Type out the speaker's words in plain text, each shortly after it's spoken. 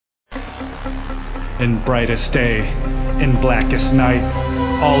in brightest day, in blackest night.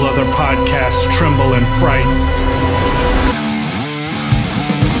 All other podcasts tremble in fright.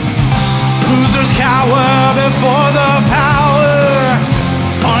 Losers cower before the power.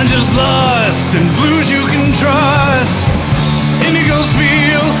 Oranges lust and blues you can trust. Indigos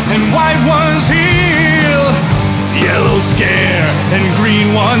feel and white ones heal. Yellow scare and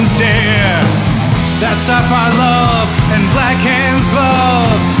green ones dare. That sapphire love and black hands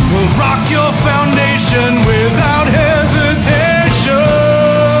glove will rock your foundation without hesitation.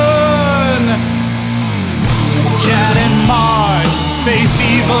 Chad and Mark face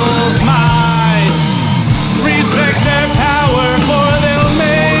evil's might. Respect their power, for they'll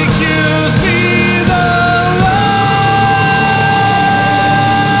make you see the light.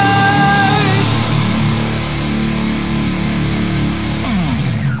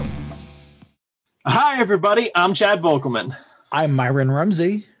 Hi, everybody. I'm Chad Volkelman. I'm Myron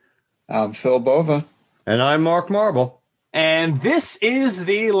Rumsey. I'm Phil Bova. And I'm Mark Marble. And this is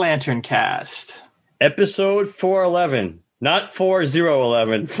the LanternCast. Episode 411. Not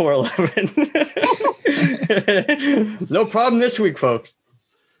 4011, 411. No problem this week, folks.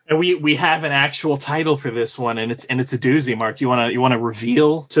 And we have an actual title for this one, and it's a doozy. Mark, you wanna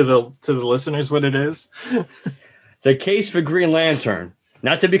reveal to the listeners what it is? The Case for Green Lantern.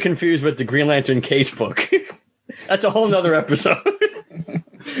 Not to be confused with the Green Lantern Casebook. That's a whole nother episode.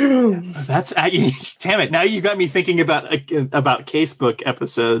 That's damn it! Now you got me thinking about casebook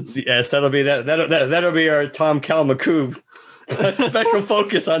episodes. Yes, that'll be our Tom Kalmakoub special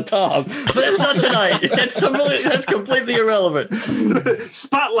focus on Tom. But that's not tonight. That's completely irrelevant.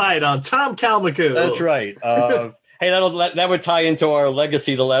 Spotlight on Tom Kalmakoub. That's right. Hey, that would tie into our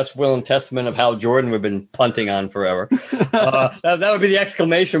legacy, the last will and testament of Hal Jordan we've been punting on forever. That would be the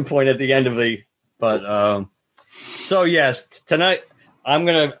exclamation point at the end of the. But so yes, tonight I'm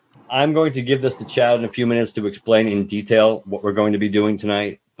going to give this to Chad in a few minutes to explain in detail what we're going to be doing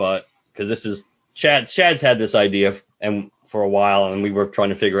tonight. But because this is Chad's had this idea and for a while, and we were trying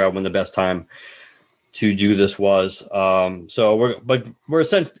to figure out when the best time to do this was. So we're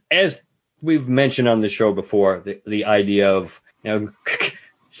as we've mentioned on the show before, the idea of,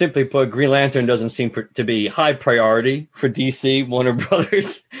 simply put, Green Lantern doesn't seem to be high priority for DC, Warner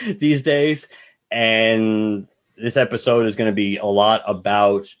Brothers these days. And this episode is going to be a lot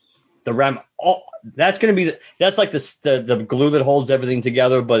about the that's like the glue that holds everything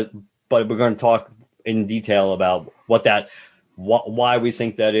together. But we're going to talk in detail about why we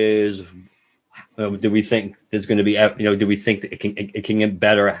think that is. Do we think there's going to be, do we think that it can get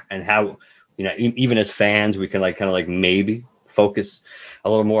better, and how, even as fans, we can maybe focus a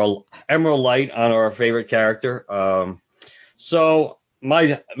little more emerald light on our favorite character. So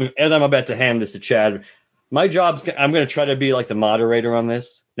as I'm about to hand this to Chad, my job's, I'm going to try to be like the moderator on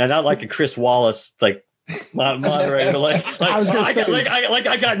this. Now, not like a Chris Wallace, moderator, I was going to say,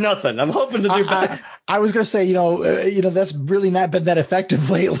 I got nothing. I'm hoping to do better. I was going to say, that's really not been that effective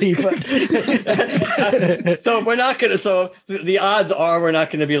lately. But so we're not going to. So the odds are we're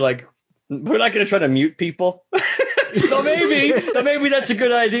not going to be we're not going to try to mute people. So maybe that's a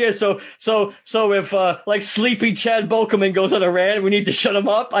good idea. So if sleepy Chad Bokelman goes on a rant, we need to shut him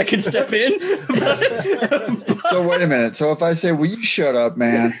up, I can step in. So wait a minute. So if I say, "Will you shut up,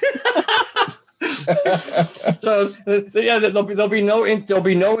 man?" So there'll be no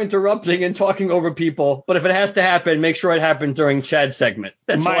interrupting and talking over people. But if it has to happen, make sure it happens during Chad's segment.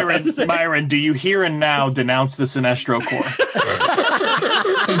 That's Myron, do you here and now denounce the Sinestro Corps?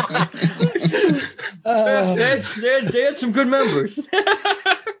 They had some good members.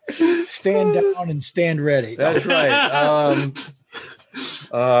 Stand down and stand ready. That's right.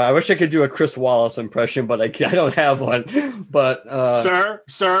 I wish I could do a Chris Wallace impression, but I don't have one. But sir,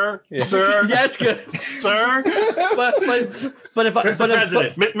 that's good, sir. But if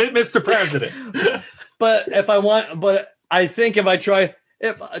Mr. President. But if I want, but I think if I try.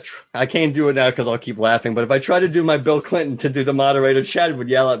 I can't do it now because I'll keep laughing. But if I try to do my Bill Clinton to do the moderator, Chad would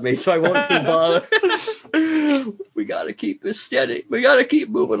yell at me, so I won't even bother. We got to keep this steady. We got to keep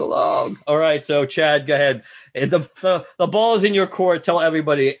moving along. All right, so Chad, go ahead. The ball is in your court. Tell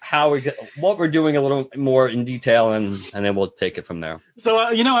everybody what we're doing a little more in detail, and then we'll take it from there. So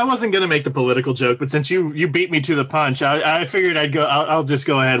I wasn't gonna make the political joke, but since you beat me to the punch, I figured I'll just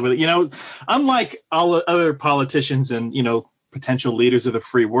go ahead with it. Unlike all other politicians and potential leaders of the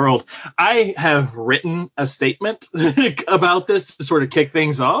free world. I have written a statement about this to sort of kick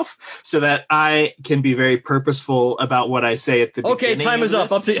things off so that I can be very purposeful about what I say at the beginning. Okay, time is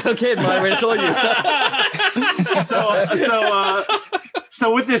up. Okay, Myron, it's all you.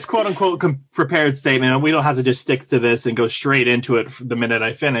 So with this quote-unquote prepared statement, and we don't have to just stick to this and go straight into it the minute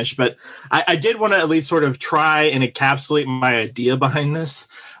I finish, but I did want to at least sort of try and encapsulate my idea behind this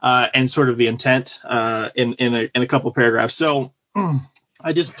and sort of the intent in a couple paragraphs. So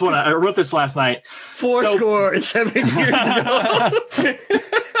I wrote this last night. 7 years ago.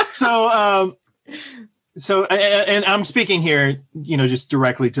 So, and I'm speaking here, just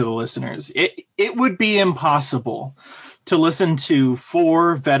directly to the listeners. It would be impossible to listen to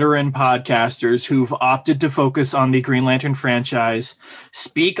 4 veteran podcasters who've opted to focus on the Green Lantern franchise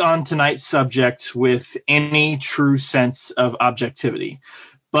speak on tonight's subject with any true sense of objectivity.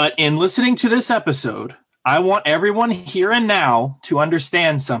 But in listening to this episode, I want everyone here and now to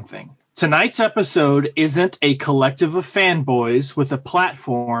understand something. Tonight's episode isn't a collective of fanboys with a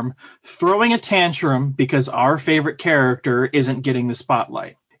platform throwing a tantrum because our favorite character isn't getting the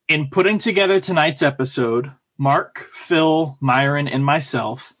spotlight. In putting together tonight's episode, Mark, Phil, Myron, and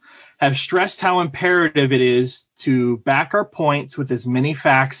myself have stressed how imperative it is to back our points with as many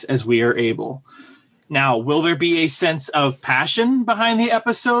facts as we are able. Now, will there be a sense of passion behind the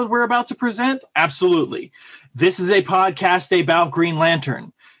episode we're about to present? Absolutely. This is a podcast about Green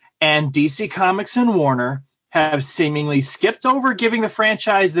Lantern, and DC Comics and Warner have seemingly skipped over giving the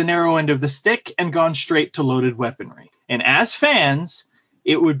franchise the narrow end of the stick and gone straight to loaded weaponry. And as fans,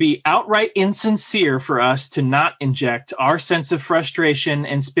 it would be outright insincere for us to not inject our sense of frustration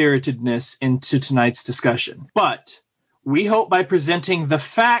and spiritedness into tonight's discussion. But we hope by presenting the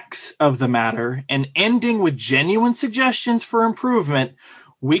facts of the matter and ending with genuine suggestions for improvement,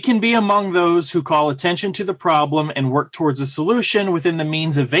 we can be among those who call attention to the problem and work towards a solution within the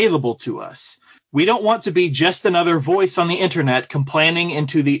means available to us. We don't want to be just another voice on the internet complaining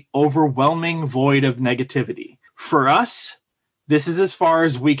into the overwhelming void of negativity. For us, this is as far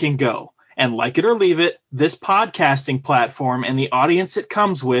as we can go. And like it or leave it, this podcasting platform and the audience it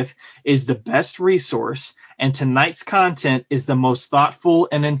comes with is the best resource, and tonight's content is the most thoughtful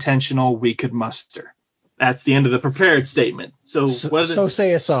and intentional we could muster. That's the end of the prepared statement. So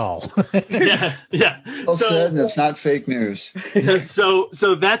say us all. Yeah. Well said, and it's not fake news.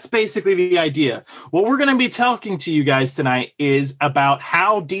 So that's basically the idea. What we're going to be talking to you guys tonight is about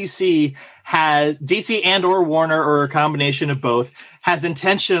how DC and or Warner, or a combination of both, has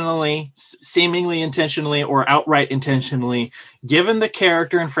intentionally, seemingly intentionally, or outright intentionally given the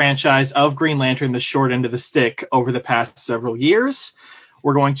character and franchise of Green Lantern the short end of the stick over the past several years.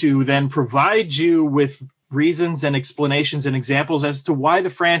 We're going to then provide you with reasons and explanations and examples as to why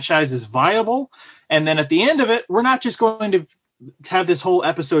the franchise is viable. And then at the end of it, we're not just going to have this whole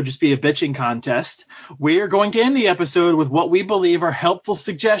episode just be a bitching contest. We're going to end the episode with what we believe are helpful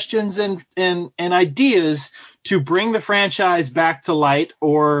suggestions and ideas to bring the franchise back to light,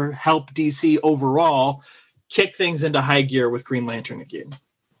 or help DC overall kick things into high gear with Green Lantern again.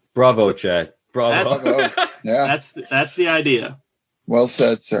 Bravo, Chad. Bravo. Yeah. That's the idea. Well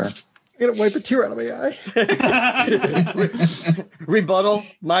said, sir. I'm going to wipe a tear out of my eye. Rebuttal,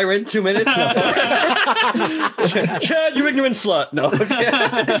 Myron, 2 minutes. No. Chad, you ignorant slut. No.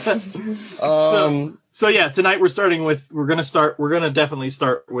 So yeah, tonight we're going to definitely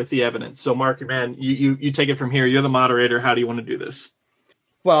start with the evidence. So Mark, man, you take it from here. You're the moderator. How do you want to do this?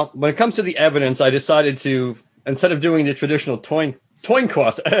 Well, when it comes to the evidence, I decided to, instead of doing the traditional coin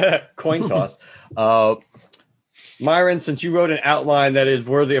toss, Myron, since you wrote an outline that is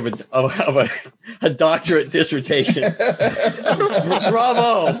worthy of a doctorate dissertation,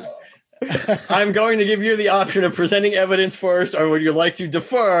 bravo! I'm going to give you the option of presenting evidence first, or would you like to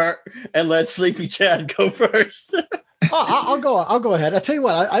defer and let Sleepy Chad go first? I'll go ahead. I'll tell you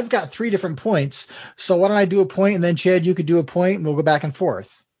what, I've got 3 different points. So why don't I do a point, and then Chad, you could do a point, and we'll go back and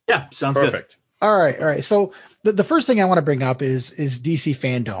forth. Yeah, sounds perfect. Good. All right. So the first thing I want to bring up is DC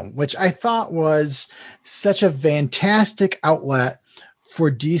Fandom, which I thought was such a fantastic outlet for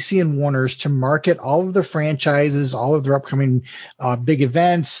DC and Warner's to market all of their franchises, all of their upcoming big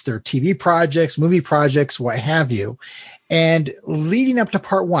events, their TV projects, movie projects, what have you. And leading up to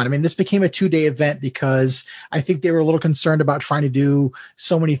part 1, I mean, this became a 2-day event because I think they were a little concerned about trying to do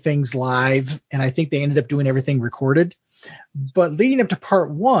so many things live, and I think they ended up doing everything recorded. But leading up to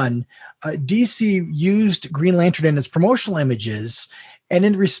part 1, DC used Green Lantern in its promotional images, and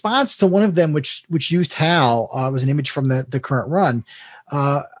in response to one of them, which used Hal, was an image from the current run.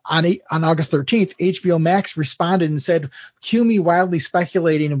 on August 13th, HBO Max responded and said, cue me wildly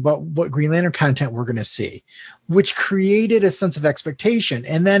speculating about what Green Lantern content we're going to see, which created a sense of expectation.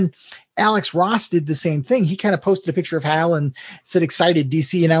 And then Alex Ross did the same thing. He kind of posted a picture of Hal and said, excited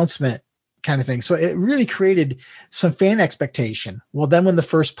DC announcement kind of thing. So it really created some fan expectation. Well, then when the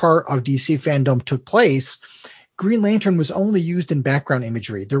first part of DC Fandom took place, Green Lantern was only used in background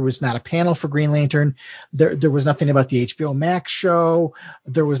imagery. There was not a panel for Green Lantern. There was nothing about the HBO Max show.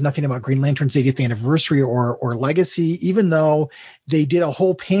 There was nothing about Green Lantern's 80th anniversary or legacy, even though they did a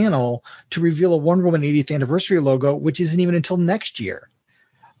whole panel to reveal a Wonder Woman 80th anniversary logo, which isn't even until next year.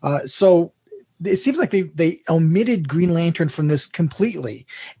 So it seems like they omitted Green Lantern from this completely.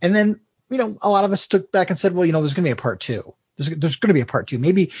 And then, a lot of us took back and said, well, there's going to be a part two. There's going to be a part two.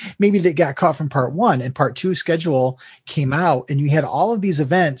 Maybe they got caught from part one, and part two schedule came out, and you had all of these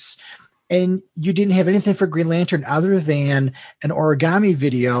events, and you didn't have anything for Green Lantern other than an origami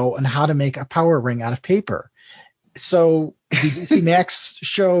video on how to make a power ring out of paper. So the DC Max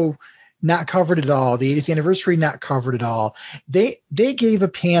show not covered at all. The 80th anniversary not covered at all. They gave a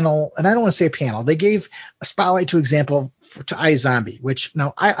panel, and I don't want to say a panel. They gave a spotlight to iZombie, which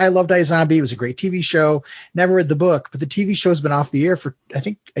now I loved iZombie. It was a great TV show. Never read the book, but the TV show's been off the air for I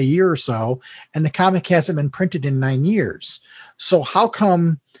think a year or so, and the comic hasn't been printed in 9 years. So how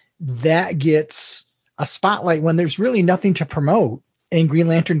come that gets a spotlight when there's really nothing to promote? And Green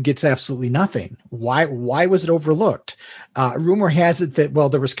Lantern gets absolutely nothing. Why was it overlooked? Rumor has it that,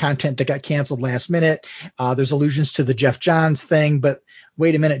 there was content that got canceled last minute. There's allusions to the Jeff Johns thing, but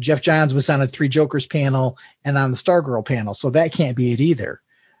wait a minute, Jeff Johns was on a Three Jokers panel and on the Stargirl panel, so that can't be it either.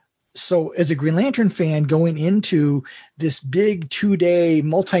 So as a Green Lantern fan going into this big 2-day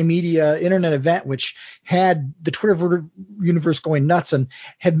multimedia internet event, which had the Twitter universe going nuts and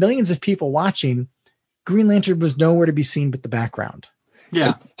had millions of people watching, Green Lantern was nowhere to be seen but the background.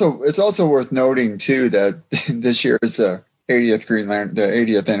 Yeah. So it's also worth noting too that this year is the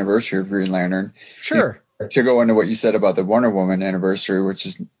 80th anniversary of Green Lantern. Sure. To go into what you said about the Wonder Woman anniversary, which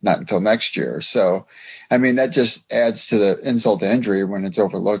is not until next year. So, I mean, that just adds to the insult to injury when it's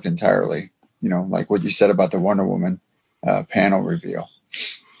overlooked entirely. Like what you said about the Wonder Woman panel reveal.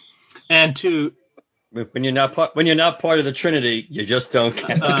 And when you're not part of the Trinity, you just don't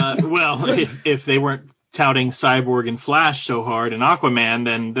get it. if they weren't touting Cyborg and Flash so hard and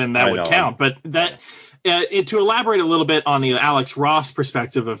Aquaman, then that would count. But that to elaborate a little bit on the Alex Ross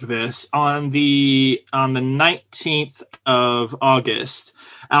perspective of this, on the 19th of August,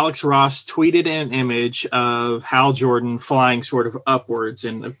 Alex Ross tweeted an image of Hal Jordan flying sort of upwards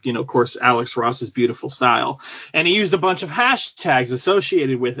in, of course, Alex Ross's beautiful style. And he used a bunch of hashtags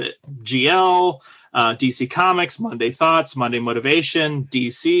associated with it. GL, DC Comics, Monday Thoughts, Monday Motivation,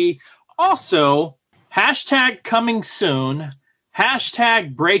 DC. Also, hashtag coming soon,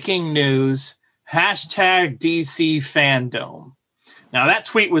 hashtag breaking news, hashtag DC Fandom. Now, that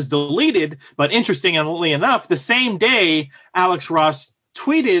tweet was deleted, but interestingly enough, the same day, Alex Ross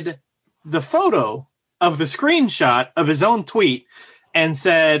tweeted the photo of the screenshot of his own tweet and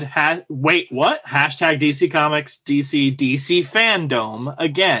said, wait, what? Hashtag DC Comics, DC Fandom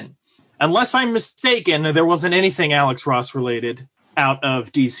again. Unless I'm mistaken, there wasn't anything Alex Ross related out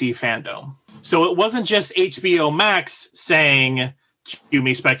of DC Fandom. So it wasn't just HBO Max saying, cue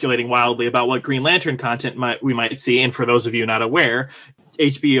me speculating wildly about what Green Lantern content we might see. And for those of you not aware,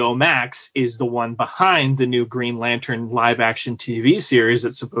 HBO Max is the one behind the new Green Lantern live action TV series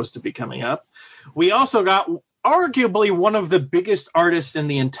that's supposed to be coming up. We also got arguably one of the biggest artists in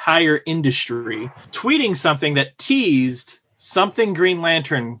the entire industry tweeting something that teased something Green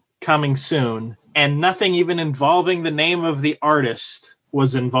Lantern coming soon, and nothing even involving the name of the artist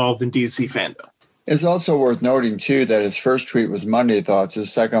was involved in DC Fandom. It's also worth noting, too, that his first tweet was Monday Thoughts.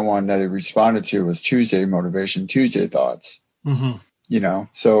 His second one that he responded to was Tuesday Motivation, Tuesday Thoughts. Mm-hmm.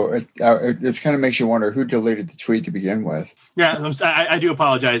 So it kind of makes you wonder who deleted the tweet to begin with. Yeah, I do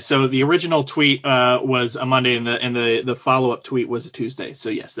apologize. So the original tweet was a Monday, and the follow-up tweet was a Tuesday. So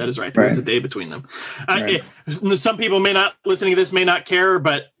yes, that is right. There was a day between them. Right. Some people listening to this may not care,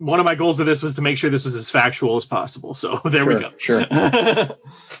 but one of my goals of this was to make sure this was as factual as possible. So there we go. Sure.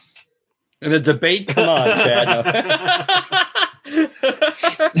 In the debate, come on, Chad.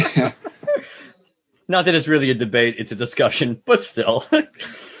 No. Not that it's really a debate; it's a discussion, but still.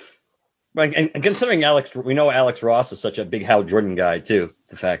 And considering we know Alex Ross is such a big Hal Jordan guy too.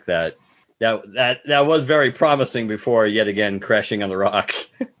 The fact that was very promising before yet again crashing on the rocks.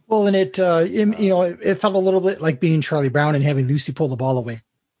 Well, and it felt a little bit like being Charlie Brown and having Lucy pull the ball away.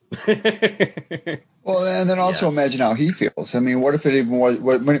 Well, and then also imagine how he feels. I mean, what if it even was?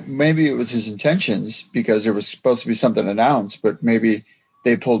 Maybe it was his intentions because there was supposed to be something announced, but maybe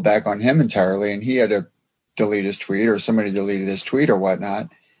they pulled back on him entirely, and he had to delete his tweet, or somebody deleted his tweet or whatnot.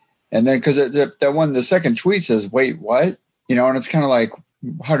 And then because the second tweet says, "Wait, what?" And it's kind of like,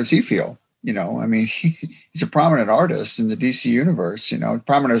 how does he feel? I mean, he's a prominent artist in the DC universe.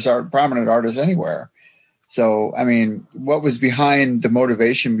 Prominent artist anywhere. So, I mean, what was behind the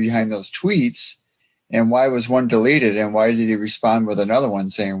motivation behind those tweets, and why was one deleted, and why did he respond with another one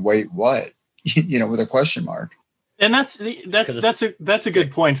saying, "Wait, what?" With a question mark. And that's a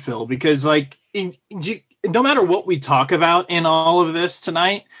good point, Phil, because no matter what we talk about in all of this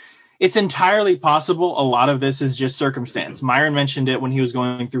tonight, it's entirely possible a lot of this is just circumstance. Myron mentioned it when he was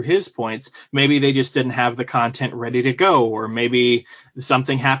going through his points. Maybe they just didn't have the content ready to go, or maybe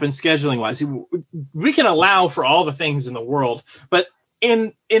something happened scheduling wise. We can allow for all the things in the world, but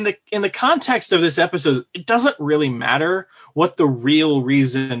in the context of this episode, it doesn't really matter what the real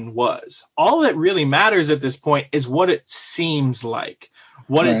reason was. All that really matters at this point is what it seems like,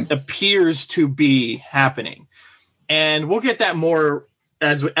 what Right. it appears to be happening. And we'll get that more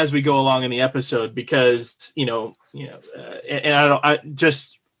as we go along in the episode, because and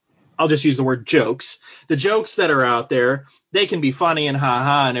I'll just use the word jokes. The jokes that are out there, they can be funny and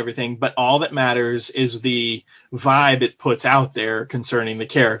ha-ha and everything, but all that matters is the vibe it puts out there concerning the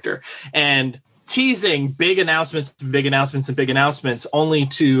character. And teasing big announcements, only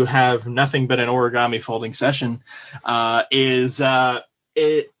to have nothing but an origami folding session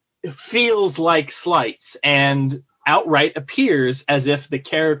it feels like slights, and outright appears as if the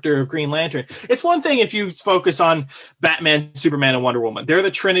character of Green Lantern. It's one thing if you focus on Batman, Superman, and Wonder Woman. They're the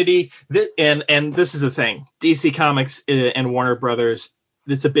Trinity, and this is the thing. DC Comics and Warner Brothers,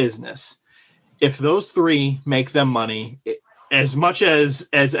 it's a business. If those three make them money, as much as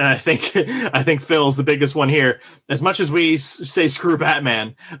and I think Phil's the biggest one here, as much as we say screw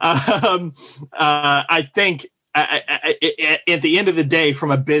Batman, I think at the end of the day,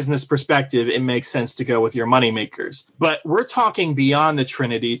 from a business perspective, it makes sense to go with your moneymakers. But we're talking beyond the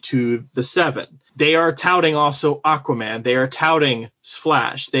Trinity to the Seven. They are touting also Aquaman. They are touting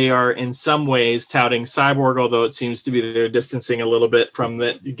Flash. They are in some ways touting Cyborg, although it seems to be they're distancing a little bit from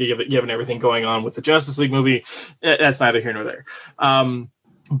that, given everything going on with the Justice League movie. That's neither here nor there.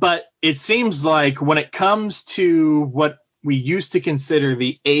 But it seems like when it comes to what we used to consider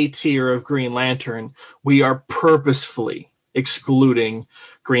the A tier of Green Lantern, we are purposefully excluding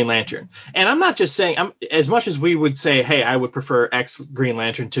Green Lantern. And I'm not just saying, as much as we would say, hey, I would prefer X Green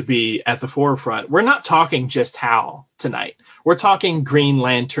Lantern to be at the forefront, we're not talking just Hal tonight. We're talking Green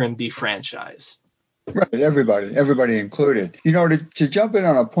Lantern, the franchise. Right, everybody included. To jump in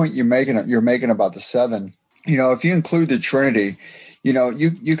on a point you're making about the Seven, if you include the Trinity,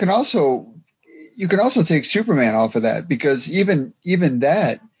 you can also take Superman off of that, because even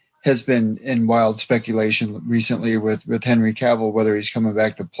that has been in wild speculation recently with Henry Cavill, whether he's coming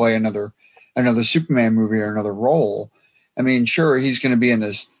back to play another Superman movie or another role. I mean, sure, he's going to be in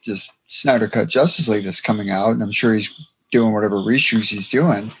this Snyder Cut Justice League that's coming out, and I'm sure he's doing whatever reshoots he's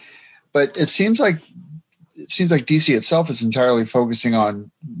doing. But it seems like DC itself is entirely focusing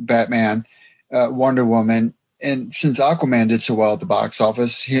on Batman, Wonder Woman, and since Aquaman did so well at the box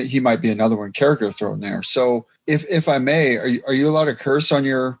office, he might be another character thrown there. So, if I may, are you allowed to curse on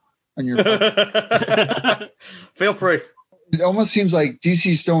your? Feel free. It almost seems like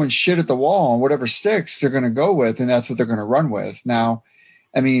DC's throwing shit at the wall, and whatever sticks, they're going to go with, and that's what they're going to run with. Now,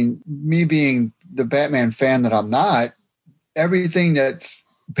 I mean, me being the Batman fan that I'm not, everything that's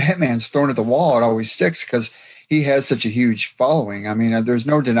Batman's thrown at the wall, it always sticks because he has such a huge following. I mean, there's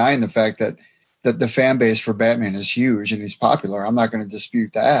no denying the fact that the fan base for Batman is huge and he's popular. I'm not going to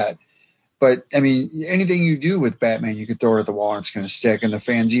dispute that. But, I mean, anything you do with Batman, you could throw it at the wall and it's going to stick, and the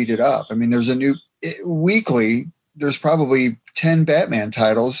fans eat it up. I mean, weekly, there's probably 10 Batman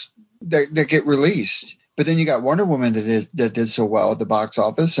titles that get released. But then you got Wonder Woman that did so well at the box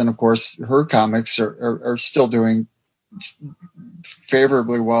office. And, of course, her comics are still doing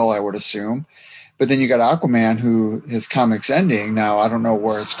favorably well, I would assume. But then you got Aquaman, who his comics ending. Now, I don't know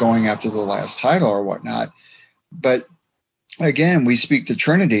where it's going after the last title or whatnot. But again, we speak to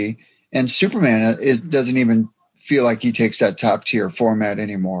Trinity, and Superman, it doesn't even feel like he takes that top tier format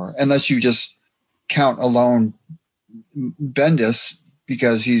anymore, unless you just count alone Bendis,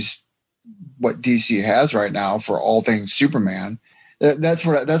 because he's what DC has right now for all things Superman. That's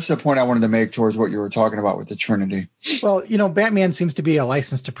the point I wanted to make towards what you were talking about with the Trinity. Well, Batman seems to be a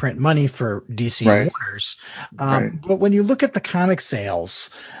license to print money for DC Right. and Warners. Right. But when you look at the comic sales,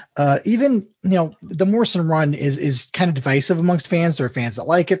 even the Morrison run is kind of divisive amongst fans. There are fans that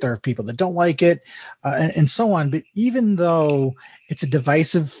like it, there are people that don't like it, and so on. But even though it's a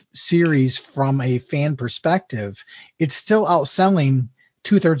divisive series from a fan perspective, it's still outselling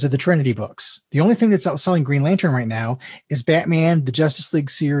 2/3 of the Trinity books. The only thing that's outselling Green Lantern right now is Batman, the Justice League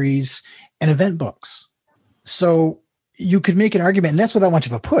series, and event books. So you could make an argument, and that's without much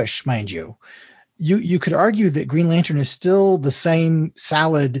of a push, mind you. You could argue that Green Lantern is still the same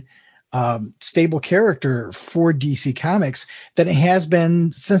solid, stable character for DC Comics that it has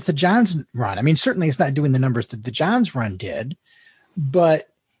been since the Johns run. I mean, certainly it's not doing the numbers that the Johns run did, but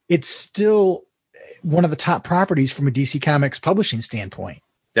it's still one of the top properties from a DC Comics publishing standpoint.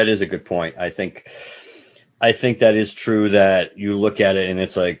 That is a good point. I think that is true, that you look at it and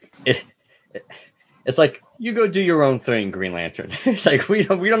it's like it's like you go do your own thing, Green Lantern. It's like we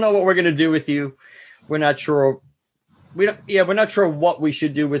don't know what we're gonna do with you. We're not sure. We're not sure what we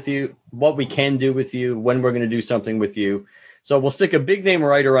should do with you, what we can do with you, when we're gonna do something with you. So we'll stick a big name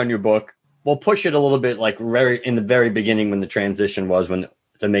writer on your book. We'll push it a little bit, like in the very beginning when the transition was, when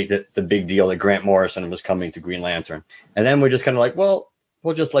to make the big deal that Grant Morrison was coming to Green Lantern, and then we're just kind of like, well,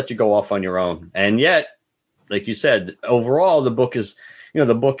 we'll just let you go off on your own. And yet, like you said, overall the book is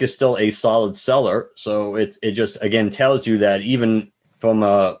still a solid seller. So it just again tells you that even from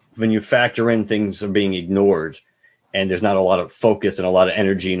when you factor in things are being ignored, and there's not a lot of focus and a lot of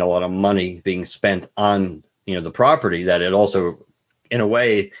energy and a lot of money being spent on the property, that it also, in a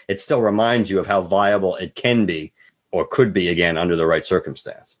way, it still reminds you of how viable it can be or could be again under the right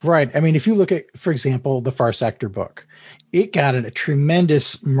circumstance. Right. I mean, if you look at, for example, the Far Sector book, it got a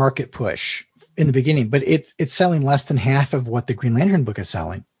tremendous market push in the beginning, but it's selling less than half of what the Green Lantern book is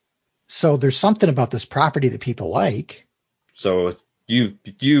selling. So there's something about this property that people like. So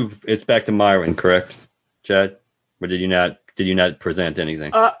it's back to Myron, correct, Chad? Or did you not present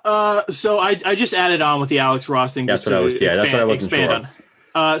anything? So I just added on with the Alex Ross thing. That's what I wasn't sure.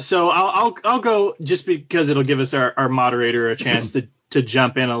 So I'll go just because it'll give us our moderator a chance to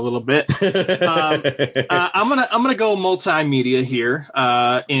jump in a little bit. I'm gonna go multimedia here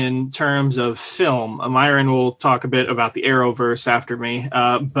in terms of film. Myron will talk a bit about the Arrowverse after me,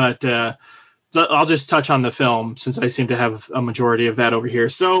 but I'll just touch on the film since I seem to have a majority of that over here.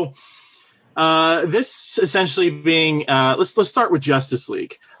 So this essentially being let's start with Justice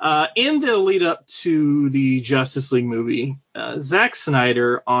League. In the lead up to the Justice League movie, Zack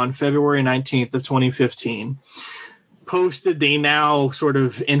Snyder on February 19th of 2015 posted the now sort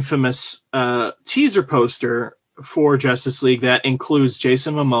of infamous teaser poster for Justice League that includes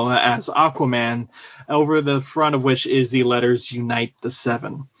Jason Momoa as Aquaman, over the front of which is the letters Unite the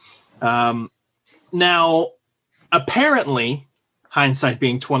Seven. Now, apparently, hindsight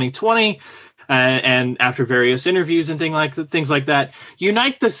being 2020, and after various interviews and things like that,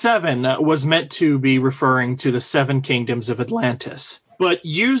 Unite the Seven was meant to be referring to the Seven Kingdoms of Atlantis. But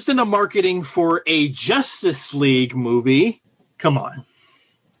used in a marketing for a Justice League movie, come on.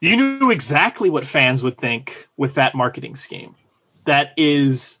 You knew exactly what fans would think with that marketing scheme. That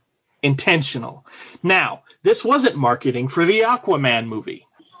is intentional. Now, this wasn't marketing for the Aquaman movie.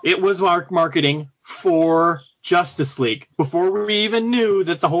 It was marketing for Justice League, before we even knew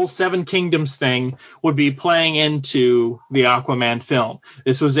that the whole Seven Kingdoms thing would be playing into the Aquaman film.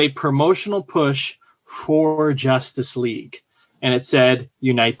 This was a promotional push for Justice League, and it said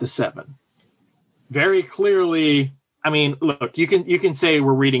Unite the Seven. Very clearly, I mean, look, you can say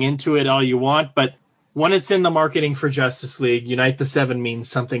we're reading into it all you want, but when it's in the marketing for Justice League, Unite the Seven means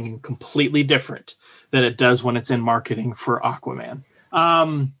something completely different than it does when it's in marketing for Aquaman.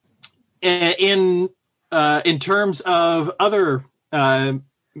 In terms of other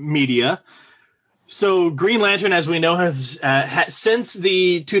media, so Green Lantern, as we know, has since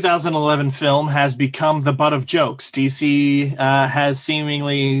the 2011 film has become the butt of jokes. DC has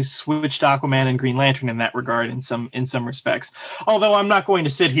seemingly switched Aquaman and Green Lantern in that regard in some respects. Although I'm not going to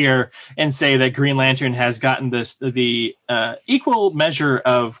sit here and say that Green Lantern has gotten the equal measure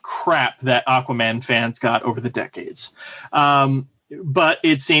of crap that Aquaman fans got over the decades. But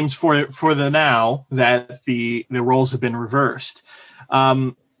it seems for the now that the roles have been reversed.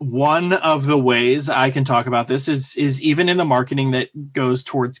 One of the ways I can talk about this is even in the marketing that goes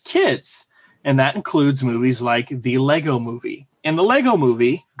towards kids, and that includes movies like the Lego Movie. In the Lego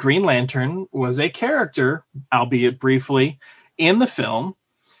Movie, Green Lantern was a character, albeit briefly, in the film,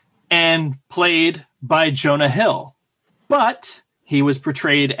 and played by Jonah Hill. But he was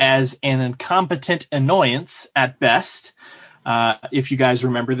portrayed as an incompetent annoyance at best. If you guys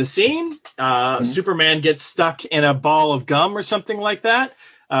remember the scene, Superman gets stuck in a ball of gum or something like that.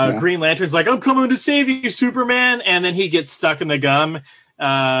 Green Lantern's like, I'm coming to save you, Superman. And then he gets stuck in the gum.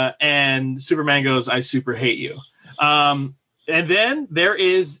 And Superman goes, I super hate you. And then there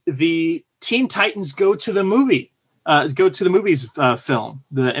is the Teen Titans Go to the Movies film,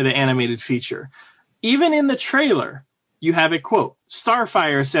 the animated feature. Even in the trailer, you have a quote.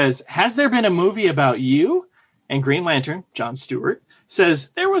 Starfire says, "Has there been a movie about you?" And Green Lantern, Jon Stewart, says,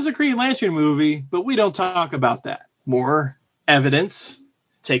 "There was a Green Lantern movie, but we don't talk about that." More evidence,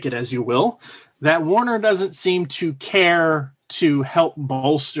 take it as you will, that Warner doesn't seem to care to help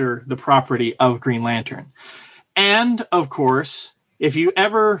bolster the property of Green Lantern. And, of course, if you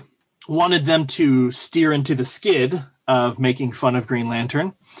ever wanted them to steer into the skid of making fun of Green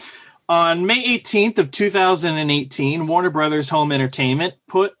Lantern, on May 18th of 2018, Warner Brothers Home Entertainment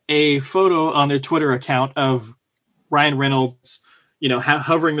put a photo on their Twitter account of Ryan Reynolds,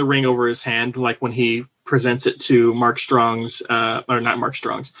 hovering the ring over his hand, like when he presents it to Mark Strong's, or not Mark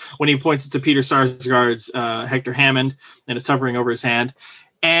Strong's, when he points it to Peter Sarsgaard's Hector Hammond, and it's hovering over his hand.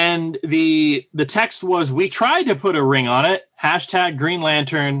 And the text was, "We tried to put a ring on it, # Green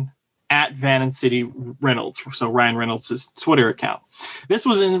Lantern at Van and City Reynolds." So Ryan Reynolds' Twitter account. This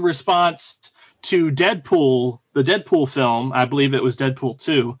was in response to Deadpool, the Deadpool film. I believe it was Deadpool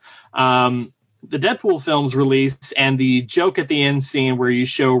 2. The Deadpool film's release, and the joke at the end scene where you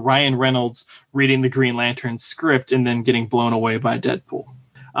show Ryan Reynolds reading the Green Lantern script and then getting blown away by Deadpool.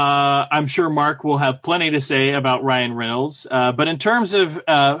 I'm sure Mark will have plenty to say about Ryan Reynolds, but in terms of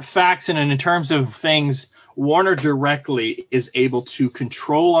facts and in terms of things Warner directly is able to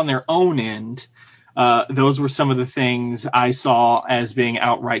control on their own end, those were some of the things I saw as being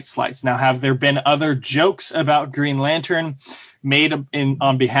outright slights. Now, have there been other jokes about Green Lantern made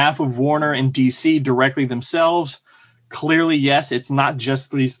on behalf of Warner and DC directly themselves? Clearly, yes. It's not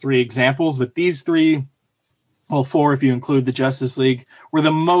just these three examples, but these three, well, four if you include the Justice League, were the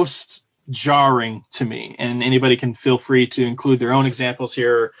most jarring to me. And anybody can feel free to include their own examples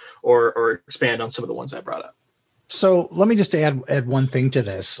here or expand on some of the ones I brought up. So let me just add one thing to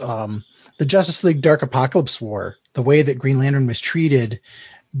this. The Justice League Dark Apocalypse War, the way that Green Lantern was treated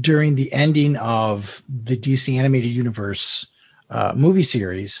during the ending of the DC Animated Universe movie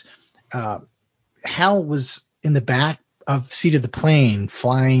series, Hal was in the back of seat of the plane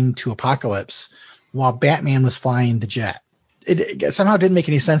flying to Apocalypse while Batman was flying the jet. It somehow didn't make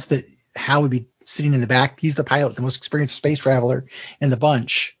any sense that Hal would be sitting in the back. He's the pilot, the most experienced space traveler in the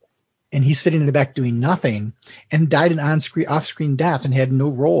bunch, and he's sitting in the back doing nothing, and died an off-screen death and had no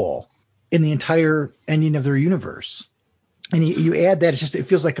role in the entire ending of their universe. And you add that, it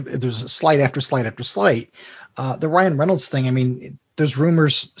feels like there's a slight after slight after slight. The Ryan Reynolds thing, I mean, there's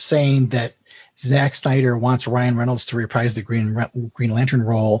rumors saying that Zack Snyder wants Ryan Reynolds to reprise the Green Lantern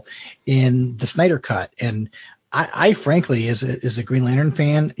role in the Snyder Cut. And I frankly, as a Green Lantern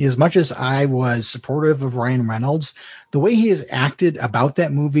fan, as much as I was supportive of Ryan Reynolds, the way he has acted about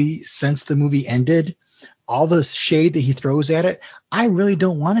that movie since the movie ended, all the shade that he throws at it, I really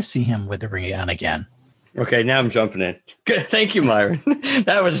don't want to see him with the ring on again. Okay, now I'm jumping in. Good. Thank you, Myron.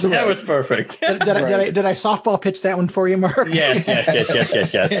 That was perfect. Did I softball pitch that one for you, Mark? Yes.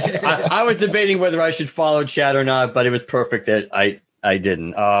 I was debating whether I should follow Chad or not, but it was perfect that I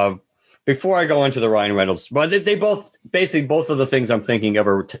didn't. Before I go into the Ryan Reynolds, but they both of the things I'm thinking of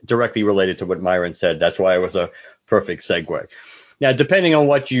are directly related to what Myron said. That's why it was a perfect segue. Now, depending on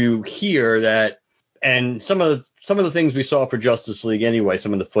what you hear, that and some of the things we saw for Justice League anyway,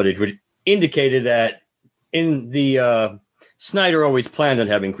 some of the footage would indicated that in the Snyder always planned on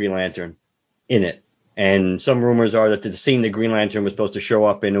having Green Lantern in it, and some rumors are that the scene that Green Lantern was supposed to show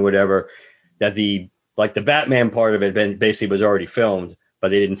up in or whatever, that the Batman part of it basically was already filmed, but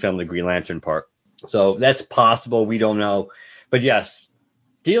they didn't film the Green Lantern part. So that's possible. We don't know. But yes,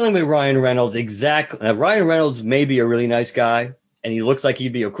 dealing with Ryan Reynolds, Ryan Reynolds may be a really nice guy, and he looks like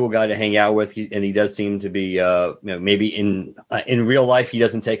he'd be a cool guy to hang out with. And he does seem to be, maybe in real life, he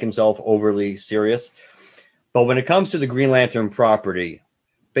doesn't take himself overly serious. But when it comes to the Green Lantern property,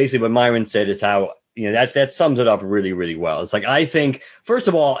 basically what Myron said is how, that sums it up really, really well. It's like, I think, first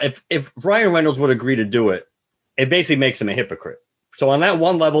of all, if Ryan Reynolds would agree to do it, it basically makes him a hypocrite. So on that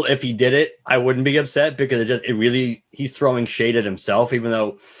one level, if he did it, I wouldn't be upset, because he's throwing shade at himself, even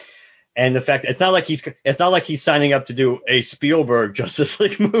though, and the fact it's not like he's signing up to do a Spielberg Justice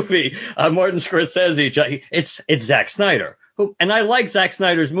League movie, Martin Scorsese. It's Zack Snyder, and I like Zack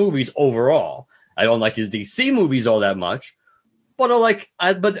Snyder's movies overall. I don't like his DC movies all that much, but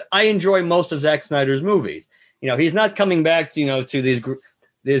I enjoy most of Zack Snyder's movies. He's not coming back to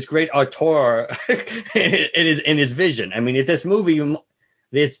this great auteur in his vision. I mean, if this movie,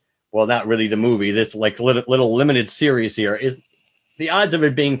 not really the movie, this little limited series here, is the odds of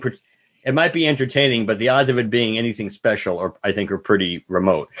it being, it might be entertaining, but the odds of it being anything special I think are pretty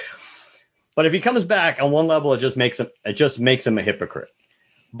remote. But if he comes back on one level, it just makes him a hypocrite.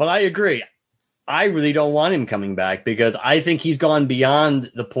 But I agree. I really don't want him coming back, because I think he's gone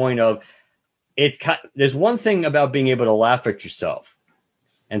beyond the point of there's one thing about being able to laugh at yourself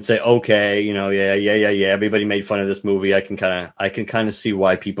and say, okay, yeah. Everybody made fun of this movie. I can kind of see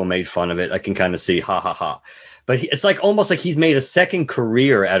why people made fun of it. I can kind of see, ha ha ha. But it's like almost like he's made a second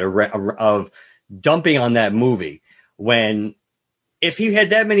career of dumping on that movie. When if he had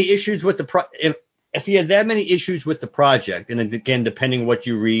that many issues with if he had that many issues with the project, and again, depending what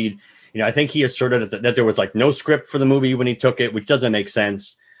you read, I think he asserted that there was like no script for the movie when he took it, which doesn't make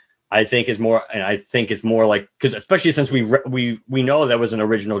sense. I think it's more like, because especially since we know there was an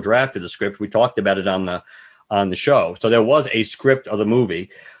original draft of the script. We talked about it on the show, so there was a script of the movie.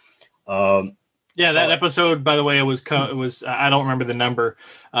 That episode, by the way, it was I don't remember the number,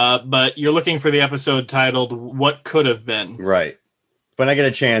 but you're looking for the episode titled "What Could Have Been." Right. When I get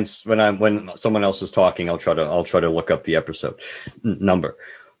a chance, when someone else is talking, I'll try to look up the episode number.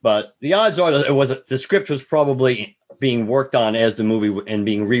 But the odds are that the script was probably being worked on as the movie and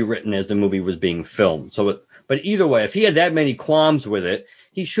being rewritten as the movie was being filmed. But either way, if he had that many qualms with it,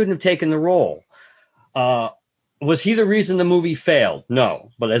 he shouldn't have taken the role. Was he the reason the movie failed?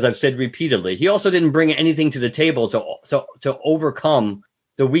 No. But as I've said repeatedly, he also didn't bring anything to the table to overcome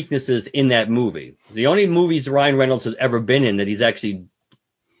the weaknesses in that movie. The only movies Ryan Reynolds has ever been in that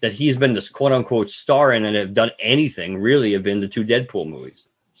he's been this quote unquote star in and have done anything really have been the 2 Deadpool movies.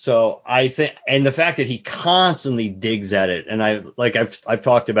 So I think, and the fact that he constantly digs at it, and I've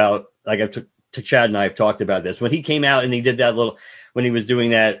talked about, to Chad and I have talked about this, when he came out and he did that when he was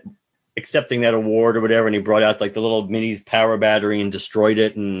doing that, accepting that award or whatever, and he brought out like the little mini power battery and destroyed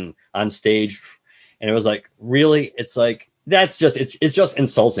it and on stage, and it was like, really, it's like, that's just, it's just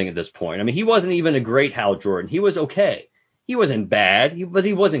insulting at this point. I mean, he wasn't even a great Hal Jordan. He was okay. He wasn't bad, but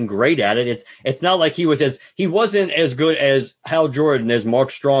he wasn't great at it. It's not like he wasn't as good as Hal Jordan as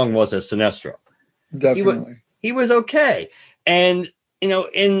Mark Strong was as Sinestro. Definitely. He was okay. And,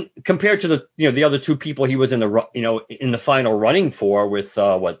 in compared to the other 2 people he was in the final running for with,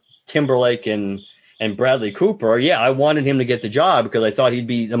 Timberlake and Bradley Cooper. Yeah, I wanted him to get the job because I thought he'd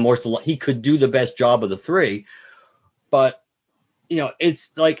be he could do the best job of the 3. But,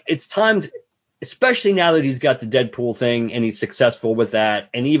 it's like, it's time to, especially now that he's got the Deadpool thing and he's successful with that.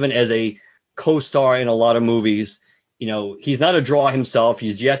 And even as a co-star in a lot of movies, he's not a draw himself.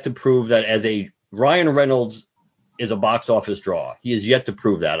 He's yet to prove that Ryan Reynolds is a box office draw. He is yet to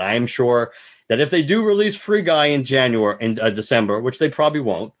prove that. I am sure that if they do release Free Guy in December, which they probably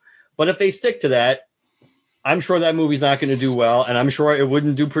won't, but if they stick to that, I'm sure that movie's not going to do well, and I'm sure it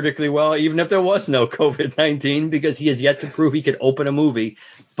wouldn't do particularly well even if there was no COVID-19, because he has yet to prove he could open a movie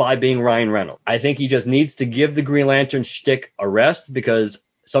by being Ryan Reynolds. I think he just needs to give the Green Lantern shtick a rest, because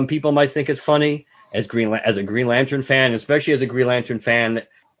some people might think it's funny as a Green Lantern fan, especially as a Green Lantern fan,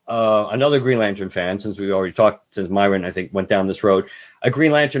 another Green Lantern fan, since Myron, I think, went down this road, a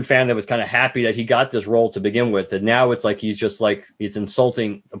Green Lantern fan that was kind of happy that he got this role to begin with, and now it's like he's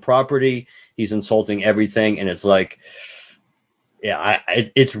insulting the property. He's insulting everything, and it's like, yeah,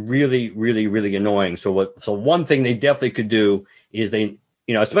 it's really, really, really annoying. So one thing they definitely could do is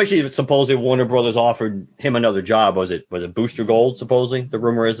especially if supposedly Warner Brothers offered him another job. Was it Booster Gold? Supposedly, the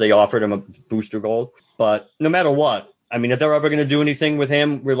rumor is they offered him a Booster Gold. But no matter what, I mean, if they're ever going to do anything with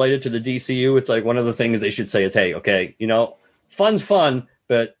him related to the DCU, it's like one of the things they should say is, hey, okay, fun's fun,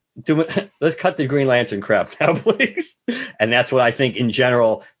 but let's cut the Green Lantern crap now, please. And that's what I think in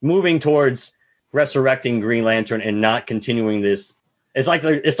general, moving towards resurrecting Green Lantern and not continuing this. It's like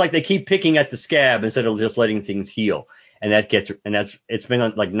they keep picking at the scab instead of just letting things heal. And it's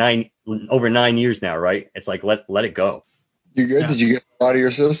been like over 9 years now, right? It's like, let it go. You good? Yeah. Did you get it out of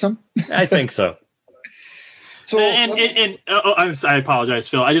your system? I think so. So, I apologize,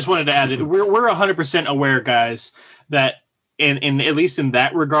 Phil. I just wanted to add it. We're 100% aware, guys, that in at least in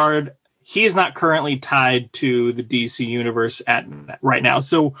that regard, he is not currently tied to the DC universe right now.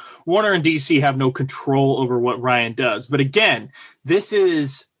 So Warner and DC have no control over what Ryan does. But again, this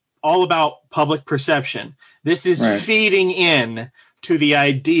is all about public perception. This is feeding in to the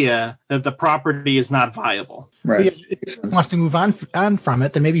idea that the property is not viable. Right. If he wants to move on from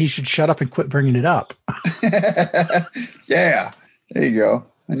it, then maybe he should shut up and quit bringing it up. Yeah, there you go.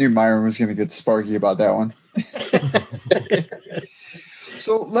 I knew Myron was going to get sparky about that one.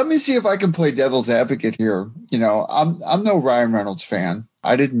 So let me see if I can play devil's advocate here. I'm no Ryan Reynolds fan.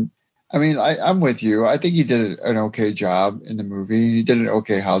 I'm with you. I think he did an okay job in the movie. He did an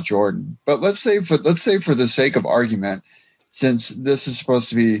okay Hal Jordan. But let's say for the sake of argument, since this is supposed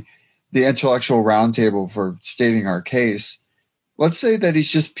to be the intellectual roundtable for stating our case, let's say that he's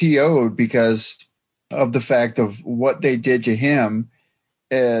just PO'd because of the fact of what they did to him,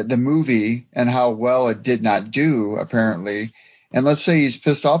 the movie, and how well it did not do, apparently. And let's say he's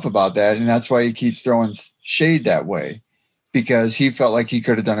pissed off about that, and that's why he keeps throwing shade that way, because he felt like he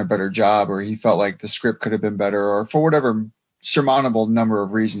could have done a better job, or he felt like the script could have been better, or for whatever surmountable number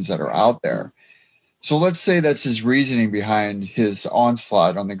of reasons that are out there. So let's say that's his reasoning behind his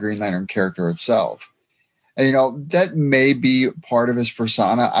onslaught on the Green Lantern character itself. And, you know, that may be part of his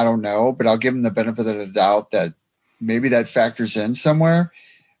persona. I don't know, but I'll give him the benefit of the doubt that maybe that factors in somewhere.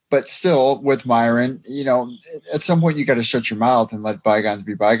 But still, with Myron, you know, at some point you got to shut your mouth and let bygones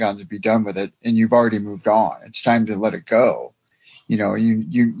be bygones and be done with it. And you've already moved on. It's time to let it go. You know, you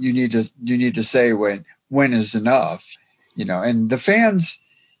need to say when is enough. You know, and the fans,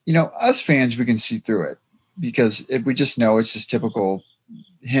 you know, us fans, we can see through it, because we just know it's just typical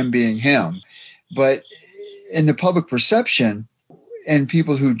him being him. But in the public perception, and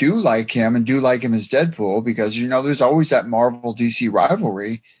people who do like him and do like him as Deadpool, because, you know, there's always that Marvel DC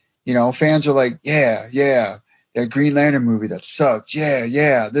rivalry. You know, fans are like, yeah, that Green Lantern movie that sucked.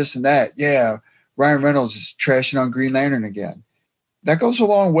 Yeah, this and that. Yeah, Ryan Reynolds is trashing on Green Lantern again. That goes a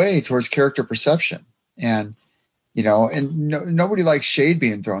long way towards character perception. And, you know, and nobody likes shade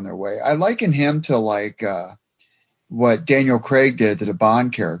being thrown their way. I liken him to like what Daniel Craig did to the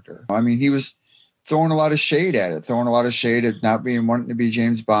Bond character. I mean, he was throwing a lot of shade at it, throwing a lot of shade at not wanting to be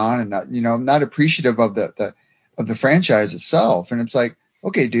James Bond, and not, you know, not appreciative of the franchise itself. And it's like,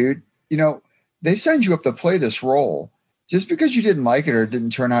 okay, dude, you know, they signed you up to play this role. Just because you didn't like it or it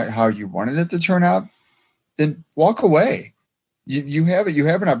didn't turn out how you wanted it to turn out, then walk away. You have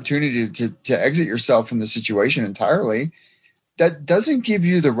an opportunity to exit yourself from the situation entirely. That doesn't give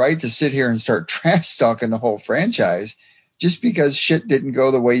you the right to sit here and start trash talking the whole franchise just because shit didn't go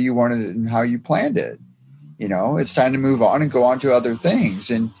the way you wanted it and how you planned it. You know, it's time to move on and go on to other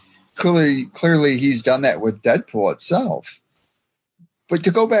things. And clearly he's done that with Deadpool itself. But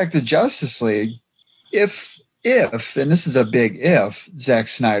to go back to Justice League, if, and this is a big if, Zack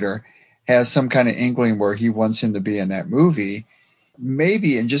Snyder has some kind of inkling where he wants him to be in that movie,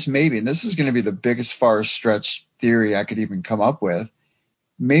 maybe, and just maybe, and this is going to be the biggest far stretch theory I could even come up with,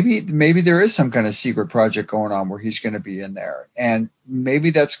 maybe there is some kind of secret project going on where he's going to be in there. And maybe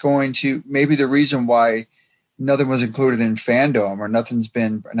the reason why nothing was included in Fandom, or nothing's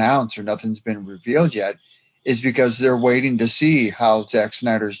been announced, or nothing's been revealed yet, is because they're waiting to see how Zack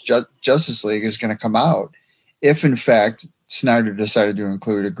Snyder's Justice League is going to come out. If in fact Snyder decided to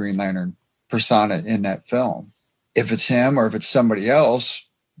include a Green Lantern persona in that film. If it's him or if it's somebody else,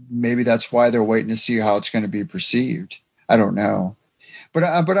 maybe that's why they're waiting to see how it's going to be perceived. I don't know. But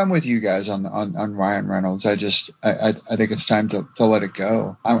I'm with you guys on Ryan Reynolds. I think it's time to let it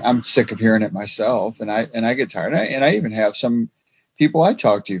go. I'm sick of hearing it myself, and I get tired. And I even have some people I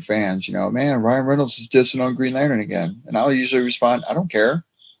talk to, fans, you know, man, Ryan Reynolds is dissing on Green Lantern again, and I'll usually respond, I don't care,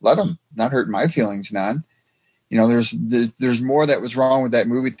 let him. Not hurting my feelings none. You know, there's more that was wrong with that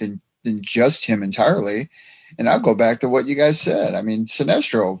movie than just him entirely. And I'll go back to what you guys said. I mean,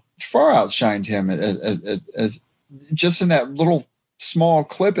 Sinestro far outshined him as just in that little small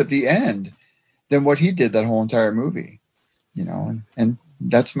clip at the end than what he did that whole entire movie, you know, and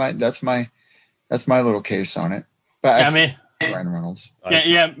that's my little case on it. But yeah, I mean, Ryan Reynolds.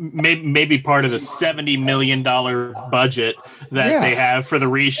 Maybe part of the $70 million budget that they have for the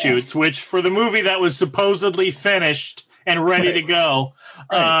reshoots, which for the movie that was supposedly finished and ready to go,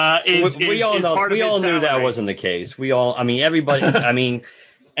 we all knew that wasn't the case. Everybody,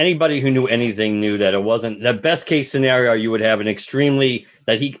 anybody who knew anything knew that it wasn't the best case scenario. You would have an extremely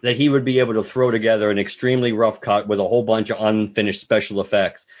that he would be able to throw together an extremely rough cut with a whole bunch of unfinished special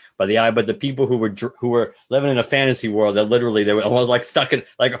effects. But the people who were living in a fantasy world that literally they were almost like stuck in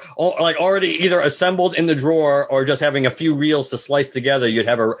like already either assembled in the drawer or just having a few reels to slice together. You'd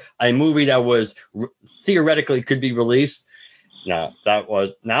have a movie that was theoretically could be released. No, that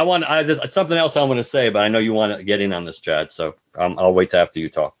was now. There's something else I want to say, but I know you want to get in on this, Chad. So I'll wait till after you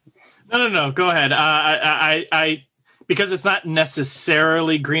talk. No. Go ahead. I because it's not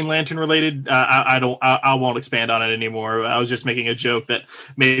necessarily Green Lantern related. I won't expand on it anymore. I was just making a joke that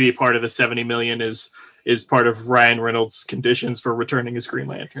maybe part of the $70 million is part of Ryan Reynolds' conditions for returning as Green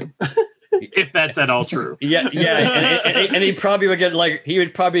Lantern. If that's at all true. Yeah, and he probably would get like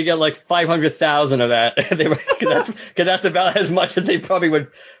 500,000 of that, because that's about as much as they probably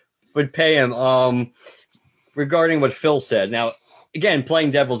would pay him. Regarding what Phil said, now again,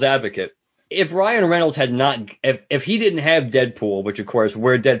 playing devil's advocate, if Ryan Reynolds had not, if he didn't have Deadpool, which of course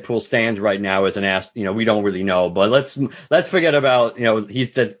where Deadpool stands right now is we don't really know, but let's forget about,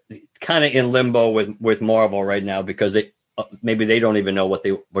 he's kind of in limbo with Marvel right now because maybe they don't even know what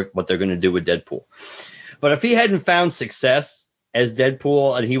they're going to do with Deadpool. But if he hadn't found success as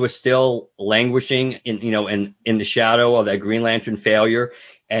Deadpool, and he was still languishing in the shadow of that Green Lantern failure.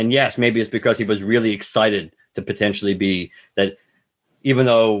 And yes, maybe it's because he was really excited to potentially be that, even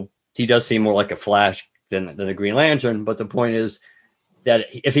though he does seem more like a Flash than a Green Lantern. But the point is that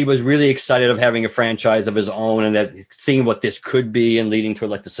if he was really excited of having a franchise of his own, and that seeing what this could be, and leading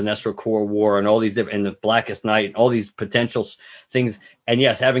toward like the Sinestro Corps War and all these different, and the Blackest Night, and all these potential things, and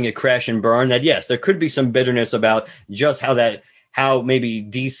yes, having it crash and burn, that yes, there could be some bitterness about just how maybe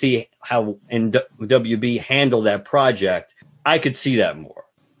DC, and WB handled that project. I could see that more.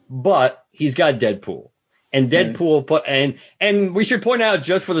 But he's got Deadpool. And Deadpool, and we should point out,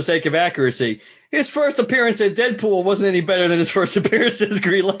 just for the sake of accuracy, his first appearance as Deadpool wasn't any better than his first appearance as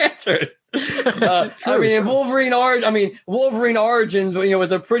Green Lantern. Wolverine Origins,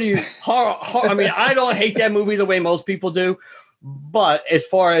 was a pretty hard. I don't hate that movie the way most people do. But as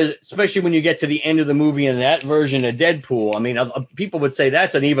far as, especially when you get to the end of the movie and that version of Deadpool, people would say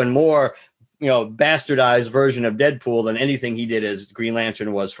that's an even more, bastardized version of Deadpool than anything he did as Green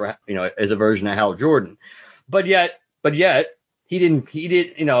Lantern was for, as a version of Hal Jordan. But yet he did,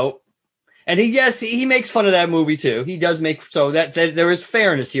 and he makes fun of that movie too. He does make, so that there is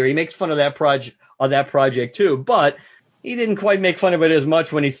fairness here. He makes fun of that project too, but he didn't quite make fun of it as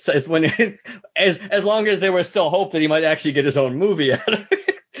much when as long as there was still hope that he might actually get his own movie out of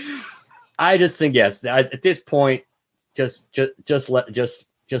it. I just think, yes, at this point, just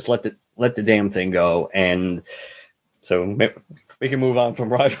let the damn thing go, and so we can move on from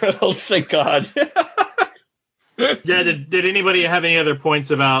Ryan Reynolds. Thank God. Yeah. Did anybody have any other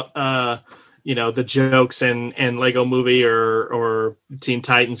points about the jokes and Lego Movie or Teen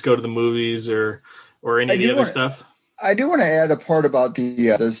Titans Go to the Movies or any of the other stuff? I do want to add a part about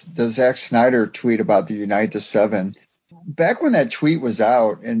the Zack Snyder tweet about the Unite the Seven. Back when that tweet was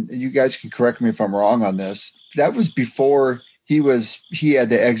out, and you guys can correct me if I'm wrong on this, that was before he had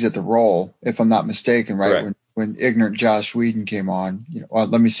to exit the role, if I'm not mistaken, right? When ignorant Josh Whedon came on.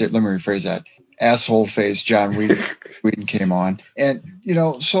 Let me rephrase that. Asshole face John Whedon came on. And,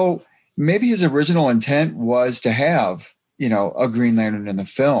 so maybe his original intent was to have, a Green Lantern in the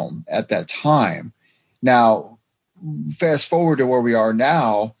film at that time. Now, fast forward to where we are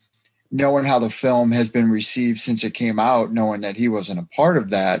now, knowing how the film has been received since it came out, knowing that he wasn't a part of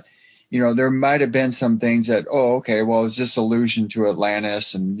that, there might have been some things that, it's just allusion to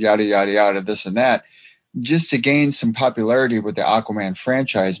Atlantis and yada, yada, yada, this and that, just to gain some popularity with the Aquaman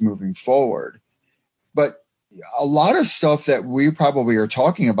franchise moving forward. But a lot of stuff that we probably are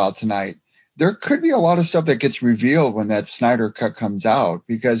talking about tonight, there could be a lot of stuff that gets revealed when that Snyder cut comes out,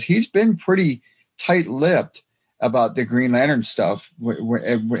 because he's been pretty tight-lipped about the Green Lantern stuff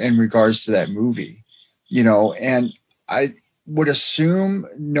in regards to that movie, and I would assume,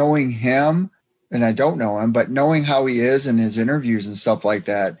 knowing him, and I don't know him, but knowing how he is in his interviews and stuff like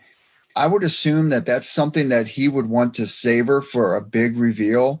that, I would assume that that's something that he would want to savor for a big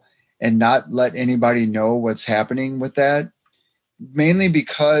reveal and not let anybody know what's happening with that, mainly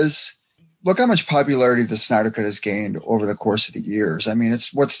because look how much popularity the Snyder Cut has gained over the course of the years.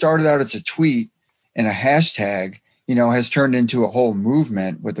 It's what started out as a tweet and a hashtag, has turned into a whole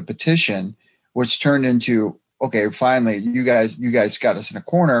movement with a petition, which turned into, okay, finally, you guys got us in a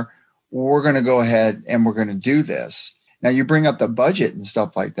corner. We're going to go ahead and we're going to do this. Now, you bring up the budget and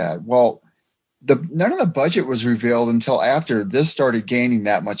stuff like that. Well, none of the budget was revealed until after this started gaining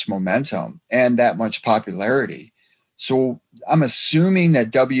that much momentum and that much popularity. So I'm assuming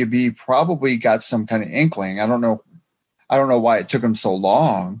that WB probably got some kind of inkling. I don't know why it took them so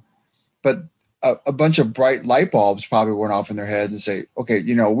long, but a bunch of bright light bulbs probably went off in their heads and say, okay,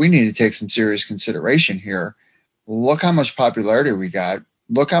 we need to take some serious consideration here. Look how much popularity we got.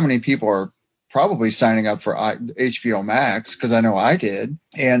 Look how many people are probably signing up for HBO Max, because I know I did.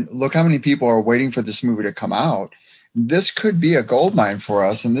 And look how many people are waiting for this movie to come out. This could be a goldmine for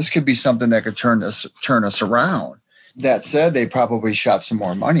us, and this could be something that could turn us around. That said, they probably shot some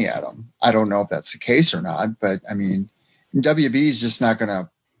more money at them. I don't know if that's the case or not, but WB is just not going to,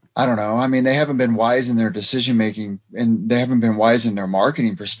 I don't know. They haven't been wise in their decision making, and they haven't been wise in their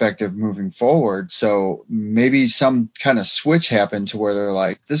marketing perspective moving forward. So maybe some kind of switch happened to where they're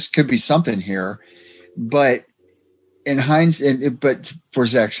like, this could be something here. But in hindsight, but for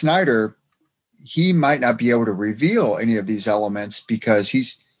Zack Snyder, he might not be able to reveal any of these elements because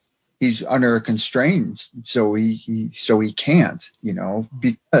he's under a constraint. So he can't,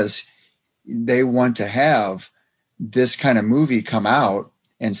 because they want to have this kind of movie come out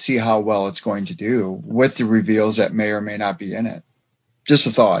and see how well it's going to do with the reveals that may or may not be in it. Just a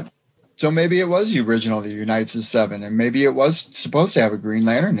thought. So maybe it was the original that unites the seven, and maybe it was supposed to have a Green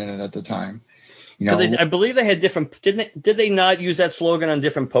Lantern in it at the time. I believe they had different. Did they not use that slogan on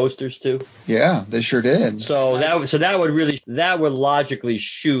different posters too? Yeah, they sure did. So that would logically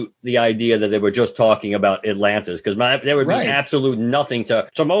shoot the idea that they were just talking about Atlantis, because there would be absolute nothing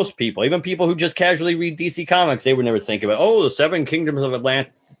to most people, even people who just casually read DC Comics. They would never think about the Seven Kingdoms of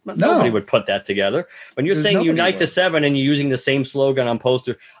Atlantis. Nobody would put that together. When you're saying Unite the Seven and you're using the same slogan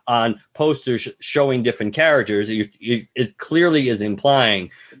on posters showing different characters, it clearly is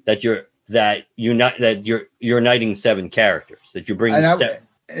implying that you're uniting seven characters, that you're bringing seven.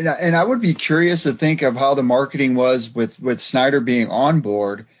 And I would be curious to think of how the marketing was with Snyder being on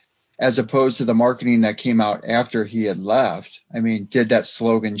board, as opposed to the marketing that came out after he had left. I mean, did that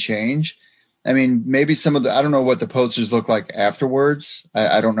slogan change? I mean, maybe I don't know what the posters look like afterwards.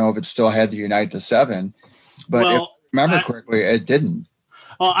 I don't know if it still had the Unite the Seven, but if I remember correctly, it didn't.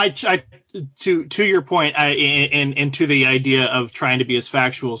 Well, to your point, and to the idea of trying to be as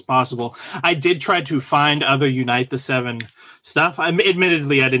factual as possible, I did try to find other Unite the Seven stuff.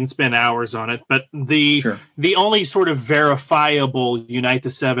 Admittedly, I didn't spend hours on it, but the only sort of verifiable Unite the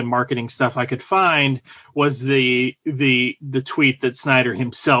Seven marketing stuff I could find was the tweet that Snyder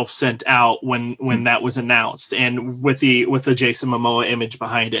himself sent out when that was announced, and with the Jason Momoa image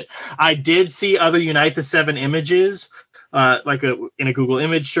behind it. I did see other Unite the Seven images. In a Google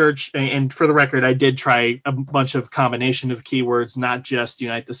image search, and for the record, I did try a bunch of combination of keywords, not just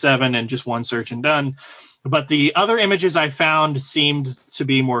Unite the Seven and just one search and done. But the other images I found seemed to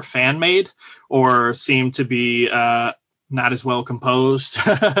be more fan made, or seemed to be not as well composed.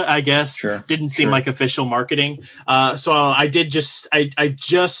 I guess didn't seem like official marketing. So I just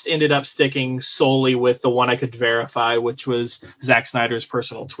ended up sticking solely with the one I could verify, which was Zack Snyder's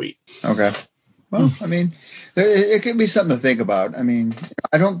personal tweet. Okay. Well, I mean, it could be something to think about. I mean,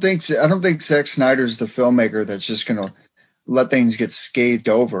 I don't think Zack Snyder's the filmmaker that's just going to let things get scathed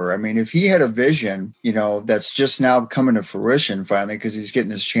over. I mean, if he had a vision, that's just now coming to fruition finally, because he's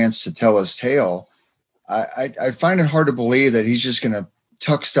getting his chance to tell his tale, I find it hard to believe that he's just going to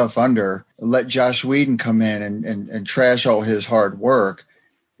tuck stuff under, let Joss Whedon come in and trash all his hard work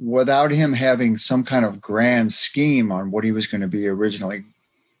without him having some kind of grand scheme on what he was going to be originally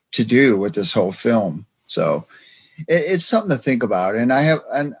to do with this whole film. So it's something to think about. And I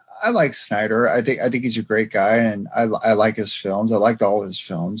like Snyder. I think he's a great guy, and I like his films. I liked all his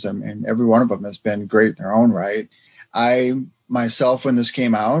films. I mean, every one of them has been great in their own right. I myself, when this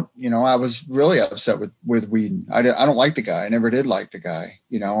came out, I was really upset with Whedon. I don't like the guy. I never did like the guy.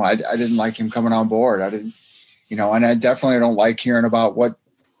 I didn't like him coming on board. I didn't, and I definitely don't like hearing about what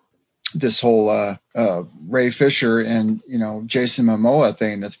this whole Ray Fisher and Jason Momoa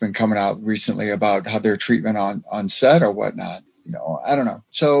thing that's been coming out recently about how their treatment on set or whatnot. I don't know.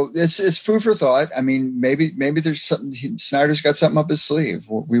 So it's food for thought. I mean, maybe there's something. Snyder's got something up his sleeve.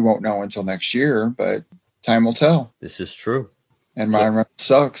 We won't know until next year, but time will tell. This is true. And Ryan Reynolds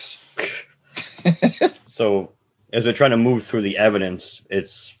sucks. So as we're trying to move through the evidence,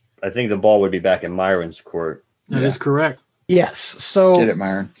 I think the ball would be back in Myron's court. That is correct. Yes. So get it,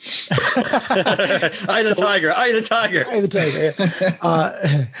 Myron. I the tiger. I the tiger. I the tiger.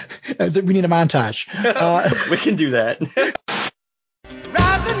 We need a montage. We can do that.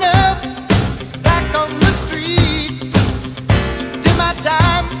 Rising up, back on the street. Did my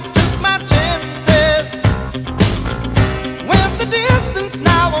time, took my chances. Went the distance,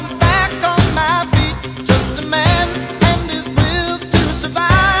 now I'm back on my feet. Just a man and his will to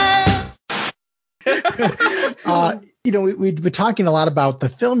survive. We've been talking a lot about the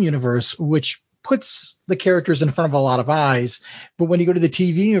film universe, which puts the characters in front of a lot of eyes. But when you go to the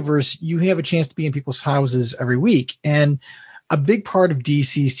TV universe, you have a chance to be in people's houses every week. And a big part of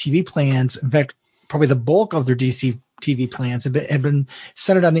DC's TV plans, in fact, probably the bulk of their DC TV plans have been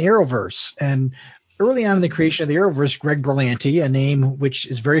centered on the Arrowverse. And early on in the creation of the Arrowverse, Greg Berlanti, a name which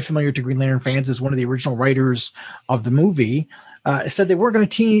is very familiar to Green Lantern fans as one of the original writers of the movie, said they weren't going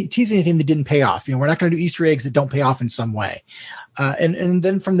to tease anything that didn't pay off. We're not going to do Easter eggs that don't pay off in some way. And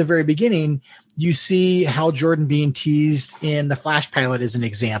then from the very beginning, you see Hal Jordan being teased in the Flash pilot as an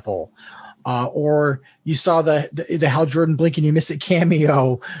example. Or you saw the Hal Jordan blink and you miss it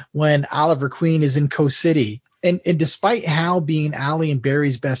cameo when Oliver Queen is in Coast City. And despite Hal being Ollie and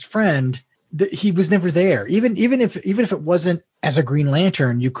Barry's best friend, he was never there. Even if it wasn't as a Green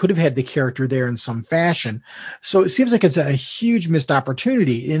Lantern, you could have had the character there in some fashion. So it seems like it's a huge missed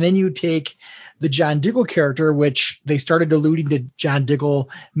opportunity. And then you take the John Diggle character, which they started alluding to John Diggle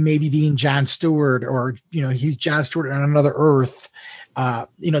maybe being John Stewart, or he's John Stewart on another Earth.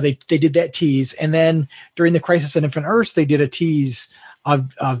 They did that tease, and then during the Crisis on Infinite Earths, they did a tease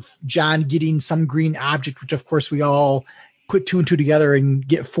of John getting some green object, which of course we all put two and two together and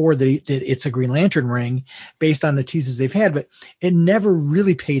get four that it's a Green Lantern ring based on the teases they've had, but it never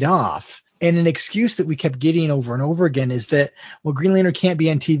really paid off. And an excuse that we kept getting over and over again is that, well, Green Lantern can't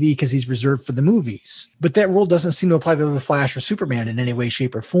be on TV because he's reserved for the movies. But that rule doesn't seem to apply to the Flash or Superman in any way,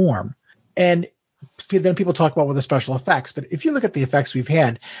 shape, or form. And then people talk about the special effects. But if you look at the effects we've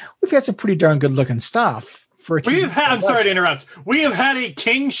had some pretty darn good looking stuff. I'm sorry to interrupt. We have had a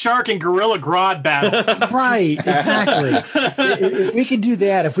King Shark and Gorilla Grodd battle. Right, exactly. If we can do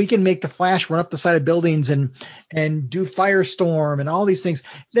that, if we can make the Flash run up the side of buildings and do Firestorm and all these things,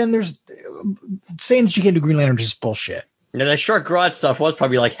 then there's saying that you can't do Green Lantern is just bullshit. Yeah, that Shark Grodd stuff was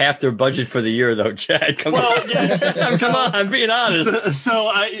probably like half their budget for the year, though, Chad. Come on. Yeah. Come on, I'm being honest. So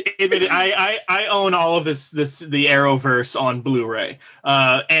I own all of the Arrowverse on Blu-ray.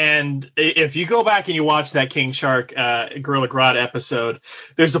 And if you go back and you watch that King Shark Gorilla Grodd episode,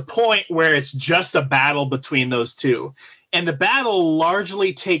 there's a point where it's just a battle between those two. And the battle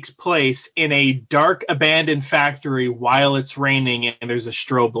largely takes place in a dark, abandoned factory while it's raining and there's a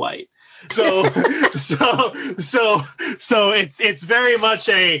strobe light. So it's very much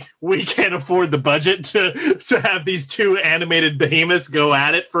we can't afford the budget to have these two animated behemoths go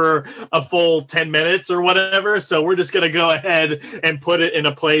at it for a full 10 minutes or whatever. So we're just going to go ahead and put it in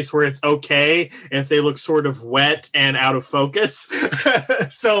a place where it's okay if they look sort of wet and out of focus.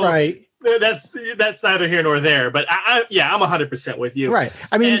 So right. That's neither here nor there, but I'm 100% with you. Right.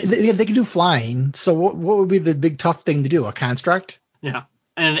 I mean, they can do flying. So what would be the big tough thing to do? A construct? Yeah.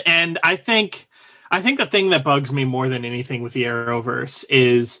 And I think the thing that bugs me more than anything with the Arrowverse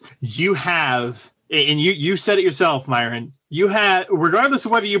is you have, and you said it yourself, Myron, you have, regardless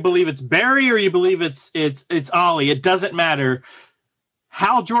of whether you believe it's Barry or you believe it's Ollie, it doesn't matter.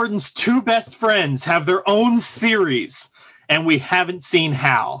 Hal Jordan's two best friends have their own series, and we haven't seen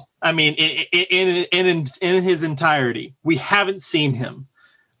Hal. I mean, in his entirety, we haven't seen him,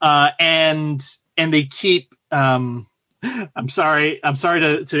 and they keep. I'm sorry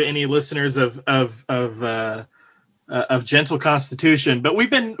to any listeners of Gentle Constitution, but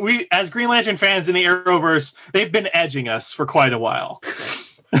we as Green Lantern fans in the Arrowverse, they've been edging us for quite a while.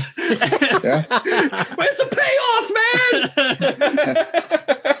 Yeah. Where's the payoff,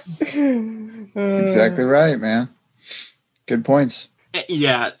 man? Exactly right, man. Good points.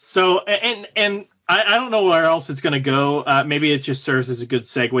 Yeah. So, and I don't know where else it's going to go. Maybe it just serves as a good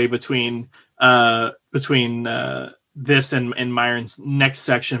segue between this and Myron's next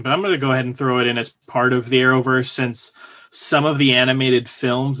section. But I'm going to go ahead and throw it in as part of the Arrowverse, since some of the animated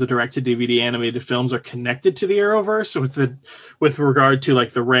films, the direct-to-DVD animated films, are connected to the Arrowverse with regard to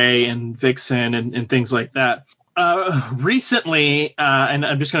like the Ray and Vixen and things like that. Recently, and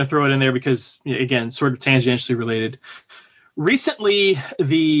I'm just going to throw it in there because, again, sort of tangentially related. Recently,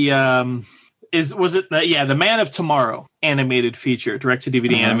 the Man of Tomorrow animated feature,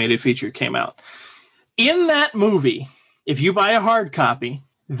 direct-to-DVD animated feature came out. In that movie, if you buy a hard copy,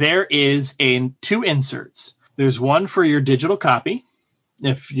 there is two inserts. There's one for your digital copy,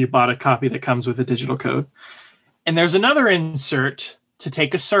 if you bought a copy that comes with a digital code. And there's another insert to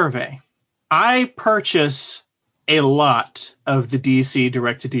take a survey. I purchase a lot of the DC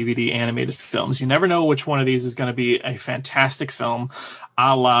direct-to-DVD animated films. You never know which one of these is going to be a fantastic film,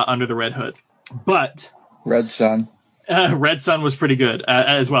 a la Under the Red Hood. But Red Sun was pretty good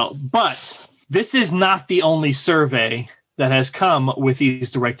as well. But this is not the only survey that has come with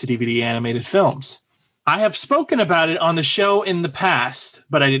these direct-to-DVD animated films. I have spoken about it on the show in the past,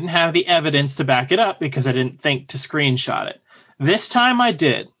 but I didn't have the evidence to back it up because I didn't think to screenshot it. This time I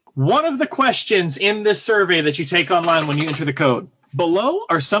did. One of the questions in this survey that you take online when you enter the code. Below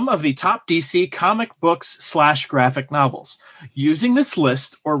are some of the top DC comic books / graphic novels. Using this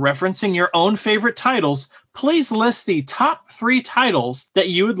list or referencing your own favorite titles, please list the top 3 titles that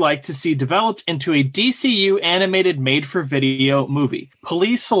you would like to see developed into a DCU animated made-for-video movie.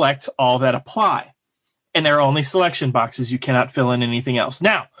 Please select all that apply. And there are only selection boxes. You cannot fill in anything else.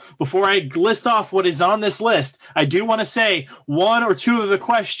 Now, before I list off what is on this list, I do want to say 1 or 2 of the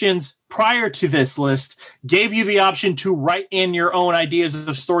questions prior to this list gave you the option to write in your own ideas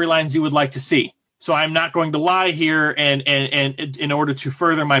of storylines you would like to see. So I'm not going to lie here and in order to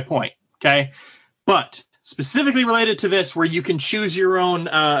further my point. Okay. But specifically related to this, where you can choose your own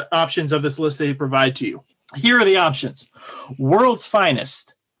options of this list they provide to you. Here are the options. World's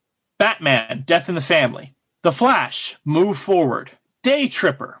Finest. Batman, Death in the Family. The Flash, Move Forward. Day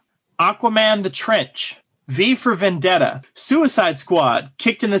Tripper. Aquaman, The Trench. V for Vendetta. Suicide Squad,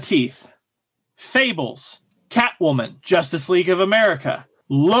 Kicked in the Teeth. Fables. Catwoman, Justice League of America.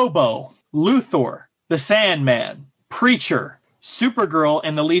 Lobo. Luthor. The Sandman. Preacher. Supergirl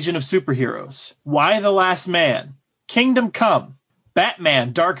and the Legion of Superheroes. Why the Last Man. Kingdom Come,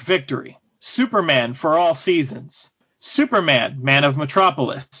 Batman Dark Victory, Superman for All Seasons, Superman Man of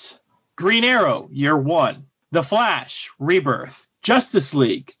Metropolis, Green Arrow Year One, The Flash Rebirth, Justice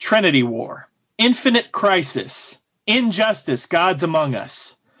League Trinity War, Infinite Crisis, Injustice Gods Among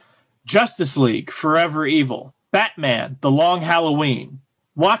Us, Justice League Forever Evil, Batman The Long Halloween,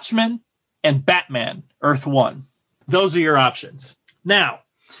 Watchmen, and Batman Earth One. Those are your options. Now,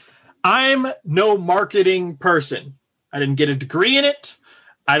 I'm no marketing person. I didn't get a degree in it.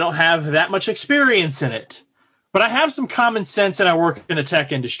 I don't have that much experience in it. But I have some common sense and I work in the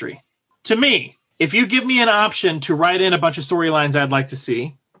tech industry. To me, if you give me an option to write in a bunch of storylines I'd like to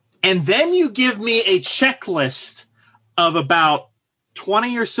see, and then you give me a checklist of about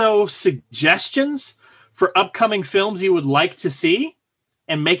 20 or so suggestions for upcoming films you would like to see,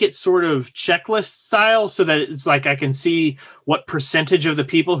 and make it sort of checklist style so that it's like I can see what percentage of the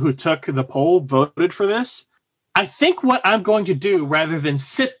people who took the poll voted for this. I think what I'm going to do, rather than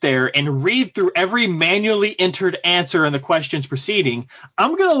sit there and read through every manually entered answer in the questions preceding,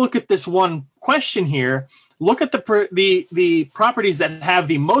 I'm going to look at this one question here, look at the properties that have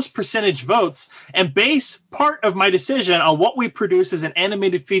the most percentage votes, and base part of my decision on what we produce as an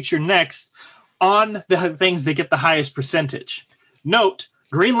animated feature next on the things that get the highest percentage. Note,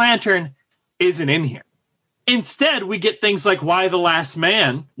 Green Lantern isn't in here. Instead, we get things like Y the Last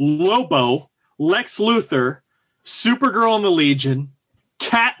Man, Lobo, Lex Luthor, Supergirl and the Legion,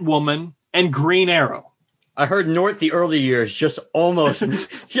 Catwoman, and Green Arrow. I heard North the early years just was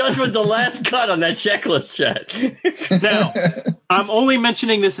the last cut on that checklist, Chet. Now, I'm only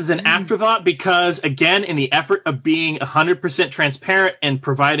mentioning this as an afterthought because, again, in the effort of being 100% transparent and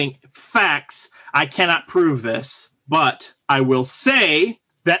providing facts, I cannot prove this. But I will say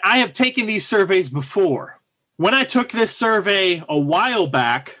that I have taken these surveys before. When I took this survey a while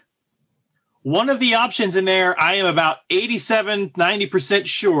back, one of the options in there, I am about 87-90%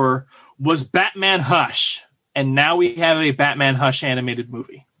 sure, was Batman Hush. And now we have a Batman Hush animated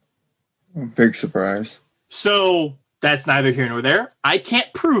movie. Big surprise. So that's neither here nor there. I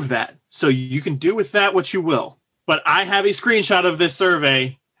can't prove that. So you can do with that what you will. But I have a screenshot of this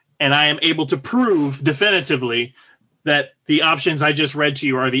survey, and I am able to prove definitively that the options I just read to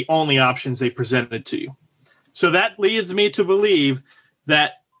you are the only options they presented to you. So that leads me to believe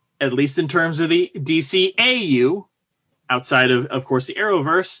that, at least in terms of the DCAU, outside of course, the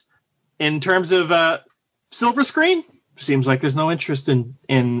Arrowverse, in terms of Silver Screen, seems like there's no interest in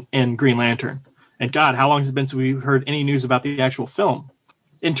Green Lantern. And God, how long has it been since we've heard any news about the actual film?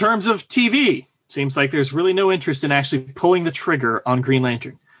 In terms of TV, seems like there's really no interest in actually pulling the trigger on Green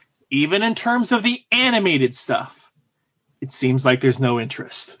Lantern. Even in terms of the animated stuff, it seems like there's no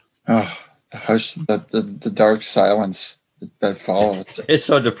interest. Oh, the hush, the dark silence that followed. It's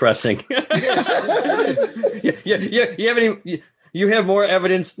so depressing. You have more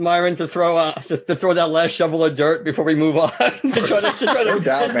evidence, Myron, to throw that last shovel of dirt before we move on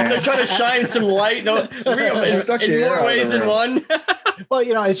to try to shine some light in more ways than one. Well,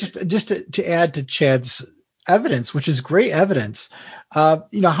 it's just to add to Chad's evidence, which is great evidence. How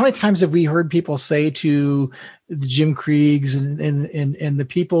many times have we heard people say to the Jim Kriegs and the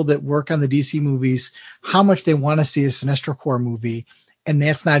people that work on the DC movies how much they want to see a Sinestro Corps movie, and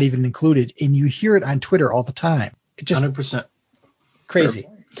that's not even included, and you hear it on Twitter all the time. It just 100%. Crazy.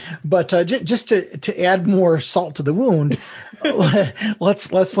 But just to add more salt to the wound,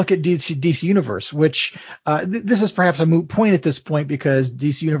 let's look at DC Universe, which this is perhaps a moot point at this point because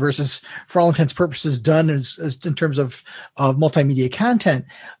DC Universe is, for all intents and purposes, done as in terms of multimedia content.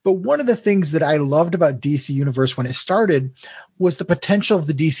 But one of the things that I loved about DC Universe when it started was the potential of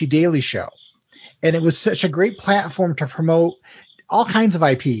the DC Daily Show. And it was such a great platform to promote all kinds of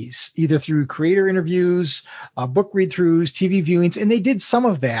IPs, either through creator interviews, book read-throughs, TV viewings, and they did some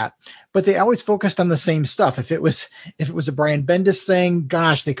of that, but they always focused on the same stuff. If it was a Brian Bendis thing,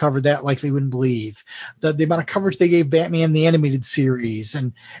 gosh, they covered that like they wouldn't believe. The amount of coverage they gave Batman the animated series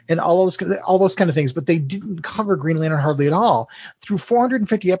and all those kind of things, but they didn't cover Green Lantern hardly at all. Through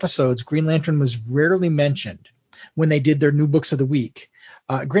 450 episodes, Green Lantern was rarely mentioned when they did their new books of the week.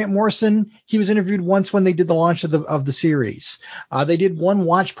 Grant Morrison, he was interviewed once when they did the launch of the series. They did one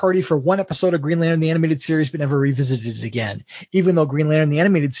watch party for one episode of Green Lantern the animated series, but never revisited it again, even though Green Lantern the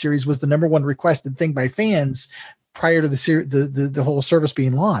animated series was the number one requested thing by fans prior to the whole service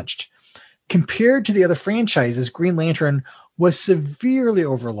being launched. Compared to the other franchises, Green Lantern was severely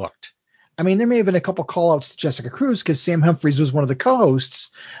overlooked. I mean, there may have been a couple call-outs to Jessica Cruz because Sam Humphries was one of the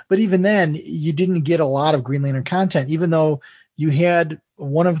co-hosts, but even then, you didn't get a lot of Green Lantern content, even though you had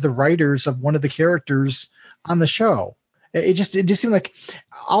one of the writers of one of the characters on the show. It just seemed like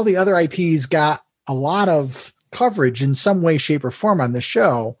all the other IPs got a lot of coverage in some way, shape, or form on the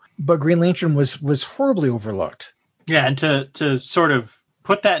show, but Green Lantern was horribly overlooked. Yeah, and to sort of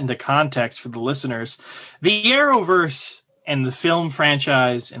put that into context for the listeners, the Arrowverse and the film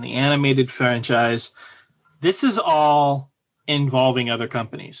franchise and the animated franchise, this is all involving other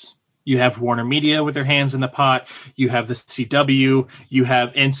companies. You have Warner Media with their hands in the pot. You have the CW. You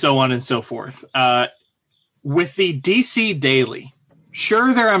have, and so on and so forth. With the DC Daily,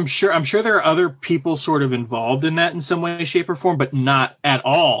 I'm sure there are other people sort of involved in that in some way, shape, or form, but not at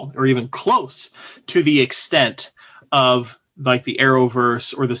all, or even close to the extent of like the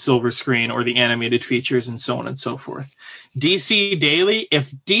Arrowverse or the Silver Screen or the animated features and so on and so forth. DC Daily,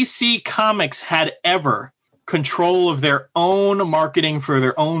 if DC Comics had ever control of their own marketing for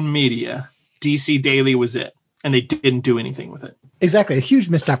their own media, DC Daily was it, and they didn't do anything with it. Exactly, a huge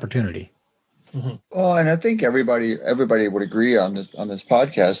missed opportunity. Mm-hmm. Well, and I think everybody would agree on this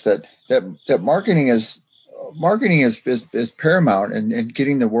podcast that marketing is paramount in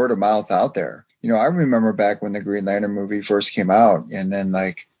getting the word of mouth out there. I remember back when the Green Lantern movie first came out, and then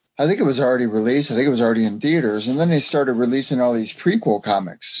I think it was already released. I think it was already in theaters, and then they started releasing all these prequel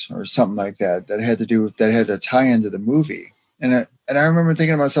comics or something like that had to tie into the movie. And I remember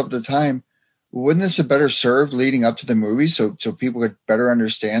thinking to myself at the time, wouldn't this have better served leading up to the movie so people could better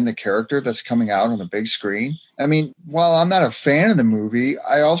understand the character that's coming out on the big screen? I mean, while I'm not a fan of the movie,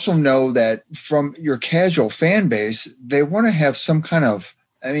 I also know that from your casual fan base, they want to have some kind of,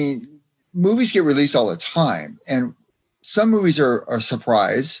 movies get released all the time, and some movies are a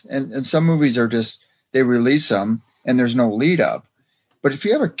surprise, and some movies are just, they release them and there's no lead up. But if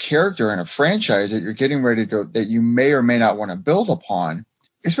you have a character in a franchise that you're getting ready to, that you may or may not want to build upon,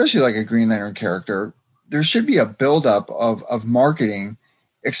 especially like a Green Lantern character, there should be a buildup of marketing,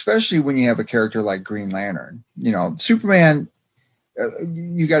 especially when you have a character like Green Lantern. Superman,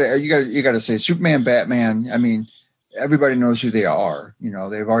 you gotta say Superman, Batman. I mean, everybody knows who they are.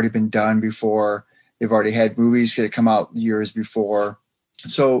 They've already been done before. They've already had movies that come out years before.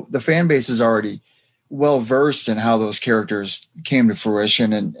 So the fan base is already well versed in how those characters came to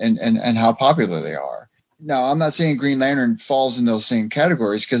fruition and how popular they are. Now, I'm not saying Green Lantern falls in those same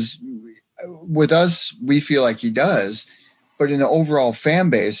categories, because with us, we feel like he does. But in the overall fan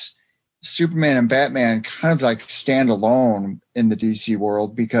base, Superman and Batman kind of like stand alone in the DC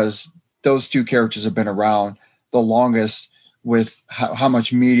world, because those two characters have been around the longest with how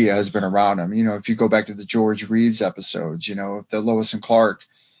much media has been around them. If you go back to the George Reeves episodes, the Lois and Clark,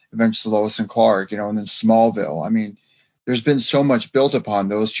 Adventures of Lois and Clark, and then Smallville. I mean, there's been so much built upon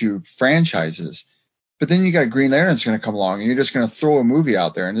those two franchises. But then you got Green Lantern's going to come along, and you're just going to throw a movie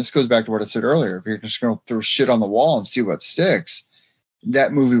out there. And this goes back to what I said earlier. If you're just going to throw shit on the wall and see what sticks,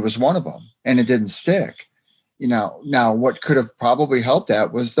 that movie was one of them, and it didn't stick. Now what could have probably helped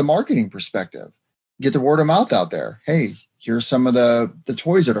that was the marketing perspective. Get the word of mouth out there. Hey, here's some of the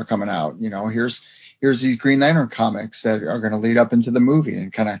toys that are coming out. Here's these Green Lantern comics that are going to lead up into the movie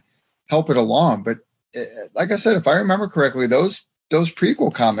and kind of help it along. But like I said, if I remember correctly, those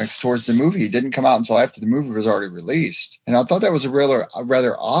prequel comics towards the movie didn't come out until after the movie was already released. And I thought that was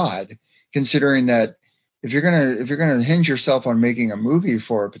rather odd, considering that if you're gonna hinge yourself on making a movie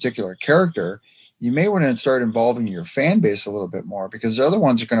for a particular character, you may want to start involving your fan base a little bit more, because the other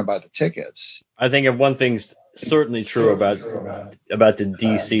ones are going to buy the tickets. I think if one thing's certainly true about the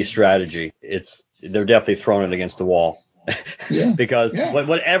DC strategy, they're definitely throwing it against the wall. Yeah. Because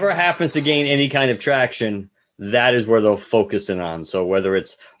whatever happens to gain any kind of traction, that is where they'll focus in on. So whether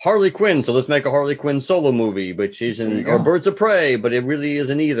it's Harley Quinn, so let's make a Harley Quinn solo movie, which isn't, or Birds of Prey, but it really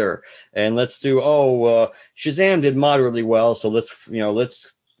isn't either. And let's do, Shazam did moderately well, so let's,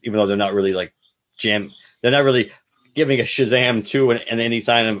 even though they're not really like they're not really giving a Shazam 2 and any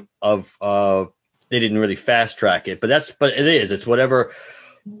sign of they didn't really fast track it, but it's whatever.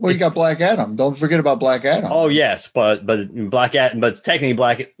 Well, you got Black Adam. Don't forget about Black Adam. Oh yes, but Black Adam, but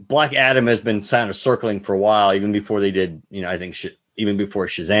technically Black Adam has been kind of circling for a while, even before they did, I think even before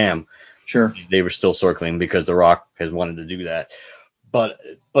Shazam. Sure. They were still circling because The Rock has wanted to do that. But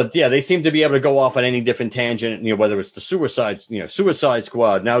yeah, they seem to be able to go off on any different tangent, whether it's the Suicide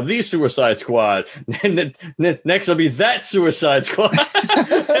Squad, now the Suicide Squad, and then next will be that Suicide Squad.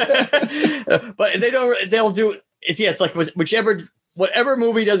 But they'll do it's like whatever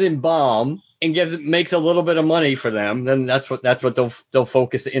movie doesn't bomb and makes a little bit of money for them, then that's what they'll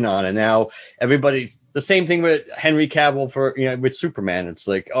focus in on. And now everybody's the same thing with Henry Cavill with Superman. It's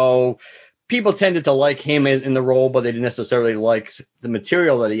like, people tended to like him in the role, but they didn't necessarily like the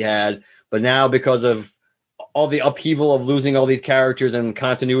material that he had. But now, because of all the upheaval of losing all these characters and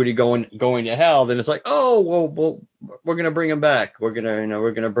continuity going to hell, then it's like, well, we're gonna bring him back. We're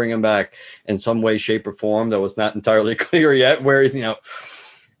gonna bring him back in some way, shape, or form. That was not entirely clear yet. Where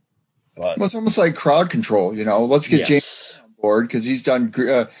but Well, it's almost like crowd control. Let's get James yes, on board because he's done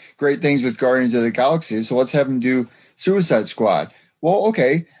great things with Guardians of the Galaxy. So let's have him do Suicide Squad. Well,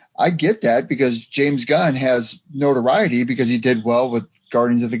 okay, I get that because James Gunn has notoriety because he did well with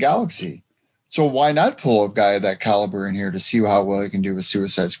Guardians of the Galaxy. So why not pull a guy of that caliber in here to see how well he can do with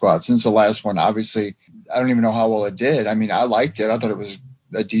Suicide Squad? Since the last one, obviously, I don't even know how well it did. I mean, I liked it. I thought it was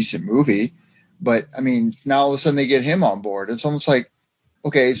a decent movie. But, I mean, now all of a sudden they get him on board. It's almost like,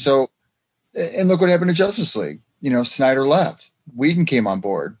 okay, so, and look what happened to Justice League. Snyder left. Whedon came on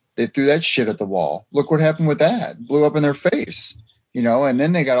board. They threw that shit at the wall. Look what happened with that. Blew up in their face. And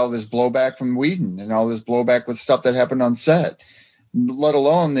then they got all this blowback from Whedon and all this blowback with stuff that happened on set. Let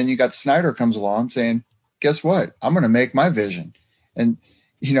alone then you got Snyder comes along saying, guess what? I'm going to make my vision. And,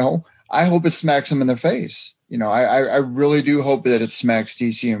 I hope it smacks them in the face. I really do hope that it smacks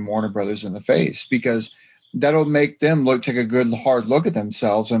DC and Warner Brothers in the face because that'll make them take a good hard look at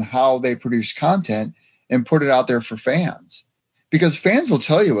themselves and how they produce content and put it out there for fans. Because fans will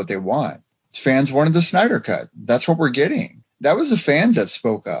tell you what they want. Fans wanted the Snyder cut. That's what we're getting. That was the fans that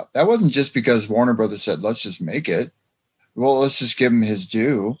spoke up. That wasn't just because Warner Brothers said, let's just make it. Well, let's just give him his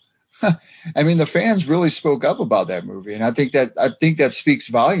due. I mean, the fans really spoke up about that movie. And I think that speaks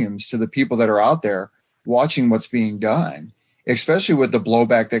volumes to the people that are out there watching what's being done, especially with the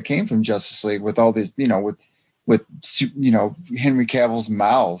blowback that came from Justice League with all these, with Henry Cavill's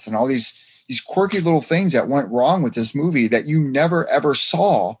mouth and all these quirky little things that went wrong with this movie that you never, ever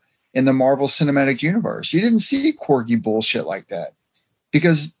saw in the Marvel Cinematic Universe. You didn't see quirky bullshit like that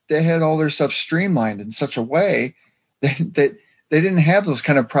because they had all their stuff streamlined in such a way that they didn't have those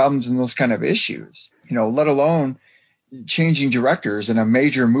kind of problems and those kind of issues, let alone changing directors in a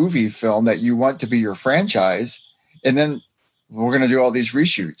major movie film that you want to be your franchise. And then we're going to do all these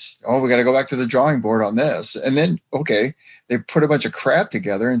reshoots. Oh, we got to go back to the drawing board on this. And then, okay, they put a bunch of crap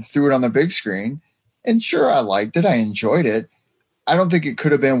together and threw it on the big screen. And sure, I liked it. I enjoyed it. I don't think it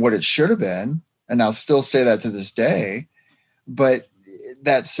could have been what it should have been. And I'll still say that to this day. But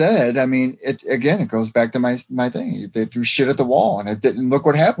that said, I mean, it goes back to my thing. They threw shit at the wall, and it didn't. Look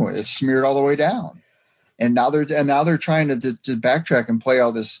what happened. It smeared all the way down. And now they're trying to backtrack and play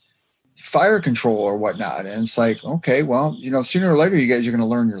all this fire control or whatnot. And it's like, okay, well, sooner or later you guys are going to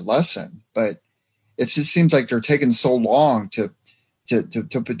learn your lesson. But it just seems like they're taking so long to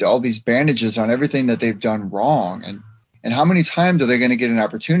put all these bandages on everything that they've done wrong. And how many times are they going to get an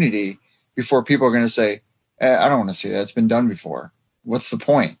opportunity before people are going to say, I don't want to see that. It's been done before. What's the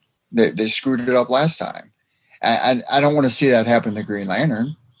point? They screwed it up last time. I don't want to see that happen to Green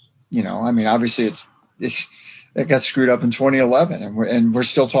Lantern. I mean, obviously it got screwed up in 2011, and we're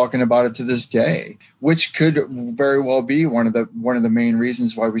still talking about it to this day, which could very well be one of the main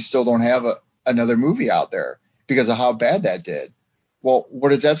reasons why we still don't have another movie out there because of how bad that did. Well, what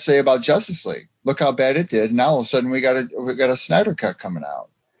does that say about Justice League? Look how bad it did. Now all of a sudden we got a Snyder cut coming out.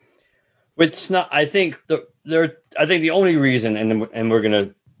 it's not. I think the only reason, and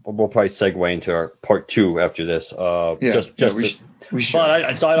we'll probably segue into our part two after this. We should.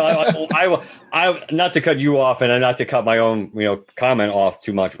 But I not to cut you off and not to cut my own comment off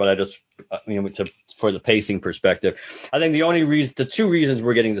too much, but I just for the pacing perspective, I think the two reasons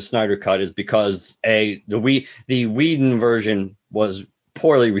we're getting the Snyder cut is because the Whedon version was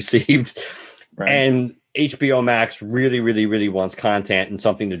poorly received, Right. and HBO Max really, really, really wants content and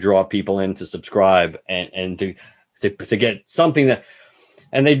something to draw people in to subscribe and to get something that.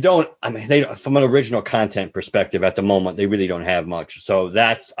 And they don't. I mean, from an original content perspective, at the moment, they really don't have much. So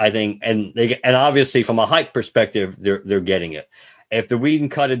that's, I think, and obviously from a hype perspective, they're getting it. If the Whedon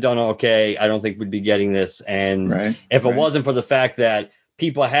cut had done okay, I don't think we'd be getting this. And if it wasn't for the fact that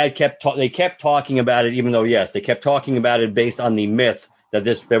people kept talking about it, even though yes, they kept talking about it based on the myth that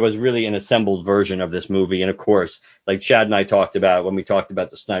there was really an assembled version of this movie. And of course, like Chad and I talked about when we talked about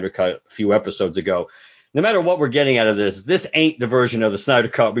the Snyder cut a few episodes ago. No matter what we're getting out of this ain't the version of the Snyder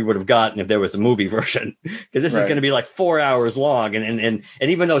cut we would have gotten if there was a movie version, because this is going to be like 4 hours long. And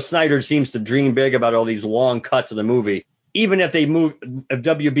even though Snyder seems to dream big about all these long cuts of the movie, even if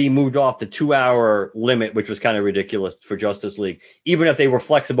WB moved off the 2 hour limit, which was kind of ridiculous for Justice League, even if they were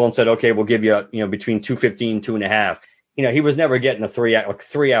flexible and said, okay, we'll give you, between 2:15, 2.5, he was never getting a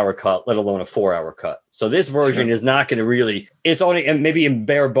 3 hour cut, let alone a 4 hour cut. So this version is not going to really, it's only, and maybe in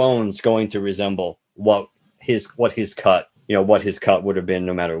bare bones, going to resemble what his cut would have been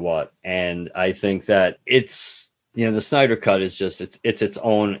no matter what. And I think that it's the Snyder Cut is just it's its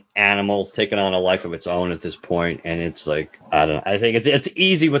own animal, taking on a life of its own at this point, and it's like, I don't know. I think it's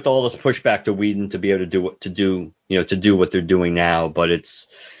easy with all this pushback to Whedon to be able to do what they're doing now, but it's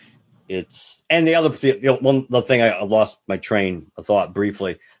and the thing I lost my train of thought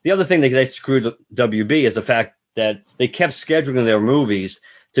briefly. The other thing that they screwed WB is the fact that they kept scheduling their movies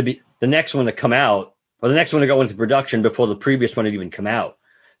to be the next one to come out or the next one to go into production before the previous one had even come out.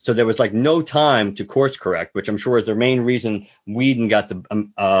 So there was like no time to course correct, which I'm sure is the main reason Whedon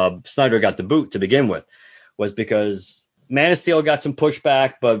Snyder got the boot to begin with, was because Man of Steel got some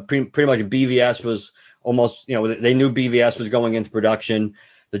pushback, but pretty much BVS was almost, they knew BVS was going into production.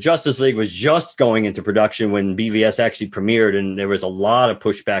 The Justice League was just going into production when BVS actually premiered, and there was a lot of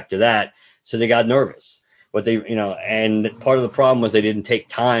pushback to that, so they got nervous. But and part of the problem was they didn't take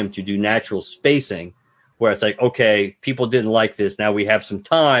time to do natural spacing, where it's like, okay, people didn't like this. Now we have some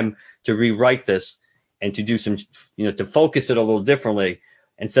time to rewrite this and to do some, to focus it a little differently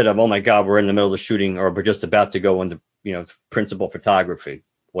instead of, oh my God, we're in the middle of shooting or we're just about to go into, principal photography.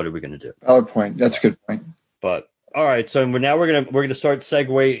 What are we going to do? Valid point. That's a good point. But all right, so now we're gonna start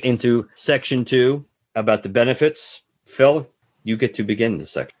segue into section 2 about the benefits. Phil, you get to begin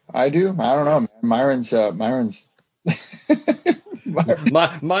this section. I do. I don't know, man. Myron's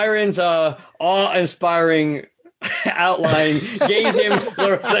Myron's awe-inspiring outline gained him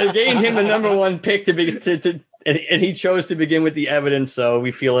the number one pick and he chose to begin with the evidence. So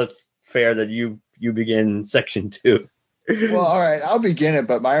we feel it's fair that you begin section 2. Well, all right, I'll begin it,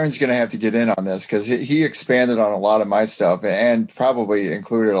 but Myron's going to have to get in on this because he expanded on a lot of my stuff and probably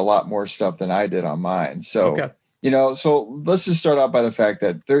included a lot more stuff than I did on mine. So, okay. So let's just start out by the fact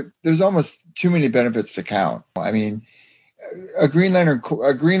that there's almost too many benefits to count. I mean, a Green Lantern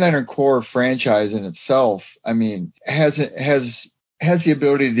Corps franchise in itself, I mean, has the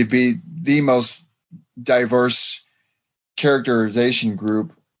ability to be the most diverse characterization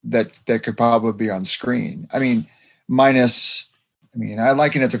group that could probably be on screen. I mean, I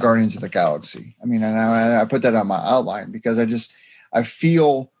liken it to Guardians of the Galaxy. I mean, and I put that on my outline because I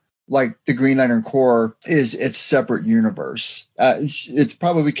feel like the Green Lantern Corps is its separate universe. It's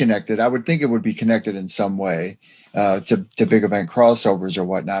probably connected. I would think it would be connected in some way to big event crossovers or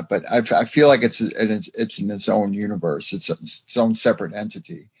whatnot. But I feel like it's in its own universe. It's its own separate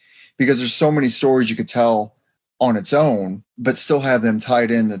entity because there's so many stories you could tell on its own, but still have them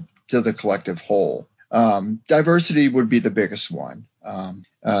tied in to the collective whole. Diversity would be the biggest one.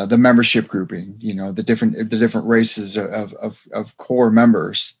 The membership grouping, the different races of core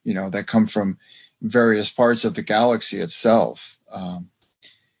members, that come from various parts of the galaxy itself.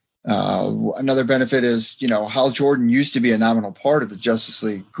 Another benefit is, Hal Jordan used to be a nominal part of the Justice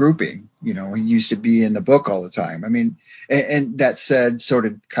League grouping. He used to be in the book all the time. I mean, and that said, so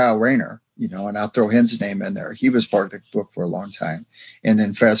did Kyle Rayner, and I'll throw his name in there. He was part of the book for a long time. And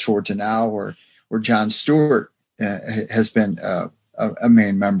then fast forward to now where John Stewart has been a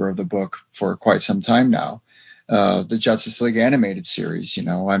main member of the book for quite some time now. The Justice League animated series,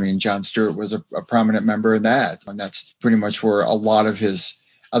 John Stewart was a prominent member in that. And that's pretty much where a lot of his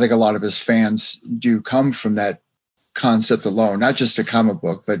fans do come from, that concept alone, not just a comic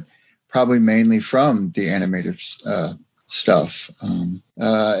book, but probably mainly from the animated stuff.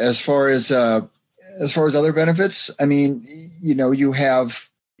 As far as other benefits, I mean, you have,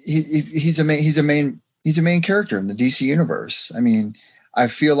 he's a main character in the DC universe. I mean, I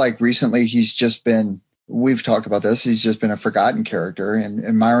feel like recently we've talked about this. He's just been a forgotten character.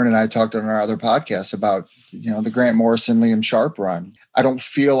 And Myron and I talked on our other podcasts about, the Grant Morrison, Liam Sharp run. I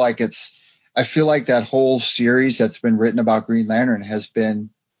feel like that whole series that's been written about Green Lantern has been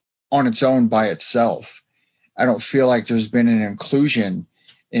on its own by itself. I don't feel like there's been an inclusion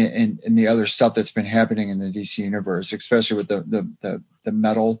in the other stuff that's been happening in the DC universe, especially with the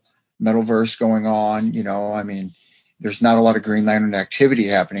metalverse going on. I mean, there's not a lot of Green Lantern activity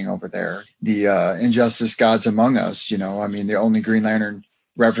happening over there. The Injustice Gods Among Us, I mean, the only Green Lantern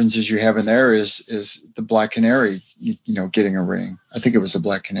references you have in there is the Black Canary, getting a ring. I think it was the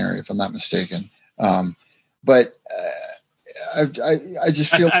Black Canary, if I'm not mistaken. But I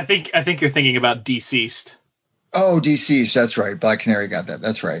just feel. I think you're thinking about Deceased. Oh, Deceased. That's right. Black Canary got that.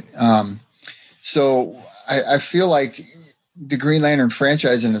 That's right. So I feel like the Green Lantern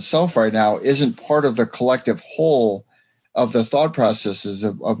franchise in itself right now isn't part of the collective whole of the thought processes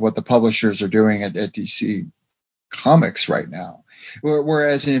of what the publishers are doing at DC Comics right now.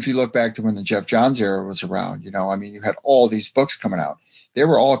 Whereas if you look back to when the Jeff Johns era was around, I mean, you had all these books coming out. They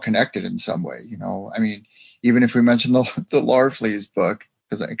were all connected in some way, I mean, even if we mentioned the Larfleeze book,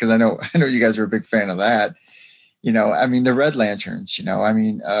 because I know you guys are a big fan of that. I mean, the Red Lanterns,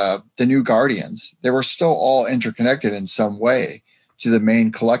 the new Guardians, they were still all interconnected in some way to the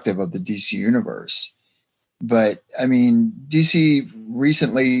main collective of the DC universe. But I mean, DC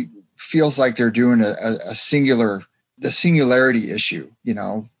recently feels like they're doing the singularity issue.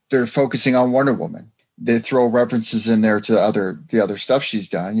 They're focusing on Wonder Woman. They throw references in there to the other stuff she's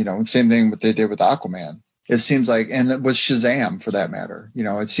done. And same thing what they did with Aquaman. It seems like, and with Shazam for that matter,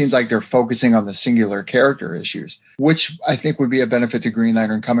 it seems like they're focusing on the singular character issues, which I think would be a benefit to Green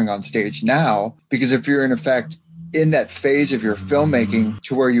Lantern coming on stage now, because if you're in effect in that phase of your filmmaking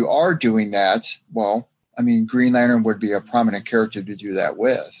to where you are doing that, well, I mean, Green Lantern would be a prominent character to do that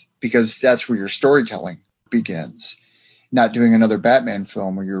with, because that's where your storytelling begins. Not doing another Batman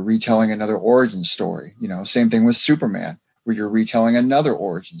film where you're retelling another origin story. Same thing with Superman, where you're retelling another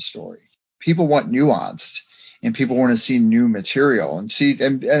origin story. People want nuanced, and people want to see new material and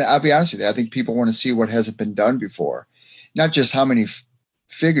I'll be honest with you, I think people want to see what hasn't been done before, not just how many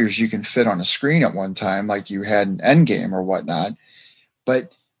figures you can fit on a screen at one time, like you had in Endgame or whatnot,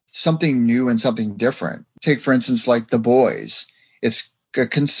 but something new and something different. Take, for instance, like The Boys. It's a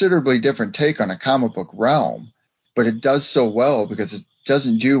considerably different take on a comic book realm, but it does so well because it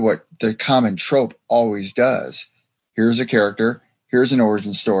doesn't do what the common trope always does. Here's a character, here's an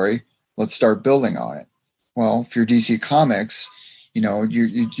origin story, let's start building on it. Well, if you're DC Comics,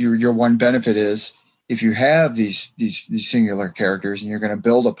 your one benefit is if you have these singular characters and you're going to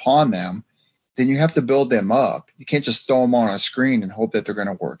build upon them, then you have to build them up. You can't just throw them on a screen and hope that they're going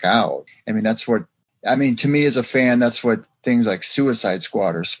to work out. I mean, to me as a fan, that's what things like Suicide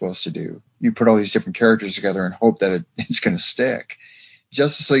Squad are supposed to do. You put all these different characters together and hope that it's going to stick.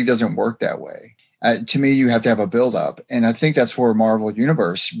 Justice League doesn't work that way. To me, you have to have a build up, and I think that's where Marvel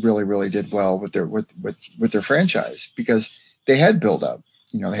Universe really, really did well with their franchise, because they had build up.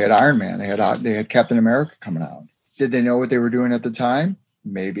 They had Iron Man, they had Captain America coming out. Did they know what they were doing at the time?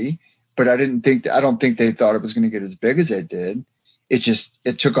 Maybe, but I don't think they thought it was going to get as big as it did.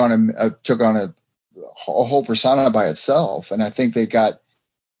 It took on a whole persona by itself, and I think they got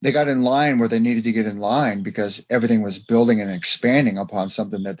in line where they needed to get in line because everything was building and expanding upon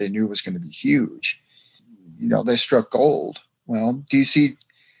something that they knew was going to be huge. They struck gold. Well, DC,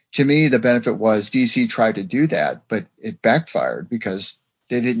 to me, the benefit was DC tried to do that, but it backfired because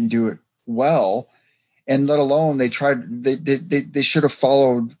they didn't do it well. And let alone they should have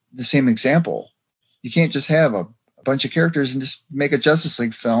followed the same example. You can't just have a bunch of characters and just make a Justice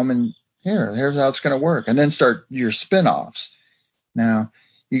League film and here's how it's going to work. And then start your spin-offs. Now,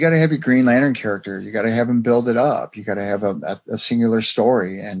 you got to have your Green Lantern character. You got to have him build it up. You got to have a singular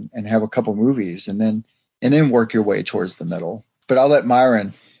story and have a couple movies and then work your way towards the middle. But I'll let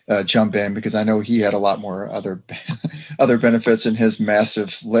Myron jump in because I know he had a lot more other benefits in his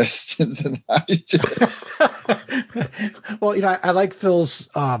massive list than I did. Well, I like Phil's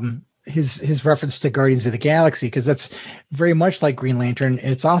his reference to Guardians of the Galaxy, because that's very much like Green Lantern.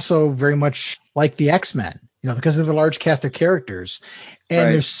 And it's also very much like the X-Men, because of the large cast of characters.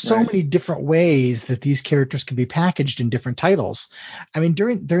 And there's so many different ways that these characters can be packaged in different titles. I mean,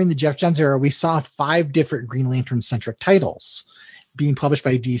 during the Jeff Johns era, we saw 5 different Green Lantern-centric titles being published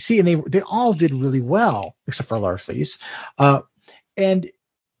by DC, and they all did really well, except for Larfleeze. And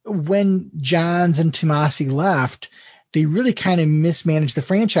when Johns and Tomasi left, they really kind of mismanaged the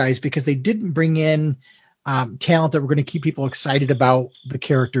franchise because they didn't bring in talent that were going to keep people excited about the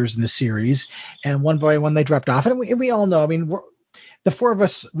characters in the series. And one by one, they dropped off. And we all know, I mean, the 4 of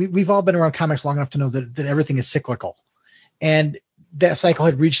us, we've all been around comics long enough to know that everything is cyclical. And that cycle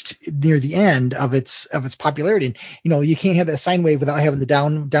had reached near the end of its popularity. And, you can't have that sine wave without having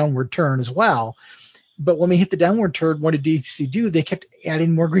the downward turn as well. But when we hit the downward turn, what did DC do? They kept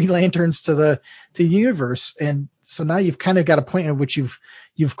adding more Green Lanterns to the universe. And so now you've kind of got a point at which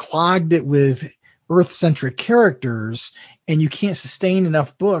you've clogged it with Earth-centric characters, and you can't sustain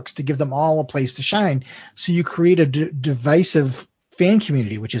enough books to give them all a place to shine. So you create a divisive fan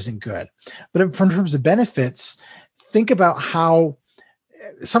community, which isn't good. But in terms of benefits, think about how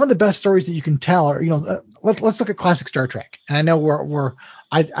some of the best stories that you can tell are, let's look at classic Star Trek. And I know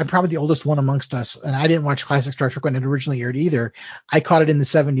I'm probably the oldest one amongst us, and I didn't watch classic Star Trek when it originally aired either. I caught it in the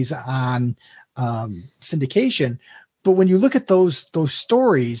 70s on syndication. But when you look at those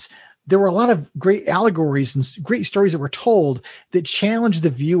stories, there were a lot of great allegories and great stories that were told that challenged the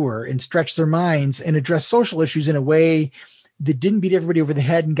viewer and stretched their minds and addressed social issues in a way that didn't beat everybody over the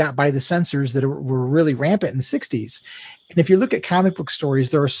head and got by the censors that were really rampant in the 60s. And if you look at comic book stories,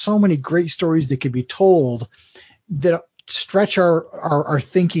 there are so many great stories that could be told that stretch our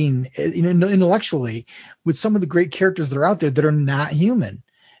thinking intellectually with some of the great characters that are out there that are not human.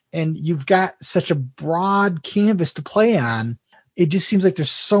 and you've got such a broad canvas to play on. It just seems like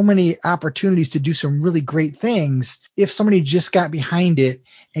there's so many opportunities to do some really great things if somebody just got behind it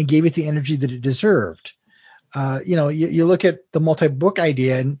and gave it the energy that it deserved. You look at the multi-book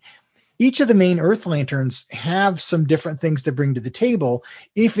idea, and each of the main Earth Lanterns have some different things to bring to the table,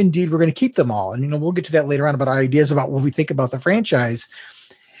 if indeed we're going to keep them all. And, we'll get to that later on about our ideas about what we think about the franchise.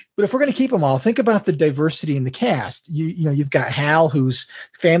 But if we're going to keep them all, think about the diversity in the cast. You've got Hal, whose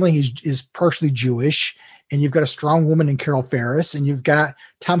family is partially Jewish, and you've got a strong woman in Carol Ferris, and you've got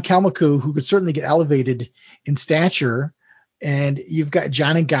Tom Kalmaku, who could certainly get elevated in stature, and you've got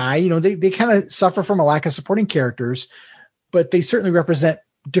John and Guy. They kind of suffer from a lack of supporting characters, but they certainly represent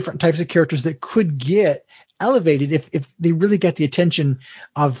different types of characters that could get elevated if they really get the attention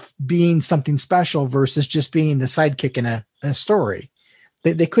of being something special versus just being the sidekick in a story.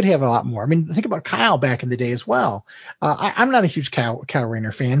 They could have a lot more. I mean, think about Kyle back in the day as well. I'm not a huge Kyle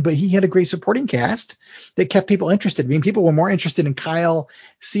Rayner fan, but he had a great supporting cast that kept people interested. I mean, people were more interested in Kyle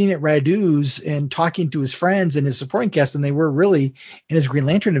seeing at Radu's and talking to his friends and his supporting cast than they were really in his Green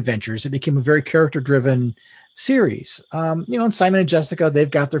Lantern adventures. It became a very character-driven series. And Simon and Jessica, they've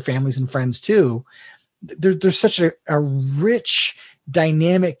got their families and friends too. There's such a rich,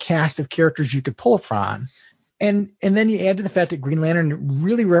 dynamic cast of characters you could pull from. And then you add to the fact that Green Lantern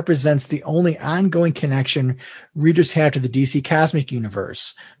really represents the only ongoing connection readers have to the DC cosmic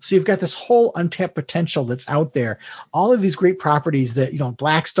universe. So you've got this whole untapped potential that's out there. All of these great properties that,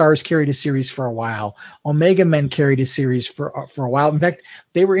 Black Stars carried a series for a while. Omega Men carried a series for a while. In fact,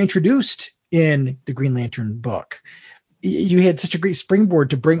 they were introduced in the Green Lantern book. You had such a great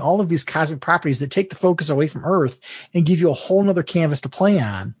springboard to bring all of these cosmic properties that take the focus away from Earth and give you a whole nother canvas to play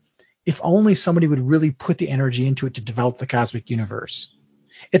on. If only somebody would really put the energy into it to develop the cosmic universe.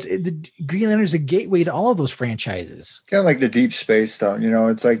 The Green Lantern is a gateway to all of those franchises. Kind of like the deep space stuff,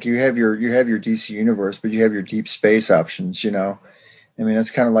 it's like you have your DC universe, but you have your deep space options, I mean,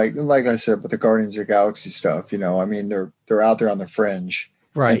 it's kind of like I said, with the Guardians of the Galaxy stuff, I mean, they're out there on the fringe.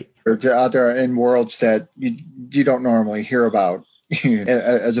 Right. They're out there in worlds that you don't normally hear about,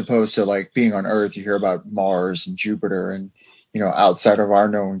 as opposed to like being on Earth, you hear about Mars and Jupiter and, outside of our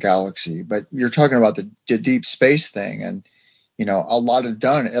known galaxy. But you're talking about the deep space thing, and a lot is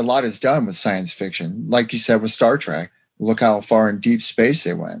done with science fiction, like you said with Star Trek. Look how far in deep space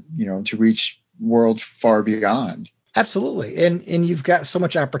they went, to reach worlds far beyond. Absolutely. And you've got so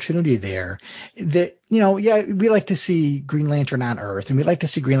much opportunity there that, we like to see Green Lantern on Earth, and we like to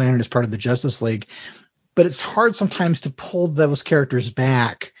see Green Lantern as part of the Justice League, but it's hard sometimes to pull those characters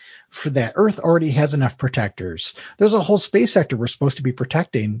back for that. Earth already has enough protectors. There's a whole space sector we're supposed to be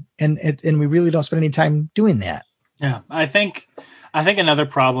protecting, and we really don't spend any time doing that. Yeah, I think another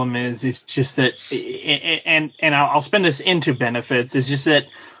problem is just that, and I'll spin this into benefits, is just that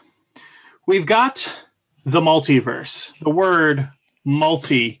we've got the multiverse. The word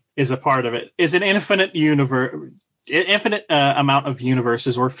multi is a part of it. It's an infinite universe, infinite amount of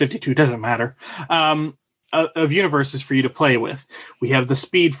universes, or 52, doesn't matter, of universes for you to play with. We have the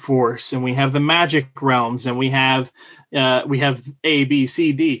Speed Force, and we have the Magic Realms, and we have A, B,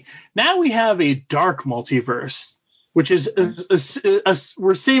 C, D. Now we have a dark multiverse, which is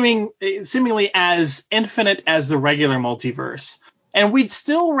we're seemingly as infinite as the regular multiverse. And we'd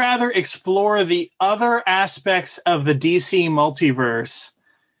still rather explore the other aspects of the DC multiverse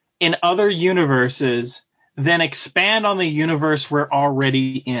in other universes than expand on the universe we're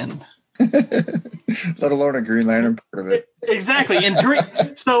already in. Let alone a Green Lantern part of it. Exactly.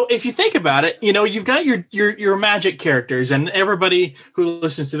 And so if you think about it, you've got your magic characters, and everybody who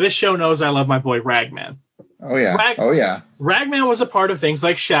listens to this show knows I love my boy Ragman. Oh yeah. Ragman was a part of things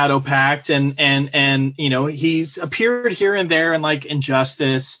like Shadow Pact, and he's appeared here and there in like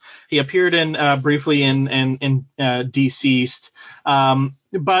Injustice. He appeared in briefly in Deceased,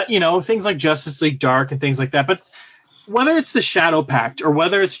 but things like Justice League Dark and things like that. But whether it's the Shadow Pact or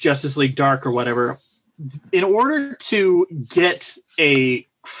whether it's Justice League Dark or whatever, in order to get a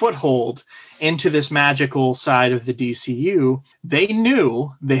foothold into this magical side of the DCU, they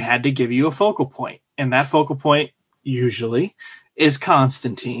knew they had to give you a focal point. And that focal point usually is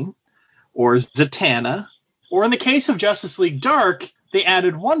Constantine or Zatanna. Or in the case of Justice League Dark, they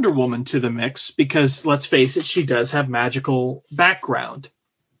added Wonder Woman to the mix because, let's face it, she does have magical background.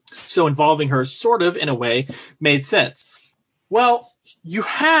 So involving her sort of, in a way, made sense. Well, you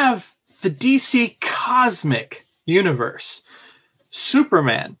have the DC cosmic universe.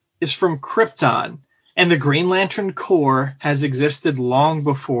 Superman is from Krypton, and the Green Lantern Corps has existed long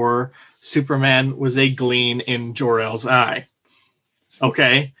before Superman was a gleam in Jor-El's eye.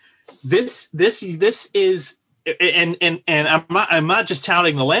 Okay? This is I'm not just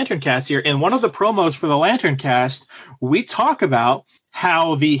touting the LanternCast here. In one of the promos for the LanternCast, we talk about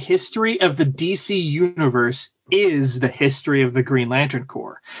how the history of the DC universe is the history of the Green Lantern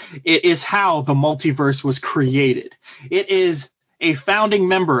Corps. It is how the multiverse was created. It is a founding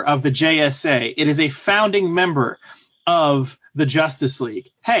member of the JSA. It is a founding member of the Justice League.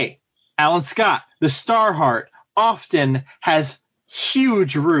 Hey, Alan Scott, the Starheart, often has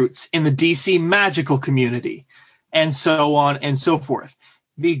huge roots in the DC magical community, and so on and so forth.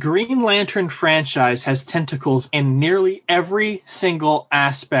 The Green Lantern franchise has tentacles in nearly every single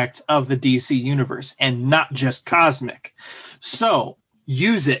aspect of the DC universe, and not just cosmic. So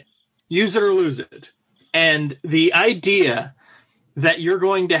use it or lose it. And the idea that you're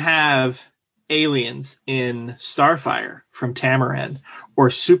going to have aliens in Starfire from Tamaran, or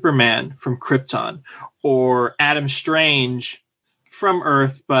Superman from Krypton, or Adam Strange from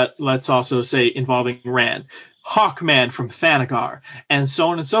Earth, but let's also say involving Rand, Hawkman from Thanagar, and so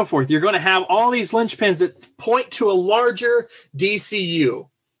on and so forth. You're going to have all these linchpins that point to a larger DCU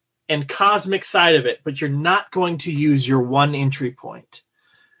and cosmic side of it, but you're not going to use your one entry point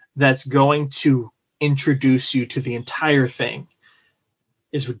that's going to introduce you to the entire thing.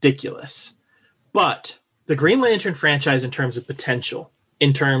 Is ridiculous. But the Green Lantern franchise, in terms of potential,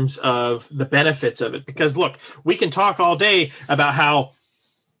 in terms of the benefits of it, because look, we can talk all day about how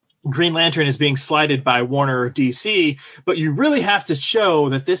Green Lantern is being slighted by Warner or DC, but you really have to show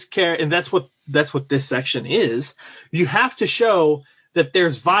that this and that's what this section is. You have to show that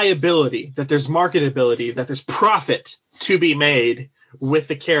there's viability, that there's marketability, that there's profit to be made with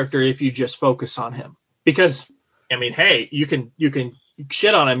the character if you just focus on him. Because I mean, hey, you can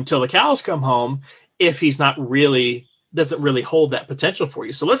shit on him until the cows come home if he's doesn't really hold that potential for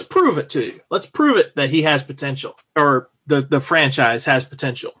you. So let's prove it to you. Let's prove it that he has potential, or the franchise has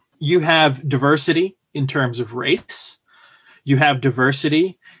potential. You have diversity in terms of race. You have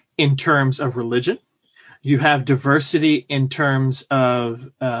diversity in terms of religion. You have diversity in terms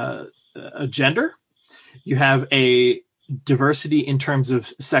of gender. You have a diversity in terms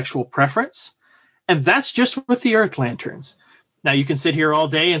of sexual preference. And that's just with the Earth Lanterns. Now, you can sit here all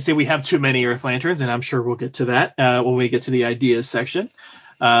day and say we have too many Earth Lanterns, and I'm sure we'll get to that when we get to the ideas section.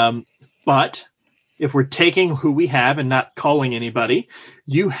 But if we're taking who we have and not calling anybody,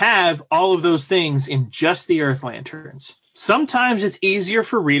 you have all of those things in just the Earth Lanterns. Sometimes it's easier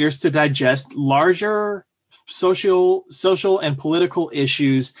for readers to digest larger social and political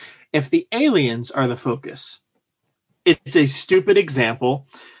issues if the aliens are the focus. It's a stupid example,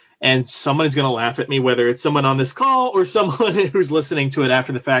 and someone is going to laugh at me, whether it's someone on this call or someone who's listening to it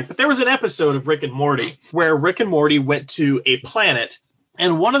after the fact. But there was an episode of Rick and Morty where Rick and Morty went to a planet,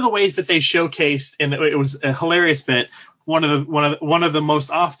 and one of the ways that they showcased, and it was a hilarious bit, one of the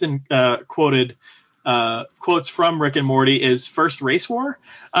most often quoted quotes from Rick and Morty is "First Race War,"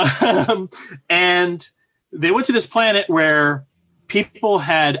 and they went to this planet where people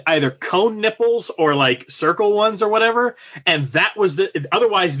had either cone nipples or like circle ones or whatever, and that was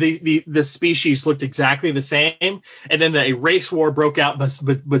otherwise the species looked exactly the same, and then a race war broke out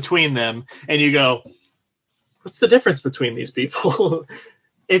between them, and you go, what's the difference between these people?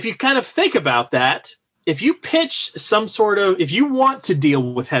 If you kind of think about that, if you pitch if you want to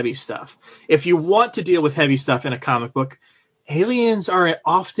deal with heavy stuff, in a comic book, aliens are an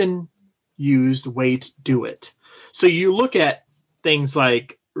often used way to do it. So you look at things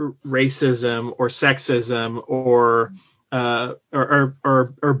like racism or sexism or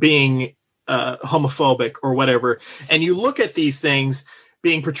being homophobic or whatever, and you look at these things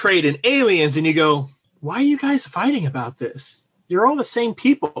being portrayed in aliens, and you go, why are you guys fighting about this? You're all the same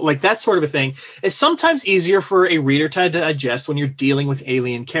people. Like that sort of a thing is sometimes easier for a reader to digest when you're dealing with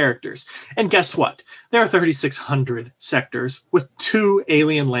alien characters. And guess what? There are 3,600 sectors with 2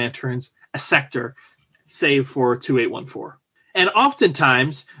 alien lanterns a sector, save for 2814. And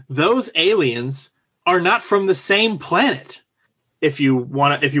oftentimes, those aliens are not from the same planet. If you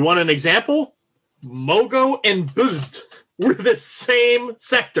want an example, Mogo and Buzd were the same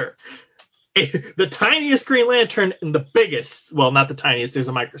sector. The tiniest Green Lantern and the biggest, well, not the tiniest, there's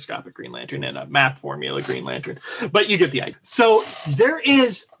a microscopic Green Lantern and a math formula Green Lantern, but you get the idea. So there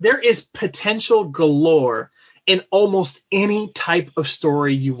is potential galore in almost any type of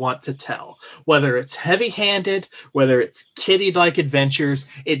story you want to tell, whether it's heavy-handed, whether it's kiddie-like adventures,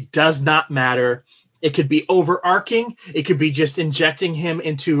 it does not matter. It could be overarching. It could be just injecting him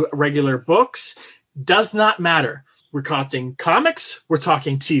into regular books. Does not matter. We're talking comics, we're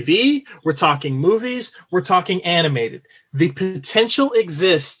talking TV, we're talking movies, we're talking animated. The potential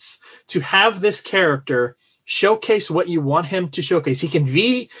exists to have this character showcase what you want him to showcase. He can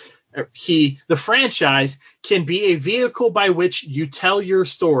be the franchise can be a vehicle by which you tell your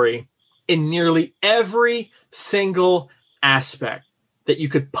story in nearly every single aspect that you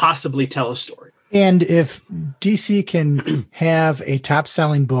could possibly tell a story. And if DC can have a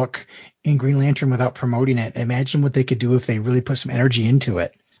top-selling book in Green Lantern without promoting it, imagine what they could do if they really put some energy into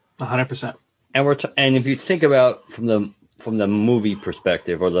it. 100%. And if you think about from the movie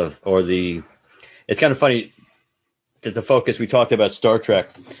perspective or the it's kind of funny that the focus we talked about Star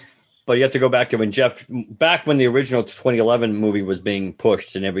Trek, but you have to go back to when the original 2011 movie was being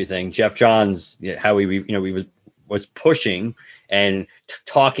pushed and everything. Jeff Johns, how he was pushing and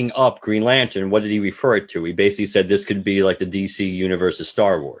talking up Green Lantern. What did he refer it to? He basically said this could be like the DC universe of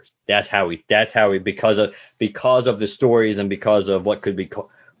Star Wars. That's how he because of the stories and because of what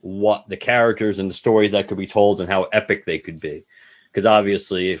the characters and the stories that could be told and how epic they could be. Because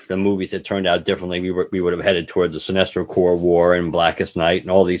obviously, if the movies had turned out differently, we would have headed towards the Sinestro Corps War and Blackest Night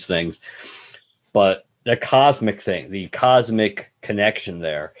and all these things. But the cosmic thing, the cosmic connection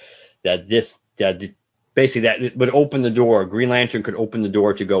there, that would open the door. Green Lantern could open the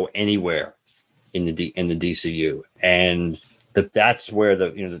door to go anywhere in the DCU, and that's where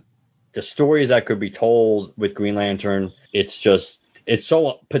the stories that could be told with Green Lantern. It's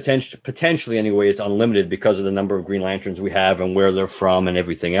so potentially anyway, it's unlimited because of the number of Green Lanterns we have and where they're from and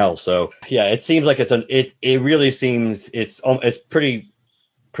everything else. So yeah, it seems like it really seems it's pretty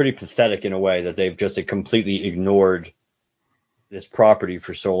pathetic in a way that they've just completely ignored this property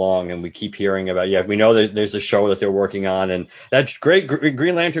for so long, and we keep hearing about. Yeah, we know that there's a show that they're working on, and that great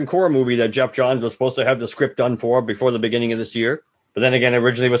Green Lantern Corps movie that Jeff Johns was supposed to have the script done for before the beginning of this year, but then again,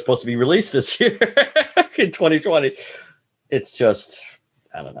 originally was supposed to be released this year in 2020. It's just,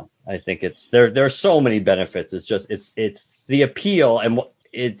 I don't know. I think there are so many benefits. It's the appeal, and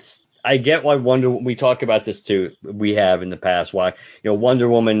I get why we talk about this too. We have in the past why Wonder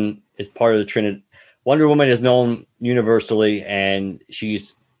Woman is part of the Trinity. Wonder Woman is known universally, and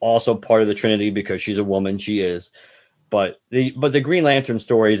she's also part of the Trinity because she's a woman. She is, but the Green Lantern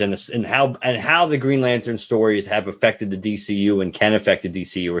stories and how the Green Lantern stories have affected the DCU and can affect the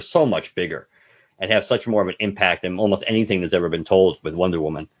DCU are so much bigger and have such more of an impact than almost anything that's ever been told with Wonder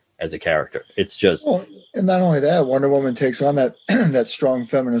Woman as a character. It's just, and not only that, Wonder Woman takes on that that strong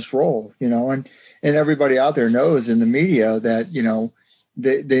feminist role, and everybody out there knows in the media that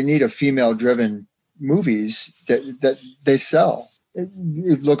they need a female-driven movies that they sell.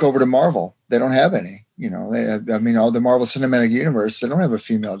 You look over to Marvel; they don't have any. All the Marvel Cinematic Universe, they don't have a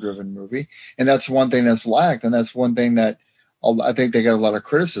female-driven movie, and that's one thing that's lacked, and that's one thing that I think they got a lot of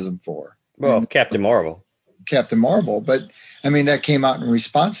criticism for. Well, Captain Marvel, but that came out in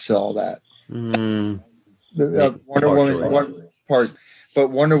response to all that. Wonder Woman, one part, but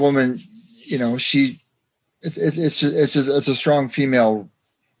Wonder Woman, it's a strong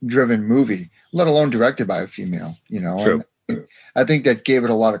female-driven movie, let alone directed by a female. True. And I think that gave it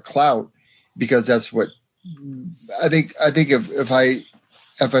a lot of clout because that's what I think. If I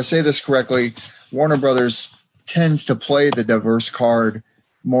say this correctly, Warner Brothers tends to play the diverse card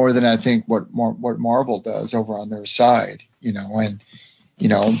more than I think what Marvel does over on their side, and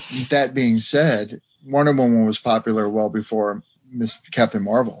that being said, Wonder Woman was popular well before Miss Captain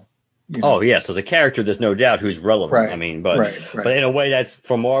Marvel. Oh yes, as a character, there's no doubt who's relevant. Right. But in a way, that's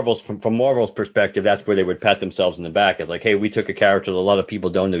from Marvel's perspective, that's where they would pat themselves in the back. It's like, hey, we took a character that a lot of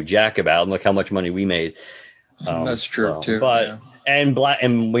people don't know jack about, and look how much money we made. That's true too. But yeah. and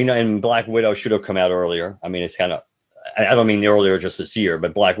we know, and Black Widow should have come out earlier. It's kind of, I don't mean earlier just this year,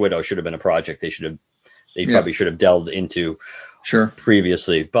 but Black Widow should have been a project they probably should have delved into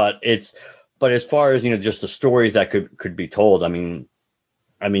previously. But as far as just the stories that could be told, even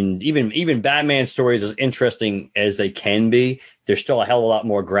Batman stories, as interesting as they can be, there's still a hell of a lot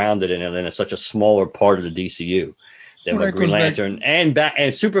more grounded in it, and it's such a smaller part of the DCU than what Green Lantern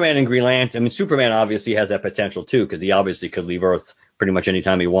and Superman and Green Lantern. Superman obviously has that potential too, because he obviously could leave Earth pretty much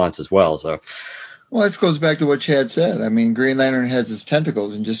anytime he wants as well. So. Well, this goes back to what Chad said. Green Lantern has his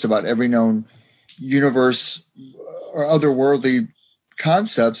tentacles in just about every known universe or otherworldly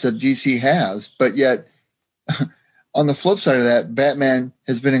concepts that DC has. But yet, on the flip side of that, Batman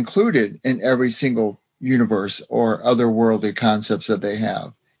has been included in every single universe or otherworldly concepts that they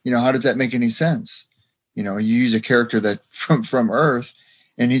have. How does that make any sense? You use a character that from Earth,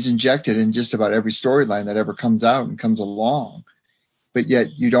 and he's injected in just about every storyline that ever comes out and comes along. But yet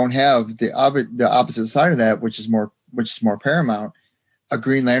you don't have the opposite side of that, which is more paramount, a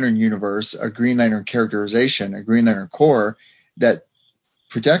Green Lantern universe, a Green Lantern characterization, a Green Lantern Corps that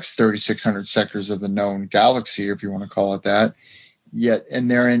protects 3,600 sectors of the known galaxy, if you want to call it that. Yet, and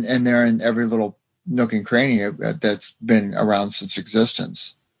they're in every little nook and cranny that's been around since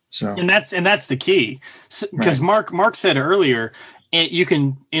existence. So And that's the key, because Mark said earlier, you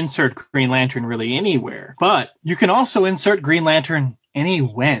can insert Green Lantern really anywhere, but you can also insert Green Lantern any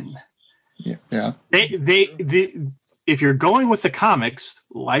when. Yeah. If you're going with the comics,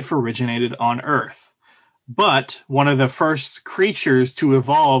 life originated on Earth, but one of the first creatures to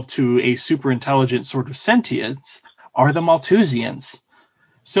evolve to a super intelligent sort of sentience are the Malthusians.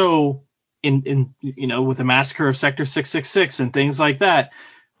 So in with the massacre of Sector 666 and things like that,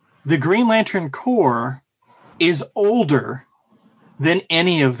 the Green Lantern Corps is older than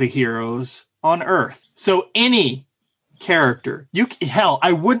any of the heroes on Earth. So any character,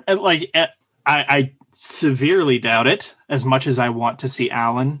 I wouldn't I severely doubt it, as much as I want to see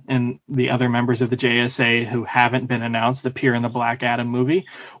Alan and the other members of the JSA who haven't been announced appear in the Black Adam movie.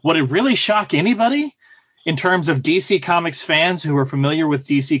 Would it really shock anybody in terms of DC Comics fans who are familiar with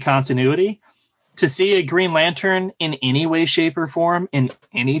DC continuity to see a Green Lantern in any way, shape, or form in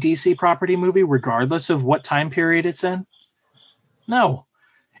any DC property movie, regardless of what time period it's in? No.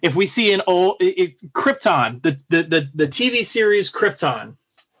 If we see an old Krypton, the TV series Krypton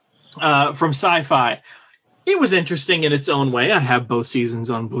from Sci-Fi, it was interesting in its own way. I have both seasons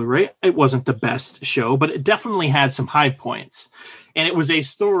on Blu-ray. It wasn't the best show, but it definitely had some high points. And it was a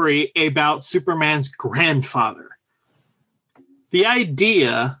story about Superman's grandfather. The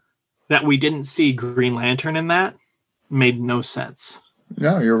idea that we didn't see Green Lantern in that made no sense.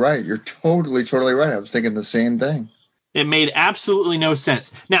 No, you're right. You're totally right. I was thinking the same thing. It made absolutely no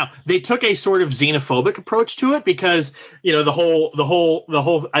sense. Now, they took a sort of xenophobic approach to it because, the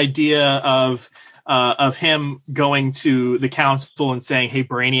whole idea of him going to the council and saying, hey,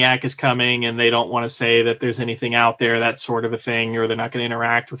 Brainiac is coming, and they don't want to say that there's anything out there, that sort of a thing, or they're not going to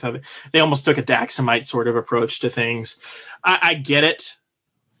interact with other. They almost took a Daxamite sort of approach to things. I get it.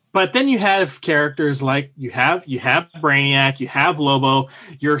 But then you have characters like you have Brainiac, you have Lobo.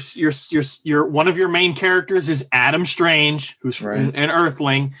 Your one of your main characters is Adam Strange, who's an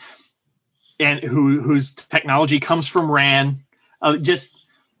Earthling, and whose technology comes from Ran. There's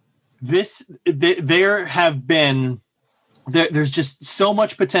just so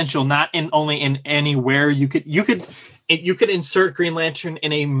much potential, not only in anywhere you could insert Green Lantern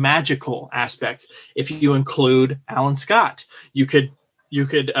in a magical aspect. If you include Alan Scott, you could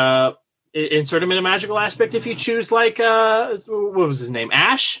insert him in a magical aspect if you choose, like, what was his name?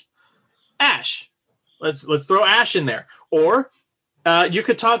 Ash. Let's throw Ash in there. Or you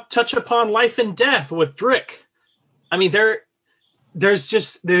could touch upon life and death with Drick. I mean, there's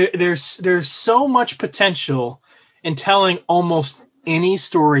so much potential in telling almost any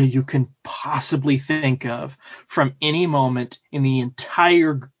story you can possibly think of from any moment in the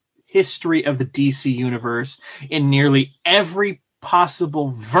entire history of the DC universe, in nearly every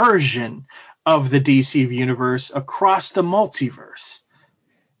possible version of the DC universe across the multiverse.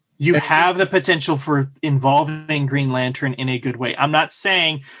 You have the potential for involving Green Lantern in a good way. I'm not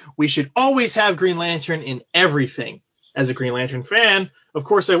saying we should always have Green Lantern in everything. As a Green Lantern fan, of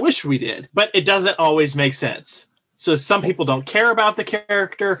course I wish we did, but it doesn't always make sense. So some people don't care about the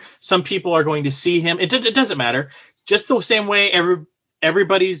character. Some people are going to see him. It doesn't matter. Just the same way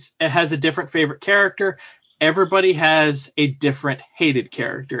everybody's has a different favorite character. Everybody has a different hated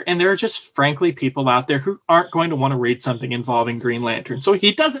character. And there are just, frankly, people out there who aren't going to want to read something involving Green Lantern. So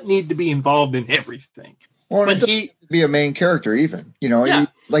he doesn't need to be involved in everything. Well, but he be a main character even,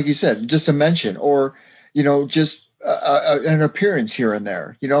 like you said, just a mention, or, just an appearance here and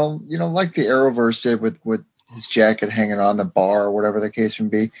there, like the Arrowverse did with his jacket hanging on the bar or whatever the case may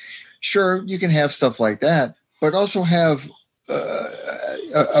be. Sure, you can have stuff like that, but also have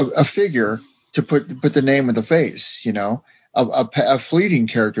a figure to put the name with the face, a fleeting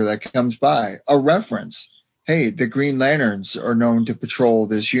character that comes by, a reference. Hey, the Green Lanterns are known to patrol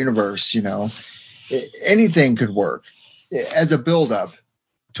this universe. Anything could work as a build-up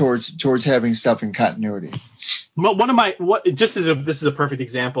towards having stuff in continuity. Well, this is a perfect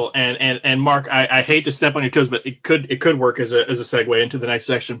example, and Mark, I hate to step on your toes, but it could work as a segue into the next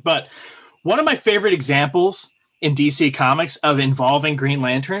section. But one of my favorite examples in DC Comics of involving Green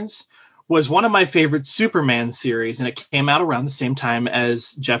Lanterns was one of my favorite Superman series, and it came out around the same time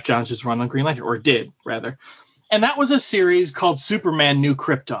as Jeff Johns' run on Green Lantern, or did rather, and that was a series called Superman New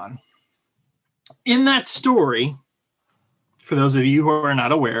Krypton. In that story, for those of you who are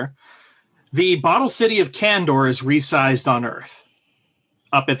not aware, the bottle city of Kandor is resized on Earth,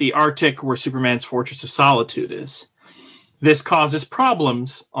 up at the Arctic where Superman's Fortress of Solitude is. This causes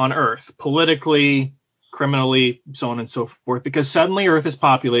problems on Earth, politically, criminally, so on and so forth, because suddenly Earth is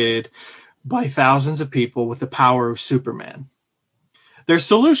populated by thousands of people with the power of Superman. Their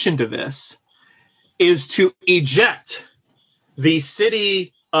solution to this is to eject the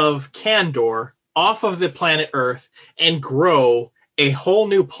city of Kandor off of the planet Earth and grow a whole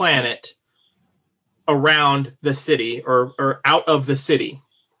new planet around the city or out of the city.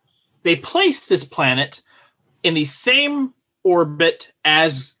 They placed this planet in the same orbit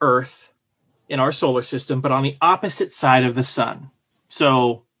as Earth in our solar system, but on the opposite side of the sun.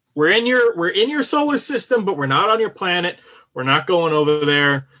 So we're in your solar system, but we're not on your planet. We're not going over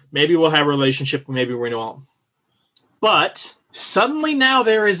there. Maybe we'll have a relationship, maybe we won't. But suddenly now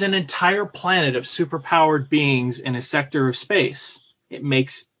there is an entire planet of superpowered beings in a sector of space. It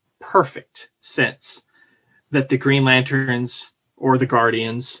makes perfect sense that the Green Lanterns or the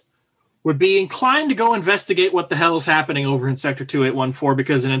Guardians would be inclined to go investigate what the hell is happening over in Sector 2814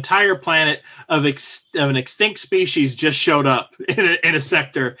 because an entire planet of an extinct species just showed up in a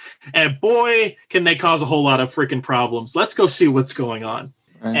sector. And boy, can they cause a whole lot of freaking problems. Let's go see what's going on.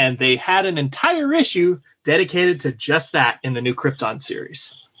 Right. And they had an entire issue dedicated to just that in the New Krypton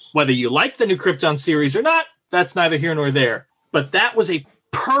series. Whether you like the New Krypton series or not, that's neither here nor there. But that was a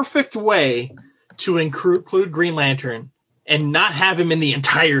perfect way to include Green Lantern and not have him in the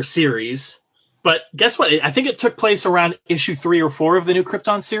entire series. But guess what? I think it took place around issue 3 or 4 of the New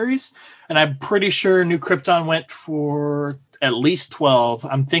Krypton series. And I'm pretty sure New Krypton went for at least 12.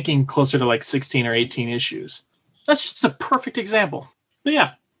 I'm thinking closer to like 16 or 18 issues. That's just a perfect example. But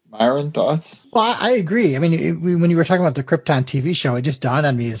yeah. Myron, thoughts? Well, I agree. I mean, when you were talking about the Krypton TV show, it just dawned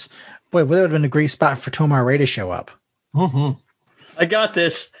on me as, boy, that would have been a great spot for Tomar Ray to show up. Mm-hmm. I got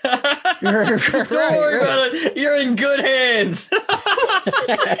this. Don't worry about it. You're in good hands.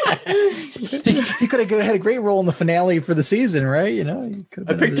 He could have had a great role in the finale for the season, right? You know,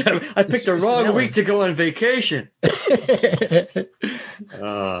 I picked the wrong week to go on vacation.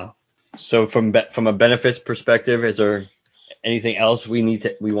 So from a benefits perspective, is there anything else we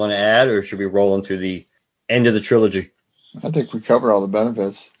want to add, or should we roll into the end of the trilogy? I think we cover all the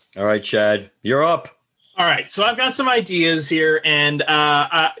benefits. All right, Chad, you're up. All right, so I've got some ideas here, and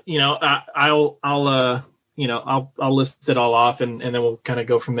I'll list it all off, and then we'll kind of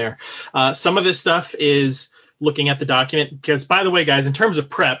go from there. Some of this stuff is looking at the document, because, by the way, guys, in terms of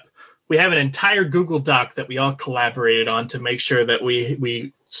prep, we have an entire Google Doc that we all collaborated on to make sure that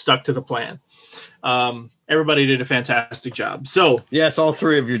we stuck to the plan. Everybody did a fantastic job. So yes, all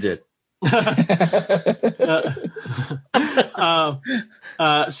three of you did.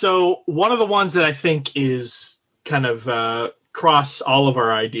 So one of the ones that I think is kind of cross all of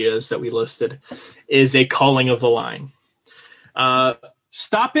our ideas that we listed is a culling of the line.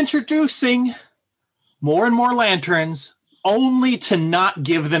 Stop introducing more and more lanterns only to not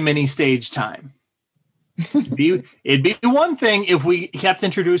give them any stage time. It'd be one thing if we kept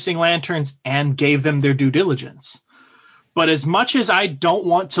introducing lanterns and gave them their due diligence. But as much as I don't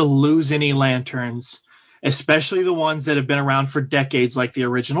want to lose any lanterns, especially the ones that have been around for decades like the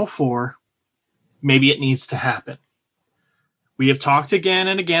original 4, maybe it needs to happen. We have talked again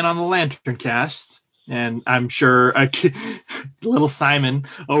and again on the LanternCast, and I'm sure little Simon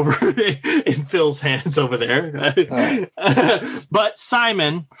over in Phil's hands over there. But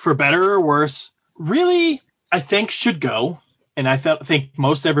Simon, for better or worse, really, I think should go. And I think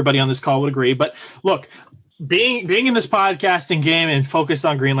most everybody on this call would agree. But look, being in this podcasting game and focused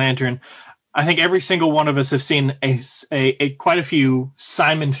on Green Lantern, I think every single one of us have seen a quite a few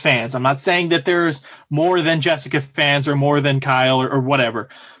Simon fans. I'm not saying that there's more than Jessica fans or more than Kyle or whatever,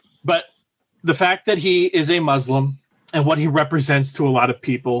 but the fact that he is a Muslim and what he represents to a lot of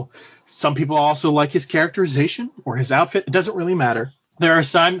people. Some people also like his characterization or his outfit. It doesn't really matter. There are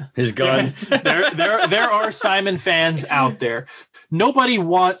his gun. There are Simon fans out there. Nobody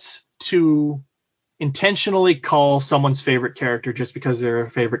wants to intentionally call someone's favorite character just because they're a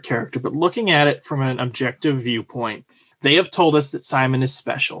favorite character. But looking at it from an objective viewpoint, they have told us that Simon is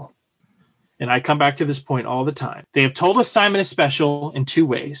special. And I come back to this point all the time. They have told us Simon is special in 2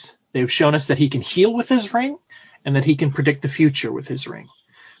 ways. They've shown us that he can heal with his ring and that he can predict the future with his ring.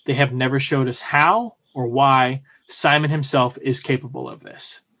 They have never showed us how or why Simon himself is capable of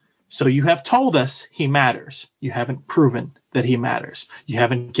this. So you have told us he matters. You haven't proven that he matters. You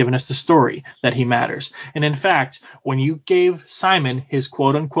haven't given us the story that he matters. And in fact, when you gave Simon his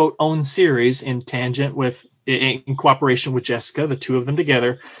quote-unquote own series in cooperation with Jessica, the 2 of them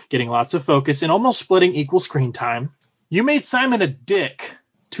together, getting lots of focus and almost splitting equal screen time, you made Simon a dick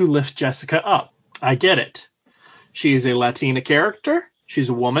to lift Jessica up. I get it. She is a Latina character. She's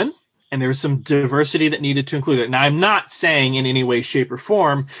a woman. and there was some diversity that needed to include it. Now, I'm not saying in any way, shape, or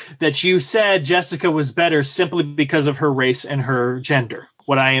form that you said Jessica was better simply because of her race and her gender.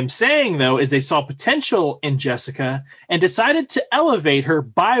 What I am saying, though, is they saw potential in Jessica and decided to elevate her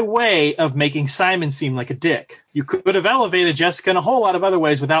by way of making Simon seem like a dick. You could have elevated Jessica in a whole lot of other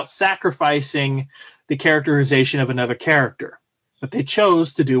ways without sacrificing the characterization of another character. But they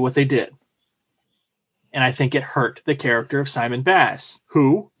chose to do what they did. And I think it hurt the character of Simon Bass,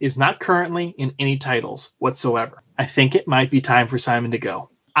 who is not currently in any titles whatsoever. I think it might be time for Simon to go.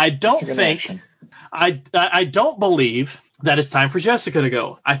 I don't believe that it's time for Jessica to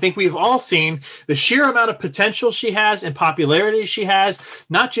go. I think we've all seen the sheer amount of potential she has and popularity she has,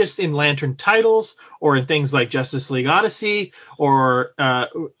 not just in Lantern titles or in things like Justice League Odyssey or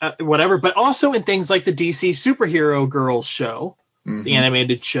whatever, but also in things like the DC Superhero Girls show, the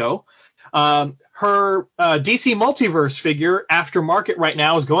animated show. Her DC Multiverse figure after market right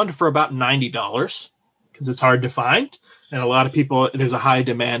now is going for about $90 because it's hard to find. And a lot of people, there's a high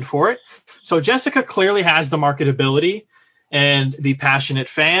demand for it. So Jessica clearly has the marketability and the passionate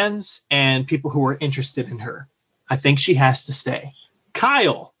fans and people who are interested in her. I think she has to stay.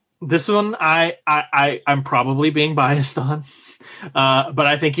 Kyle, this one I'm probably being biased on, but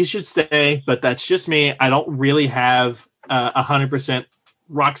I think he should stay. But that's just me. I don't really have 100%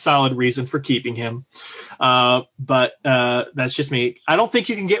 rock solid reason for keeping him. But that's just me. I don't think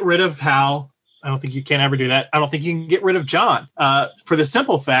you can get rid of Hal. I don't think you can ever do that. I don't think you can get rid of John for the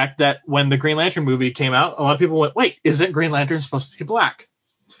simple fact that when the Green Lantern movie came out, a lot of people went, wait, isn't Green Lantern supposed to be black?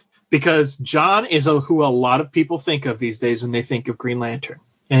 Because John is who a lot of people think of these days when they think of Green Lantern.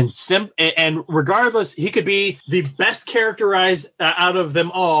 And regardless, he could be the best characterized out of them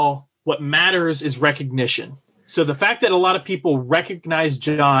all. What matters is recognition. So the fact that a lot of people recognize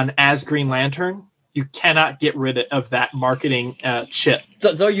John as Green Lantern, you cannot get rid of that marketing chip.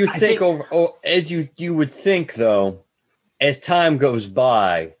 Though you think, as you would think, though, as time goes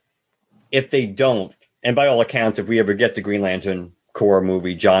by, if they don't, and by all accounts, if we ever get the Green Lantern Corps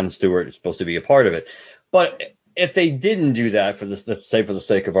movie, Jon Stewart is supposed to be a part of it. But if they didn't do that, let's say for the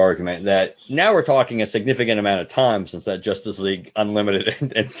sake of argument, that now we're talking a significant amount of time since that Justice League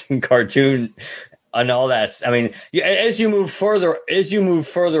Unlimited and cartoon and all that. I mean, as you move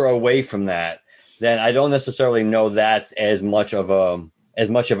further away from that, then I don't necessarily know that's as much of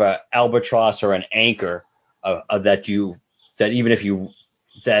a albatross or an anchor that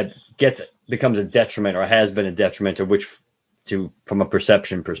becomes a detriment or has been a detriment from a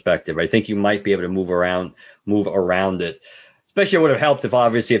perception perspective. I think you might be able to move around it. Especially it would have helped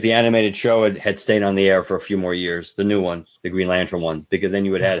if the animated show had stayed on the air for a few more years, the new one, the Green Lantern one, because then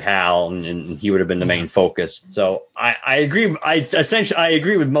you would have had Hal and he would have been the main focus. So I agree. I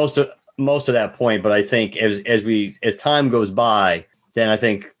agree with most of that point, but I think as time goes by, then I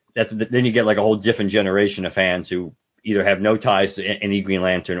think then you get like a whole different generation of fans who either have no ties to any Green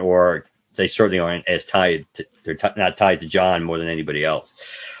Lantern or they certainly aren't as tied to, not tied to John more than anybody else.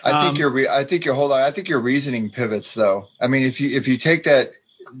 I think your reasoning pivots though. I mean, if you take that,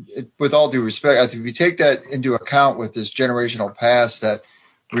 with all due respect, if you take that into account with this generational past that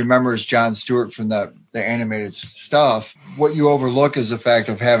remembers Jon Stewart from the animated stuff, what you overlook is the fact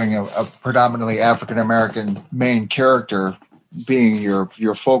of having a predominantly African American main character being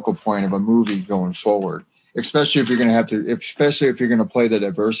your focal point of a movie going forward. Especially if you're going to play the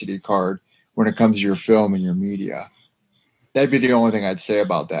diversity card when it comes to your film and your media. That'd be the only thing I'd say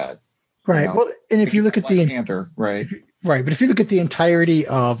about that. Right. Well, and if you look at Black Panther, right. Right. But if you look at the entirety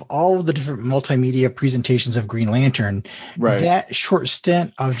of all of the different multimedia presentations of Green Lantern, right, that short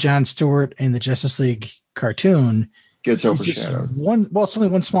stint of Jon Stewart in the Justice League cartoon gets overshadowed. It's only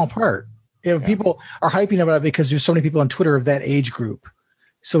one small part. People are hyping about it because there's so many people on Twitter of that age group.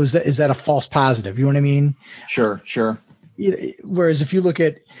 So is that a false positive? You know what I mean? Sure. Whereas if you look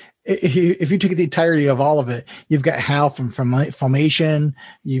at, if you took the entirety of all of it, you've got Hal from Filmation,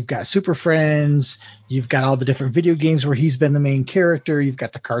 you've got Super Friends, you've got all the different video games where he's been the main character, you've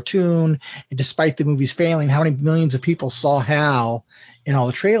got the cartoon, and despite the movies failing, how many millions of people saw Hal in all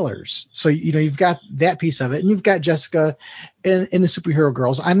the trailers? So, you've got that piece of it, and you've got Jessica in the Superhero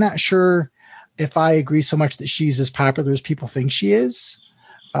Girls. I'm not sure if I agree so much that she's as popular as people think she is,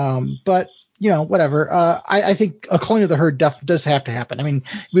 but whatever. I think a coin of the herd does have to happen. I mean,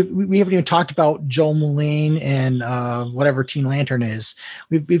 we haven't even talked about Joel Mullane and whatever Teen Lantern is.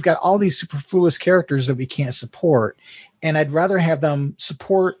 We've got all these superfluous characters that we can't support, and I'd rather have them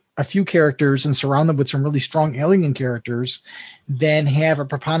support a few characters and surround them with some really strong alien characters than have a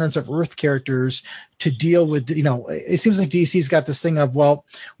preponderance of Earth characters to deal with. It seems like DC's got this thing of, well,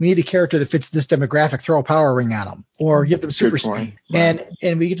 we need a character that fits this demographic, throw a power ring on them, or give them super speed. And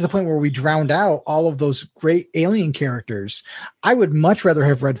we get to the point where we drowned out all of those great alien characters. I would much rather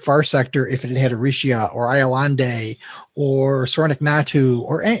have read Far Sector if it had Aricia or Iolande or Sornik Natu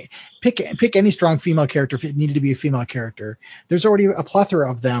or pick any strong female character if it needed to be a female character. There's already a plethora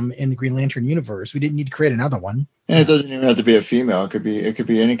of them in the Green Lantern universe. We didn't need to create another one. And it doesn't even have to be a female. It could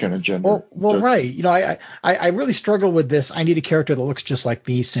be any kind of gender. Well, right. I really struggle with this. I need a character that looks just like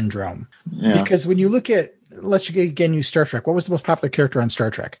me syndrome. Yeah. Because when you look at, let's again use Star Trek. What was the most popular character on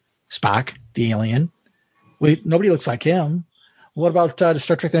Star Trek? Spock, the alien. Nobody looks like him. What about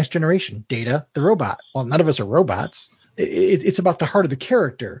Star Trek: The Next Generation? Data, the robot. Well, none of us are robots. It's about the heart of the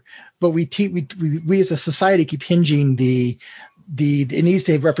character, but we as a society keep hinging it needs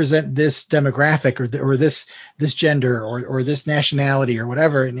to represent this demographic or this gender or this nationality or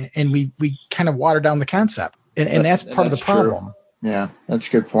whatever, and we kind of water down the concept, and that's part of the problem. True. Yeah, that's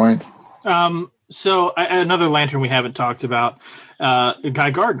a good point. So another Lantern we haven't talked about,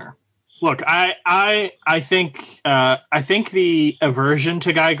 Guy Gardner. Look, I think the aversion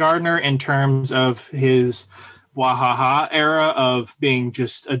to Guy Gardner in terms of his Wahaha era of being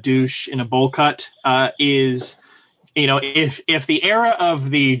just a douche in a bowl cut is, if the era of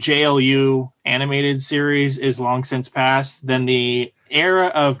the JLU animated series is long since past, then the era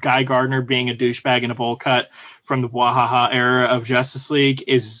of Guy Gardner being a douchebag in a bowl cut from the Wahaha era of Justice League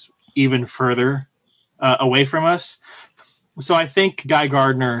is even further away from us. So I think Guy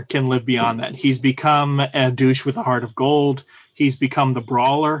Gardner can live beyond that. He's become a douche with a heart of gold. He's become the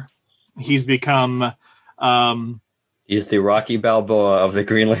brawler. He's become he's the Rocky Balboa of the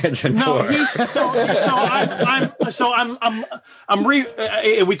Green Lantern Corps.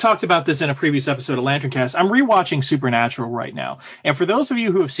 We talked about this in a previous episode of LanternCast. I'm rewatching Supernatural right now. And for those of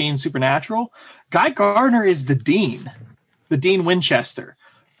you who have seen Supernatural, Guy Gardner is the Dean Winchester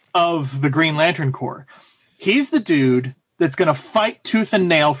of the Green Lantern Corps. He's the dude that's going to fight tooth and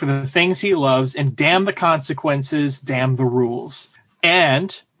nail for the things he loves, and damn the consequences, damn the rules.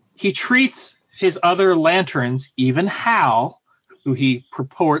 And he treats his other Lanterns, even Hal, who he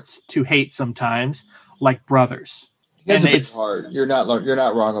purports to hate sometimes, like brothers. He has a big heart. You're not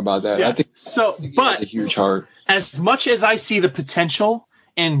wrong about that. Yeah. I think so. But he has a huge heart. As much as I see the potential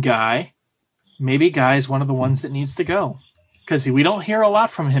in Guy, maybe Guy is one of the ones that needs to go, because we don't hear a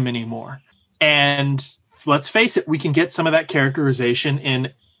lot from him anymore. And let's face it, we can get some of that characterization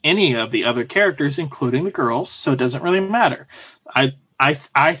in any of the other characters, including the girls, so it doesn't really matter.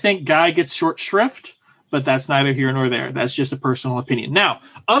 I think Guy gets short shrift, but that's neither here nor there. That's just a personal opinion. Now,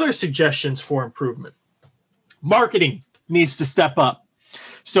 other suggestions for improvement. Marketing needs to step up.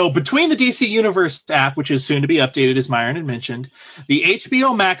 So between the DC Universe app, which is soon to be updated, as Myron had mentioned, the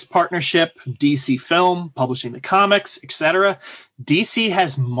HBO Max partnership, DC Film, publishing the comics, etc., DC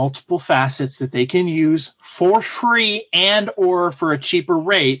has multiple facets that they can use for free and or for a cheaper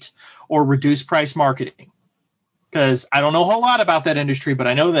rate or reduced price marketing. Because I don't know a whole lot about that industry, but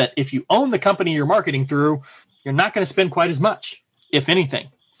I know that if you own the company you're marketing through, you're not going to spend quite as much, if anything.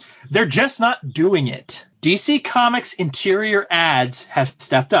 They're just not doing it. DC Comics interior ads have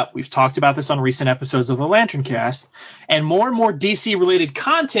stepped up. We've talked about this on recent episodes of the LanternCast, and more DC-related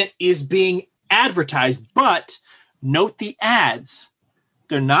content is being advertised. But note the ads.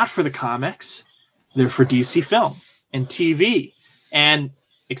 They're not for the comics. They're for DC Film and TV and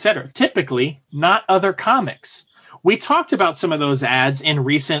etc. Typically, not other comics. We talked about some of those ads in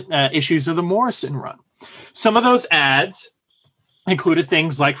recent issues of the Morrison run. Some of those ads included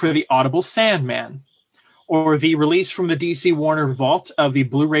things like for the Audible Sandman, or the release from the DC Warner Vault of the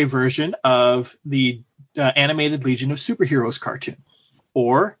Blu-ray version of the animated Legion of Superheroes cartoon.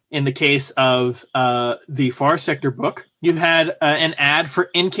 Or, in the case of the Far Sector book, you had an ad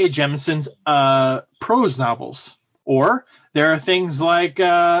for N.K. Jemisin's prose novels. Or there are things like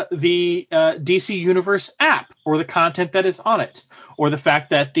the DC Universe app, or the content that is on it, or the fact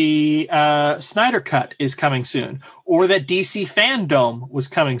that the Snyder Cut is coming soon, or that DC Fandom was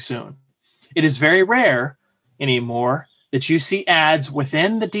coming soon. It is very rare anymore that you see ads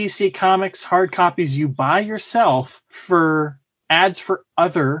within the DC Comics hard copies you buy yourself for ads for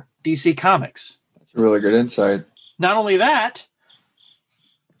other DC Comics. That's a really good insight. Not only that,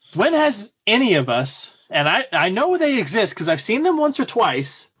 when has any of us, and I know they exist because I've seen them once or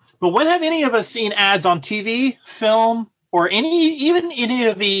twice, but when have any of us seen ads on TV, film, or even any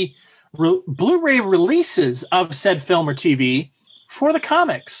of the Blu-ray releases of said film or TV for the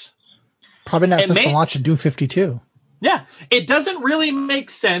comics? Probably not since the launch of Doom 52. Yeah, it doesn't really make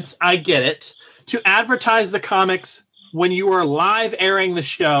sense, I get it, to advertise the comics when you are live airing the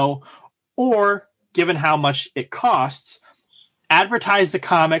show, or, given how much it costs, advertise the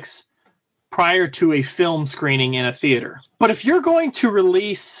comics prior to a film screening in a theater. But if you're going to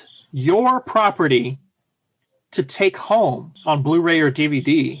release your property to take home on Blu-ray or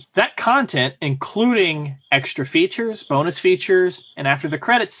DVD, that content, including extra features, bonus features, and after the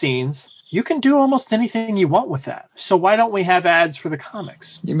credit scenes, you can do almost anything you want with that. So why don't we have ads for the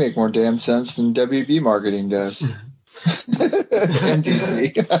comics? You make more damn sense than WB marketing does. And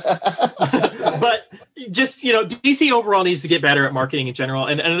DC. But just, DC overall needs to get better at marketing in general.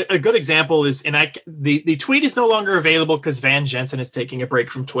 And a good example is, the tweet is no longer available because Van Jensen is taking a break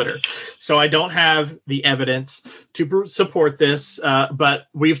from Twitter. So I don't have the evidence to support this. But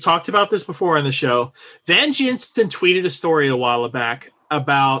we've talked about this before on the show. Van Jensen tweeted a story a while back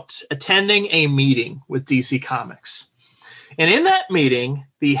about attending a meeting with DC Comics. And in that meeting,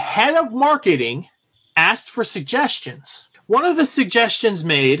 the head of marketing asked for suggestions. One of the suggestions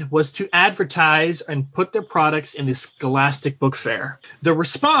made was to advertise and put their products in the Scholastic Book Fair. The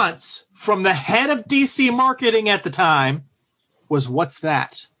response from the head of DC marketing at the time was, "What's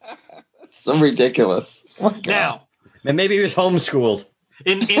that?" So ridiculous. Oh my God. Now, And maybe he was homeschooled.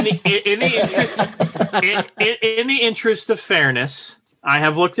 in the interest of fairness, I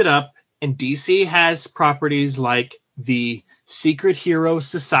have looked it up, and DC has properties like the Secret Hero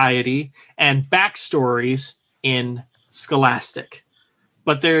Society and backstories in Scholastic.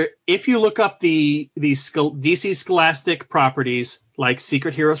 But if you look up the DC Scholastic properties like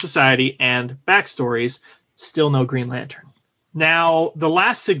Secret Hero Society and backstories, still no Green Lantern. Now, the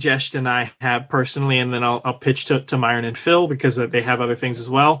last suggestion I have personally, and then I'll pitch to Myron and Phil because they have other things as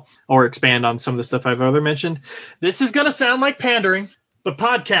well, or expand on some of the stuff I've already mentioned. This is going to sound like pandering, but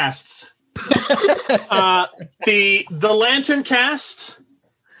podcasts. The LanternCast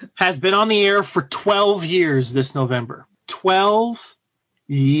has been on the air for 12 years this November. 12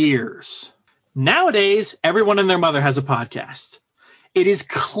 years. Nowadays, everyone and their mother has a podcast. It is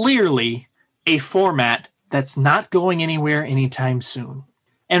clearly a format that's not going anywhere anytime soon.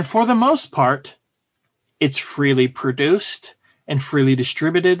 And for the most part, it's freely produced and freely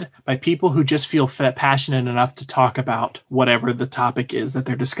distributed by people who just feel passionate enough to talk about whatever the topic is that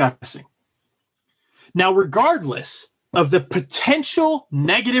they're discussing. Now, regardless of the potential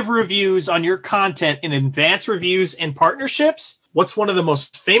negative reviews on your content in advance reviews and partnerships, what's one of the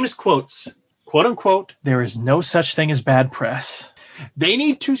most famous quotes? Quote unquote, "There is no such thing as bad press." They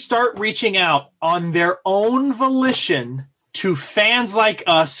need to start reaching out on their own volition to fans like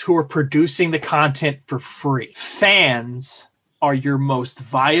us who are producing the content for free. Fans are your most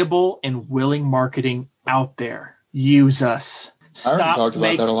viable and willing marketing out there. Use us. I already talked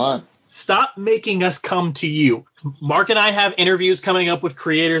about that a lot. Stop making us come to you. Mark and I have interviews coming up with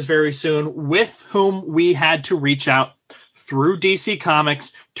creators very soon with whom we had to reach out through DC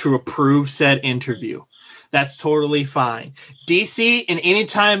Comics to approve said interview. That's totally fine. DC, and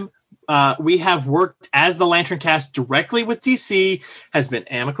anytime we have worked as the LanternCast directly with DC, has been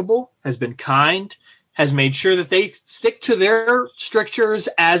amicable, has been kind, has made sure that they stick to their strictures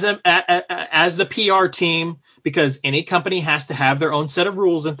as the PR team, because any company has to have their own set of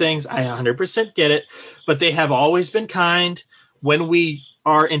rules and things. I 100% get it, but they have always been kind when we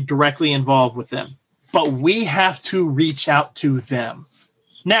are directly involved with them. But we have to reach out to them.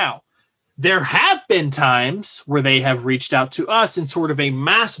 Now, there have been times where they have reached out to us in sort of a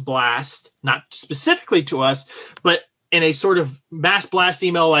mass blast, not specifically to us, but in a sort of mass blast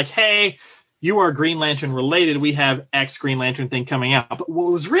email like, "Hey, you are Green Lantern related. We have X Green Lantern thing coming out." But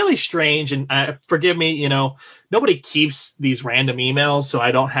what was really strange, and forgive me, nobody keeps these random emails, so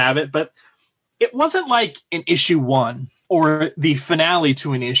I don't have it, but it wasn't like an issue 1 or the finale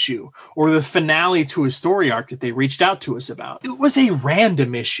to an issue or the finale to a story arc that they reached out to us about. It was a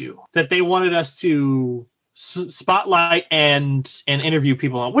random issue that they wanted us to spotlight and interview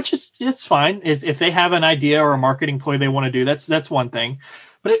people on, which is, it's fine. If they have an idea or a marketing ploy they want to do, that's one thing.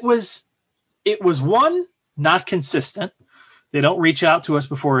 But it was one, not consistent. They don't reach out to us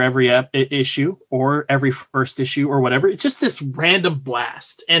before every issue or every first issue or whatever. It's just this random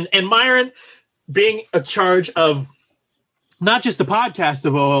blast. And Myron, being in charge of not just the podcast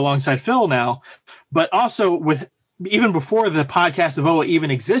of OA alongside Phil now, but also with even before the podcast of OA even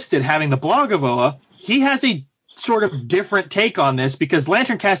existed, having the blog of OA, he has a sort of different take on this because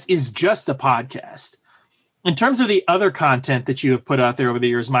LanternCast is just a podcast. In terms of the other content that you have put out there over the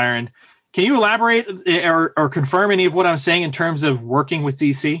years, Myron, can you elaborate or confirm any of what I'm saying in terms of working with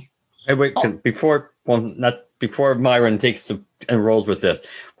DC? Hey, wait, before Myron takes and rolls with this,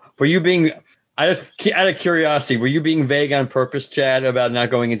 were you being Out of curiosity, were you being vague on purpose, Chad, about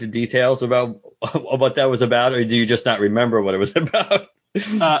not going into details about what that was about, or do you just not remember what it was about?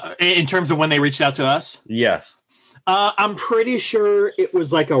 In terms of when they reached out to us? Yes. I'm pretty sure it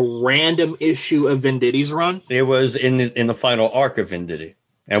was like a random issue of Venditti's run. It was in the final arc of Venditty.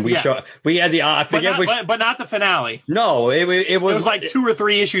 And we had the I forget but not the finale. No, it was like 2 or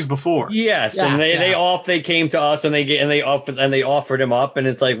 3 issues before. Yes, yeah, and they came to us and they offered him up, and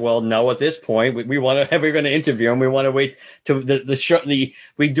it's like, well, no, at this point we're going to interview him. We want to wait to the show.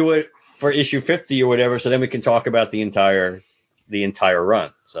 We do it for issue 50 or whatever, so then we can talk about the entire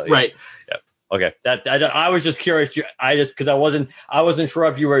run. So yeah. Right. Yeah. Okay, I was just curious. Because I wasn't sure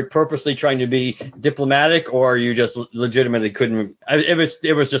if you were purposely trying to be diplomatic or you just legitimately couldn't.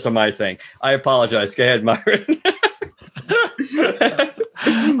 It was just a my thing. I apologize. Go ahead, Myron.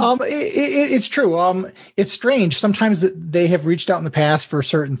 It's true. It's strange. Sometimes that they have reached out in the past for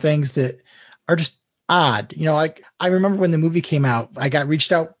certain things that are just odd. Like I remember when the movie came out, I got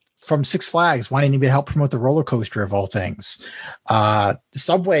reached out from Six Flags wanting to help promote the roller coaster of all things.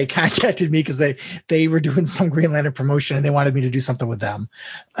 Subway contacted me because they were doing some Green Lantern promotion and they wanted me to do something with them.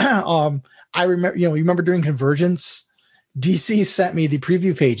 I remember, you remember during Convergence, DC sent me the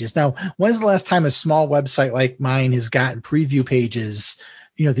preview pages. Now, when's the last time a small website like mine has gotten preview pages?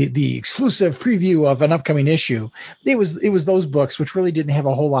 The exclusive preview of an upcoming issue. It was those books, which really didn't have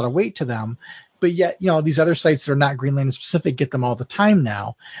a whole lot of weight to them. But yet, these other sites that are not Green Lantern specific get them all the time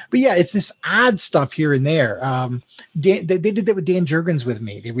now. But yeah, it's this odd stuff here and there. They did that with Dan Jurgens with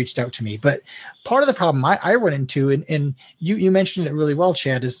me. They reached out to me. But part of the problem I run into, and you mentioned it really well,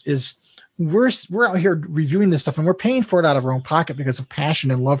 Chad, is we're out here reviewing this stuff and we're paying for it out of our own pocket because of passion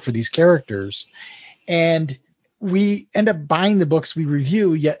and love for these characters. And we end up buying the books we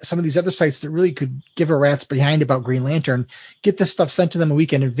review, yet some of these other sites that really could give a rat's behind about Green Lantern get this stuff sent to them a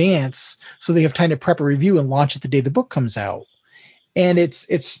week in advance so they have time to prep a review and launch it the day the book comes out. And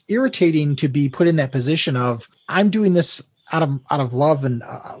it's irritating to be put in that position of, I'm doing this out of love and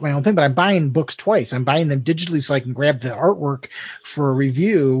my own thing, but I'm buying books twice. I'm buying them digitally so I can grab the artwork for a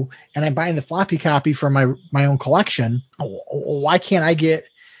review, and I'm buying the floppy copy for my own collection. Why can't I get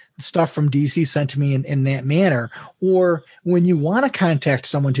stuff from DC sent to me in that manner? Or when you want to contact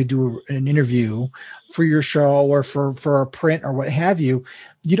someone to do an interview for your show or for a print or what have you,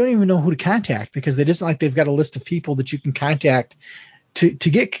 you don't even know who to contact because it isn't like they've got a list of people that you can contact to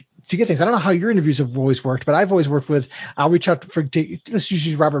get things. I don't know how your interviews have always worked, but I've always worked with, I'll reach out let's just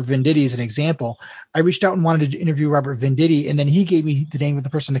use Robert Venditti as an example. I reached out and wanted to interview Robert Venditti, and then he gave me the name of the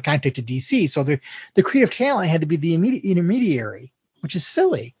person to contact at DC. So the creative talent had to be the immediate intermediary, which is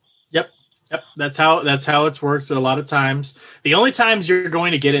silly. Yep. That's how it's worked a lot of times. The only times you're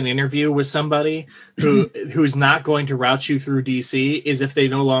going to get an interview with somebody who's not going to route you through DC is if they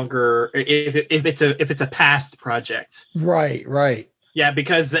no longer if it's a past project. Right. Yeah,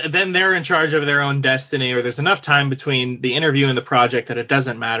 because then they're in charge of their own destiny, or there's enough time between the interview and the project that it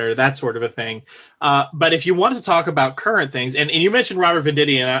doesn't matter, that sort of a thing. But if you want to talk about current things, and you mentioned Robert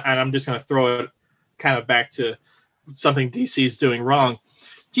Venditti, and I'm just going to throw it kind of back to something DC's doing wrong.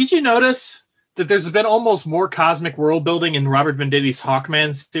 Did you notice that there's been almost more cosmic world building in Robert Venditti's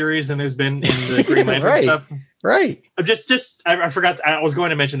Hawkman series than there's been in the Green Lantern stuff? Right. I forgot. I was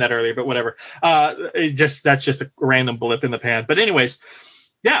going to mention that earlier, but whatever. That's just a random blip in the pan. But anyways,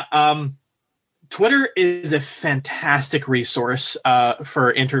 yeah. Twitter is a fantastic resource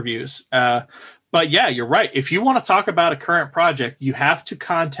for interviews. But yeah, you're right. If you want to talk about a current project, you have to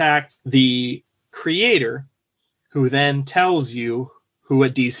contact the creator, who then tells you who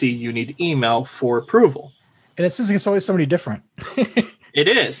at DC you need to email for approval. And it seems like it's always somebody different. It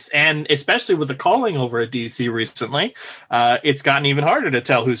is. And especially with the calling over at DC recently, it's gotten even harder to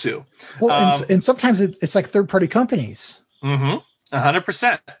tell who's who. Well, and sometimes it's like third-party companies. 100%.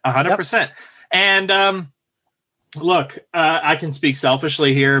 100%. Yep. And look, I can speak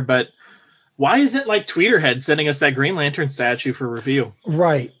selfishly here, but why isn't like Tweeterhead sending us that Green Lantern statue for review?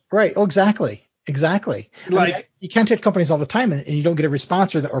 Right. Oh, exactly. Like, you contact companies all the time and you don't get a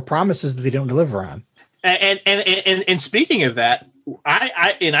response or promises that they don't deliver on. And speaking of that,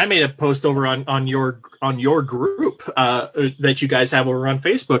 I made a post over on your group that you guys have over on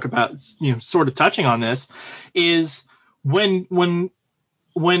Facebook about sort of touching on this, is when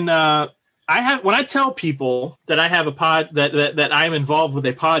I tell people that I have a pod that I am involved with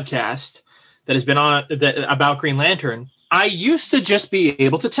a podcast that has been on about Green Lantern. I used to just be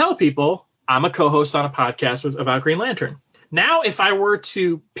able to tell people I'm a co-host on a podcast about Green Lantern. Now, if I were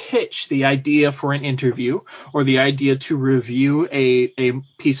to pitch the idea for an interview or the idea to review a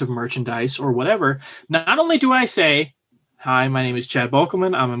piece of merchandise or whatever, not only do I say, Hi, my name is Chad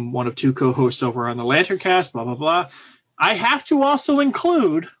Bokelman. I'm one of 2 co-hosts over on the LanternCast, blah, blah, blah. I have to also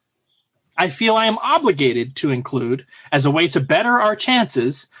include, I feel I am obligated to include, as a way to better our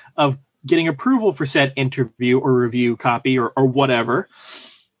chances of getting approval for said interview or review copy or whatever,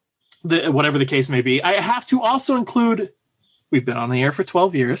 whatever the case may be, I have to also include, we've been on the air for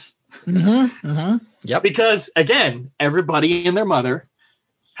 12 years. Yep. Because, again, everybody and their mother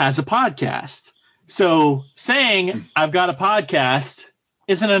has a podcast. So saying I've got a podcast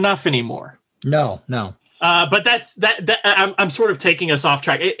isn't enough anymore. No. But that's that. I'm sort of taking us off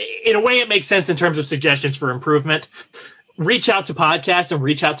track. In a way, it makes sense in terms of suggestions for improvement. Reach out to podcasts and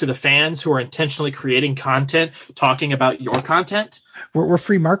reach out to the fans who are intentionally creating content, talking about your content. We're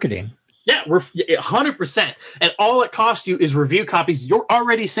free marketing. Yeah, we're 100%. And all it costs you is review copies you're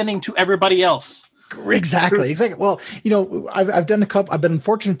already sending to everybody else. Exactly. Well, I've done I've been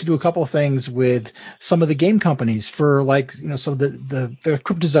fortunate to do a couple of things with some of the game companies for so the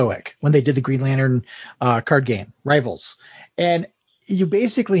Cryptozoic when they did the Green Lantern card game Rivals, and you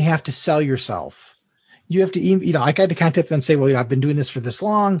basically have to sell yourself. You have to, I got to contact them and say, well, I've been doing this for this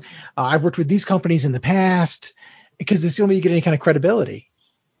long. I've worked with these companies in the past, because it's the only way you get any kind of credibility.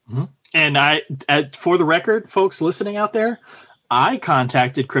 Mm-hmm. And for the record, folks listening out there, I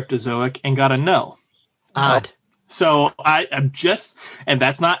contacted Cryptozoic and got a no. Odd. So I'm just, and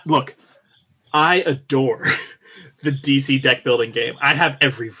that's not, look, I adore the DC deck building game. I have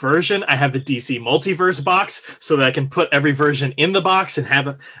every version. I have the DC multiverse box so that I can put every version in the box and have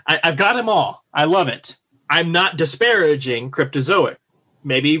it. I've got them all. I love it. I'm not disparaging Cryptozoic.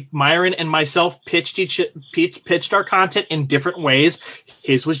 Maybe Myron and myself pitched our content in different ways.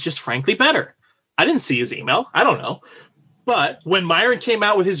 His was just frankly better. I didn't see his email. I don't know. But when Myron came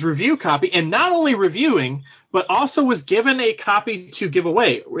out with his review copy, and not only reviewing, but also was given a copy to give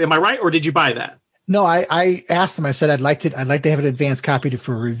away. Am I right, or did you buy that? No, I asked them. I said I'd like to have an advanced copy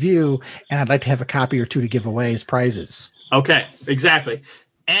for review, and I'd like to have a copy or 2 to give away as prizes. Okay, exactly.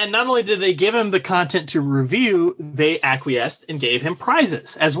 And not only did they give him the content to review, they acquiesced and gave him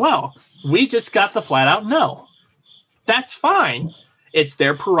prizes as well. We just got the flat out no. That's fine. It's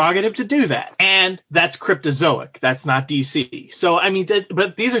their prerogative to do that. And that's Cryptozoic. That's not DC. So, I mean,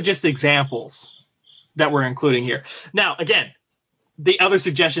 but these are just examples that we're including here. Now, again, the other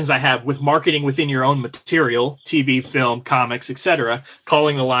suggestions I have with marketing within your own material, TV, film, comics, etc.,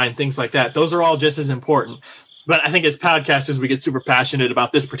 calling the line, things like that, those are all just as important. But I think as podcasters, we get super passionate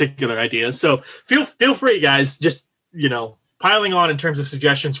about this particular idea. So feel free, guys, just, piling on in terms of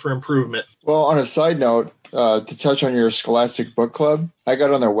suggestions for improvement. Well, on a side note, to touch on your Scholastic Book Club, I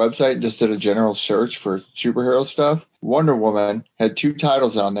got on their website and just did a general search for superhero stuff. Wonder Woman had 2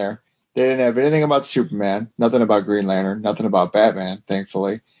 titles on there. They didn't have anything about Superman, nothing about Green Lantern, nothing about Batman,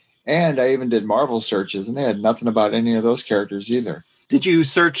 thankfully. And I even did Marvel searches, and they had nothing about any of those characters either. Did you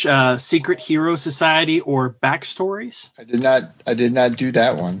search Secret Hero Society or backstories? I did not do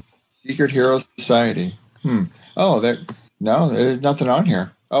that one. Secret Hero Society. Oh, there's nothing on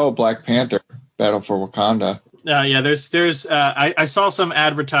here. Oh, Black Panther, Battle for Wakanda. Yeah, there's I saw some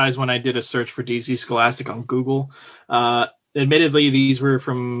advertised when I did a search for DC Scholastic on Google. Admittedly, these were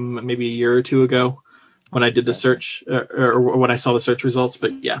from maybe a year or 2 ago when I did the search or when I saw the search results.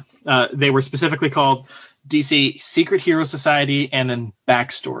 But yeah, they were specifically called DC Secret Hero Society and then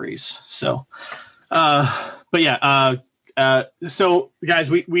backstories. So, but yeah, so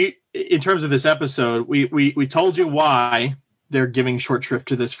guys, we in terms of this episode, we told you why they're giving short shrift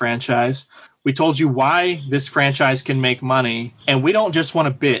to this franchise. We told you why this franchise can make money, and we don't just want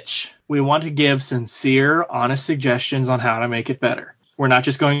to bitch. We want to give sincere, honest suggestions on how to make it better. We're not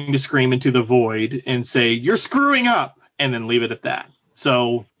just going to scream into the void and say, you're screwing up, and then leave it at that.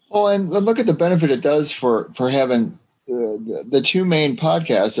 So, well, and look at the benefit it does for having the 2 main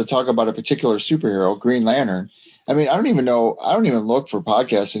podcasts that talk about a particular superhero, Green Lantern. I mean, I don't even look for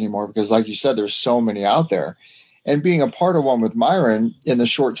podcasts anymore because, like you said, there's so many out there. And being a part of one with Myron in the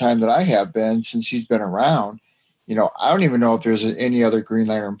short time that I have been since he's been around, I don't even know if there's any other Green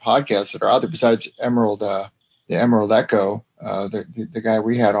Lantern podcasts that are out there besides the Emerald Echo, the guy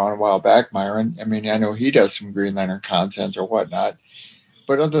we had on a while back, Myron. I mean, I know he does some Green Lantern content or whatnot.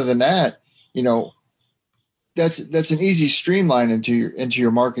 But other than that, that's an easy streamline into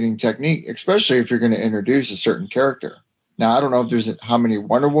your marketing technique, especially if you're going to introduce a certain character. Now, I don't know if there's how many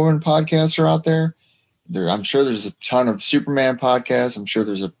Wonder Woman podcasts are out there. I'm sure there's a ton of Superman podcasts. I'm sure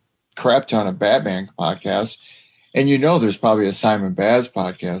there's a crap ton of Batman podcasts. And there's probably a Simon Baz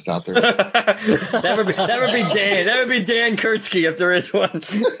podcast out there. that would be Dan. That would be Dan Kurtzky if there is one.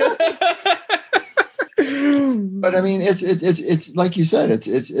 But I mean, it's like you said,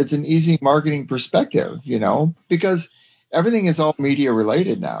 it's an easy marketing perspective, because everything is all media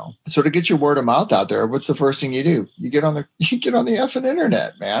related now. So to get your word of mouth out there, what's the first thing you do? You get on the effing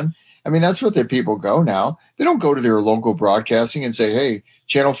internet, man. I mean, that's where the people go now. They don't go to their local broadcasting and say, "Hey,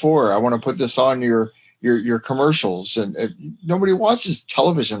 Channel 4, I want to put this on your commercials." And nobody watches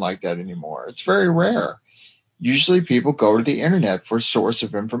television like that anymore. It's very rare. Usually people go to the internet for a source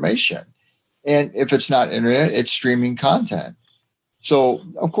of information. And if it's not internet, it's streaming content. So,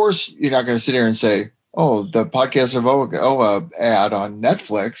 of course, you're not going to sit here and say, "Oh, the podcast of ad on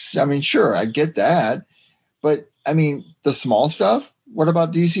Netflix." I mean, sure, I get that. But, I mean, the small stuff, what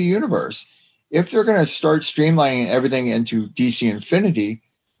about DC Universe? If they're going to start streamlining everything into DC Infinity,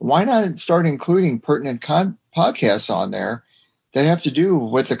 why not start including pertinent podcasts on there that have to do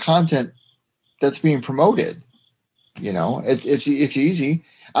with the content that's being promoted? You know, it's easy.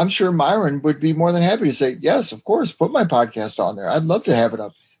 I'm sure Myron would be more than happy to say, "Yes, of course, put my podcast on there. I'd love to have it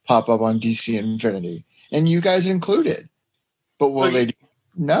pop up on DC Infinity, and you guys included." But will they?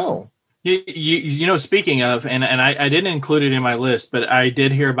 No. You know, speaking of, and I didn't include it in my list, but I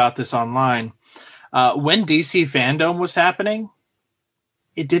did hear about this online. When DC Fandom was happening,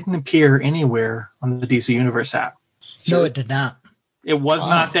 it didn't appear anywhere on the DC Universe app. No, it did not. It was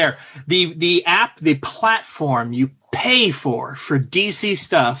not there. The app, the platform you pay for DC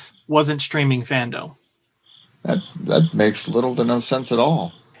stuff wasn't streaming Fandom. That makes little to no sense at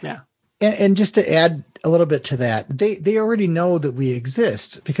all. Yeah. And just to add a little bit to that, they already know that we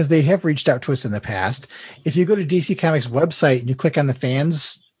exist because they have reached out to us in the past. If you go to DC Comics website and you click on the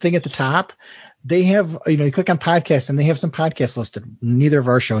fans thing at the top, they have, you click on podcasts and they have some podcasts listed. Neither of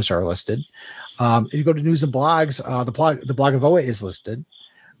our shows are listed. If you go to news and blogs, the blog of OA is listed.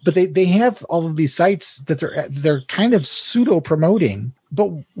 But they have all of these sites that they're kind of pseudo promoting.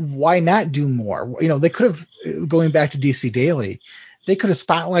 But why not do more? They could have, going back to DC Daily, they could have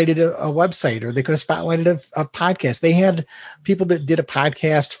spotlighted a website, or they could have spotlighted a podcast. They had people that did a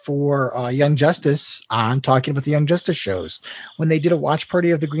podcast for Young Justice on, talking about the Young Justice shows. When they did a watch party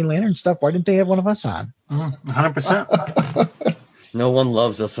of the Green Lantern stuff, why didn't they have one of us on? 100%. No one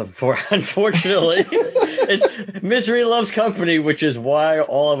loves us, unfortunately. It's misery loves company, which is why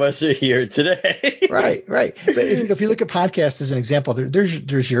all of us are here today. Right. But if you look at podcasts as an example,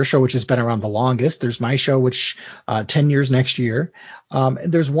 there's your show, which has been around the longest. There's my show, which 10 years next year.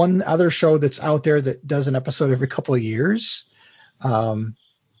 And there's one other show that's out there that does an episode every couple of years.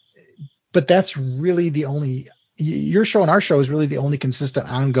 But that's really the only. Your show and our show is really the only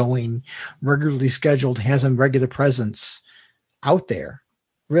consistent, ongoing, regularly scheduled, has a regular presence out there,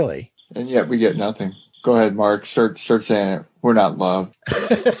 really. And yet we get nothing. Go ahead, Mark. Start saying it. We're not loved.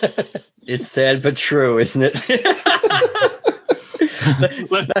 It's sad but true, isn't it?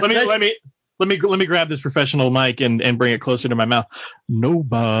 Let me grab this professional mic and bring it closer to my mouth.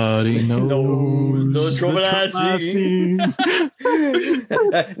 Nobody knows the trouble I've seen.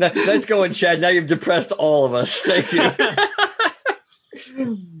 Nice going, Chad. Now you've depressed all of us. Thank you.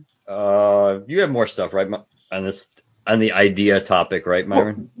 You have more stuff, right, on the idea topic, right,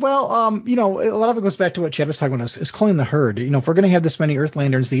 Myron? Well, a lot of it goes back to what Chad was talking about, is cloning the herd. If we're going to have this many Earth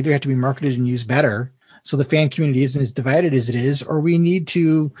Lanterns, they either have to be marketed and used better, so the fan community isn't as divided as it is, or we need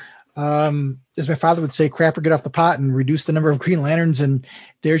to, as my father would say, crap or get off the pot and reduce the number of Green Lanterns, and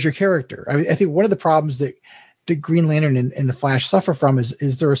there's your character. I think one of the problems that the Green Lantern and the Flash suffer from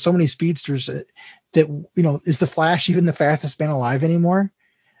is there are so many speedsters that, is the Flash even the fastest man alive anymore?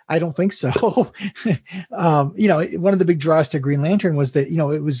 I don't think so. One of the big draws to Green Lantern was that,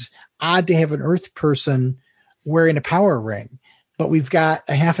 it was odd to have an Earth person wearing a power ring, but we've got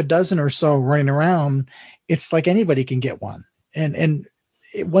a half a dozen or so running around. It's like anybody can get one. And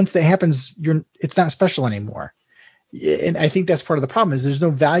once that happens, it's not special anymore. And I think that's part of the problem, is there's no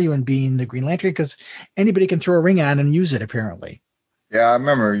value in being the Green Lantern because anybody can throw a ring on and use it, apparently. Yeah, I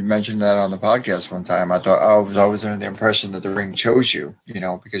remember you mentioned that on the podcast one time. I was always under the impression that the ring chose you,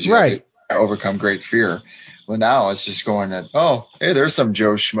 because you had to overcome great fear. Well, now it's just going that, oh, hey, there's some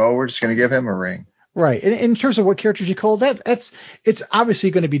Joe Schmo. We're just going to give him a ring. Right. And in terms of what characters you call it's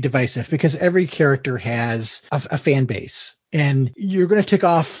obviously going to be divisive because every character has a fan base, and you're going to tick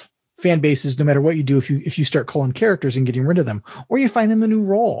off fan bases no matter what you do if you start calling characters and getting rid of them, or you find them a new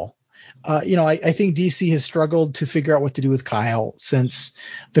role. I think DC has struggled to figure out what to do with Kyle since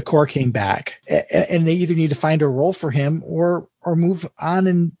the Corps came back, and they either need to find a role for him or move on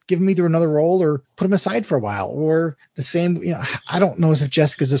and give him either another role or put him aside for a while, or the same. I don't know if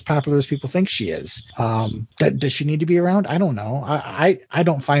Jessica's as popular as people think she is. Does she need to be around? I don't know. I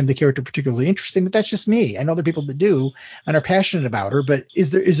don't find the character particularly interesting, but that's just me. I know there are people that do and are passionate about her, but is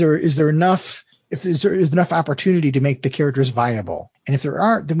there enough? If there's enough opportunity to make the characters viable, and if there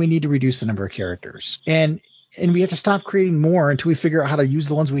aren't, then we need to reduce the number of characters. And and we have to stop creating more until we figure out how to use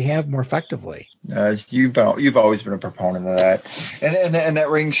the ones we have more effectively. You've always been a proponent of that, and that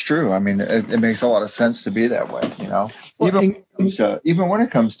rings true. I mean, it makes a lot of sense to be that way. Even when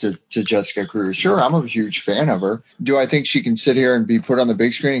it comes to Jessica Cruz, sure, I'm a huge fan of her. Do I think she can sit here and be put on the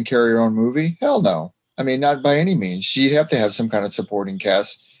big screen and carry her own movie? Hell no. I mean, not by any means. She'd have to have some kind of supporting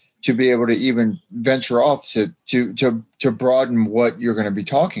cast to be able to even venture off to broaden what you're going to be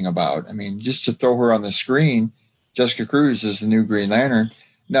talking about. I mean, just to throw her on the screen, Jessica Cruz is the new Green Lantern.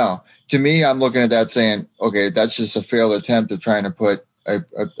 No, to me, I'm looking at that saying, okay, that's just a failed attempt of trying to put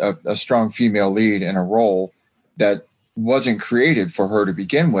a strong female lead in a role that wasn't created for her to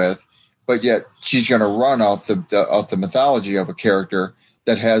begin with, but yet she's going to run off the mythology of a character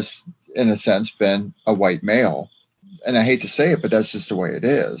that has, in a sense, been a white male. And I hate to say it, but that's just the way it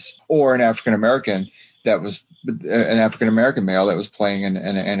is. Or an African American male that was playing in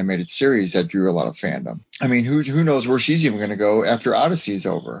an animated series that drew a lot of fandom. I mean, who knows where she's even going to go after Odyssey's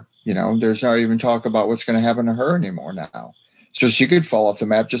over? There's not even talk about what's going to happen to her anymore now. So she could fall off the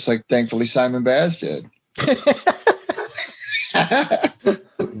map, just like thankfully Simon Baz did.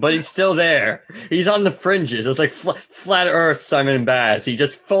 But he's still there. He's on the fringes. It's like flat Earth Simon Baz. He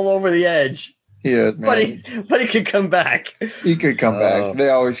just fell over the edge. Yeah, man. But he could come back. He could come back. They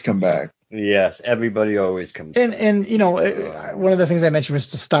always come back. Yes, everybody always comes back. And one of the things I mentioned was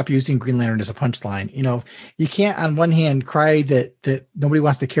to stop using Green Lantern as a punchline. You can't on one hand cry that nobody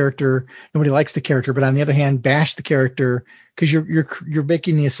wants the character, nobody likes the character, but on the other hand bash the character because you're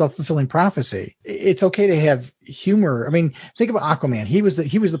making a self-fulfilling prophecy. It's okay to have humor. I mean, think about Aquaman. He was the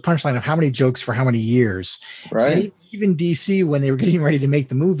punchline of how many jokes for how many years. Right. Even DC, when they were getting ready to make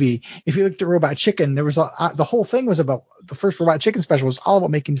the movie, if you looked at Robot Chicken, there was the whole thing was about the first Robot Chicken special was all about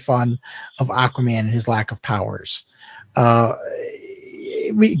making fun of Aquaman and his lack of powers.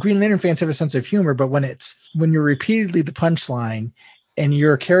 Green Lantern fans have a sense of humor, but when you're repeatedly the punchline and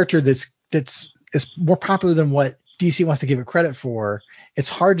you're a character that's is more popular than what DC wants to give it credit for, it's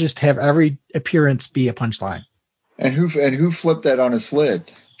hard just to have every appearance be a punchline. And who flipped that on his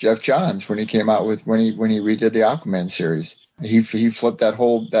lid? Jeff Johns, when he came out with when he redid the Aquaman series, he flipped that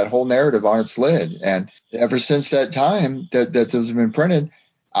whole narrative on its lid. And ever since that time that those have been printed,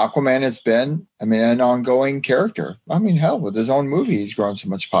 Aquaman has been, an ongoing character. I mean, hell, with his own movie, he's grown so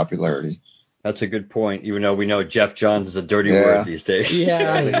much popularity. That's a good point. Even though we know Jeff Johns is a dirty word these days.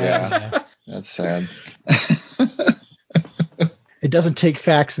 Yeah. That's sad. It doesn't take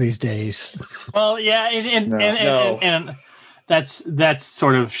facts these days. Well, yeah, and that's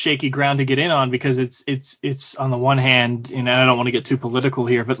sort of shaky ground to get in on because it's on the one hand, and I don't want to get too political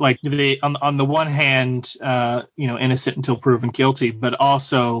here, but like on the one hand, innocent until proven guilty, but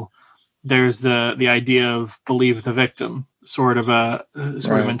also there's the idea of believe the victim sort of a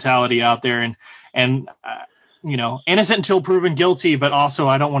of mentality out there, and innocent until proven guilty, but also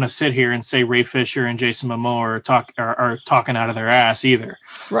I don't want to sit here and say Ray Fisher and Jason Momoa are talking out of their ass either.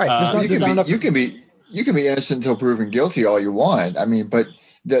 Right. You can be innocent until proven guilty all you want. I mean, but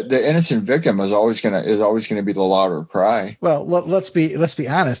the innocent victim is always gonna be the louder cry. Well, let's be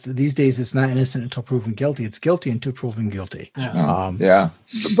honest. These days, it's not innocent until proven guilty. It's guilty until proven guilty. Yeah.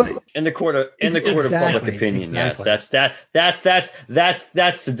 But in the court of public opinion, exactly. Yes,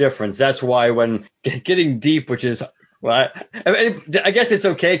 that's the difference. That's why when getting deep, which is. Well, I guess it's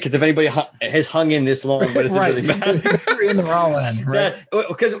okay because if anybody has hung in this long, but it's really bad. You're in the wrong end, right?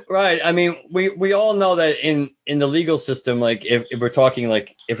 Because I mean, we all know that in the legal system, like if we're talking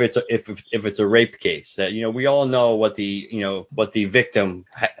like if it's a rape case, that we all know what the victim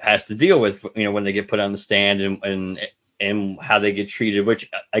has to deal with, when they get put on the stand and how they get treated. Which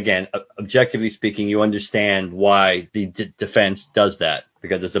again, objectively speaking, you understand why the defense does that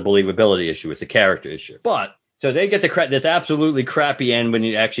because it's a believability issue, it's a character issue, but. So they get this absolutely crappy end when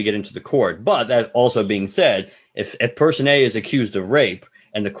you actually get into the court. But that also being said, if person A is accused of rape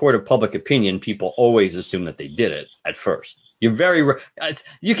and the court of public opinion, people always assume that they did it at first. You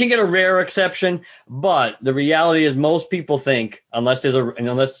can get a rare exception, but the reality is most people think unless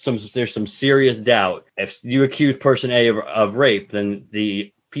there's some serious doubt, if you accuse person A of rape, then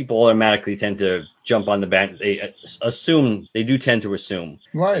the people automatically tend to jump on the back. They do tend to assume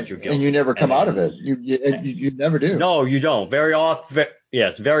right, that you're guilty. And you never come out of it. You never do. No, you don't. Very often,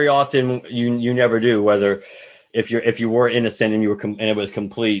 you never do. Whether if you were innocent and and it was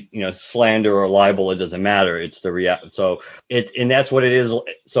complete, slander or libel, it doesn't matter. It's the So and that's what it is.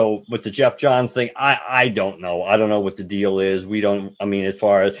 So with the Jeff Johns thing, I don't know. I don't know what the deal is. We don't. I mean, as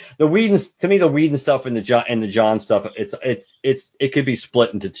far as the Whedon, to me, the Whedon stuff and the John stuff, it could be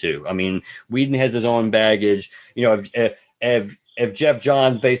split into two. I mean, Whedon has his own baggage. If if Jeff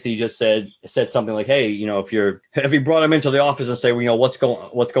Johns basically just said something like, hey, if he brought him into the office and say, well, what's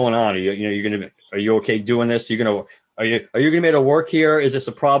going on? Are you okay doing this? Are you gonna be able to work here? Is this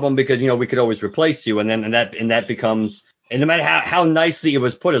a problem? Because we could always replace you, and that becomes, and no matter how nicely it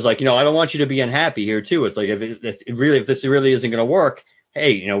was put, it's like, I don't want you to be unhappy here too. It's like if this really isn't gonna work,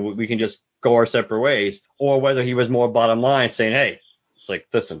 hey, we can just go our separate ways. Or whether he was more bottom line saying, hey, it's like,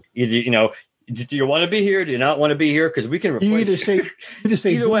 listen, either, do you want to be here? Do you not want to be here? Because we can replace you. Either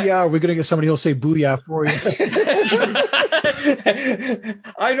say Either booyah, way. or we're going to get somebody who'll say booyah for you.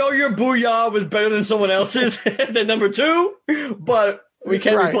 I know your booyah was better than someone else's than number 2, but we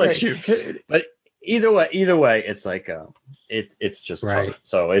can't replace you. But either way, it's like it's just tough.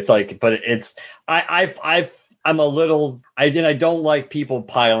 So it's like, but it's I'm a little, I don't like people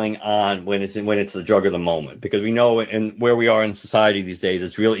piling on when it's the drug of the moment, because we know and where we are in society these days,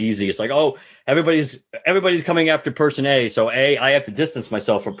 it's real easy. It's like, oh, everybody's coming after person A, so I have to distance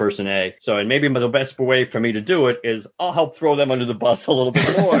myself from person A. So, and maybe the best way for me to do it is I'll help throw them under the bus a little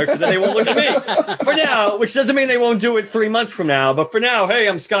bit more, because then they won't look at me for now, which doesn't mean they won't do it 3 months from now, but for now, hey,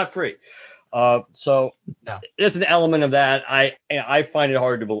 I'm scot-free. So there's an element of that. I find it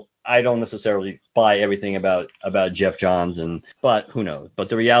hard to believe. I don't necessarily buy everything about Jeff Johns, but who knows? But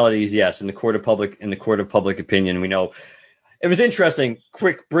the reality is, yes, in the court of public opinion, we know. It was interesting.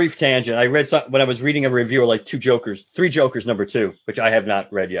 Quick, brief tangent. I read when I was reading a review of like Three Jokers number 2, which I have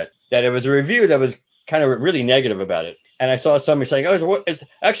not read yet. That it was a review that was kind of really negative about it, and I saw somebody saying, "Oh, it's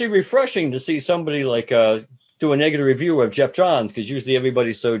actually refreshing to see somebody like do a negative review of Jeff Johns, because usually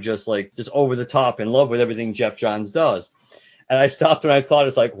everybody's so just over the top in love with everything Jeff Johns does." And I stopped and I thought,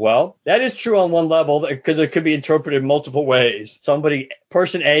 it's like, well, that is true on one level, because it could be interpreted multiple ways.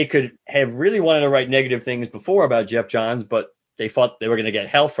 Person A could have really wanted to write negative things before about Jeff Johns, but they thought they were going to get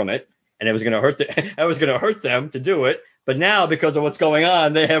hell from it, and it was going to hurt them to do it. But now, because of what's going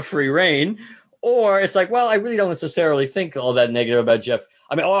on, they have free reign. Or it's like, well, I really don't necessarily think all that negative about Jeff.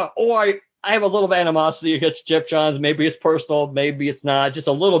 I mean, or I have a little animosity against Jeff Johns. Maybe it's personal, maybe it's not, just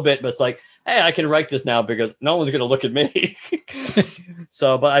a little bit. But it's like, hey, I can write this now because no one's going to look at me.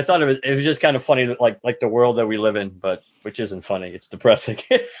 So, but I thought it was just kind of funny that like the world that we live in, but which isn't funny. It's depressing.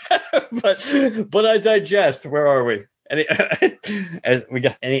 but I digest. Where are we?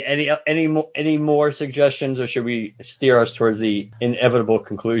 Any more suggestions, or should we steer us towards the inevitable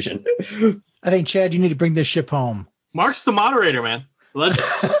conclusion? I think, Chad, you need to bring this ship home. Mark's the moderator, man. Let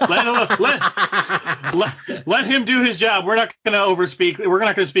him do his job. We're not going to overspeak. We're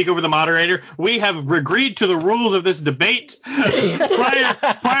not going to speak over the moderator. We have agreed to the rules of this debate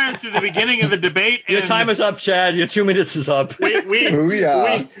prior to the beginning of the debate. Your time is up, Chad. Your 2 minutes is up. We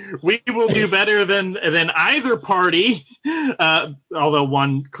will do better than either party, although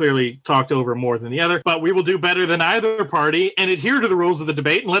one clearly talked over more than the other. But we will do better than either party and adhere to the rules of the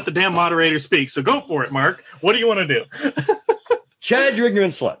debate and let the damn moderator speak. So go for it, Mark. What do you want to do? Chad, you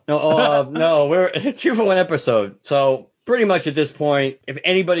ignorant slut. No, we're 2 for 1 episode. So pretty much at this point, if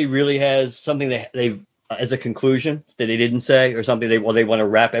anybody really has something that they've as a conclusion that they didn't say, or something they want to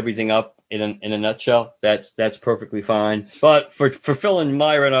wrap everything up in a nutshell, that's perfectly fine. But for Phil and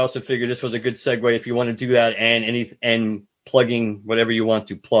Myron, I also figured this was a good segue. If you want to do that and plugging whatever you want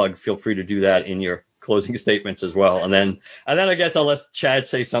to plug, feel free to do that in your closing statements as well. And then I guess I'll let Chad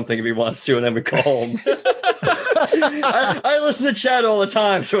say something if he wants to, and then we go home. I listen to Chad all the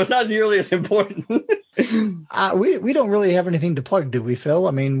time, so it's not nearly as important. We don't really have anything to plug, do we, Phil?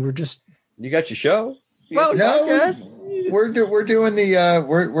 I mean, we're just... You got your show? We're doing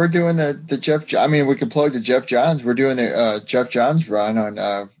the Jeff. I mean, we can plug the Jeff Johns. We're doing the Jeff Johns run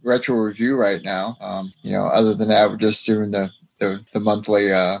on Retro Review right now. Other than that, we're just doing the monthly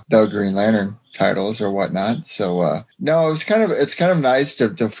Doug Green Lantern titles or whatnot. So no, it's kind of nice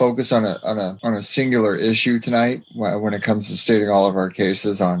to focus on a singular issue tonight when it comes to stating all of our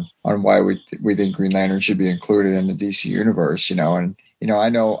cases on why we think Green Lantern should be included in the DC universe. I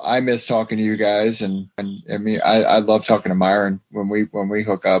know I miss talking to you guys, and I mean I love talking to Myron when we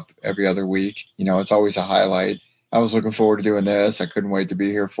hook up every other week. It's always a highlight. I was looking forward to doing this. I couldn't wait to be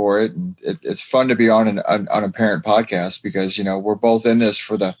here for it, and it's fun to be on a parent podcast because we're both in this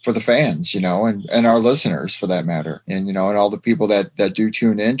for the fans, and our listeners for that matter, and all the people that do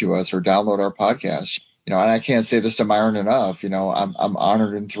tune into us or download our podcast. And I can't say this to Myron enough. I'm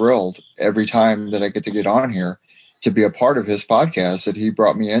honored and thrilled every time that I get to get on here to be a part of his podcast that he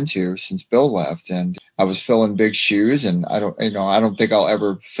brought me into since Bill left. And I was filling big shoes, and I don't think I'll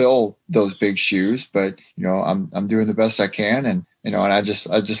ever fill those big shoes, but I'm doing the best I can. And and I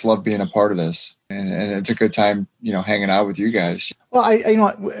just love being a part of this, and it's a good time, hanging out with you guys. Well,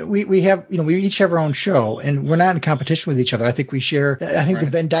 we have, we each have our own show, and we're not in competition with each other. I think we share. I think the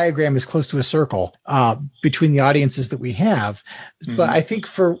Venn diagram is close to a circle between the audiences that we have. Mm-hmm. But I think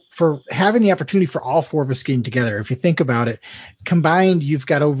for having the opportunity for all four of us getting together, if you think about it, combined, you've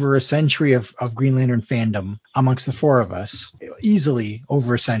got over a century of Green Lantern fandom amongst the four of us, easily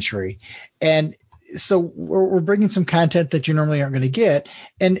over a century, and so we're bringing some content that you normally aren't going to get,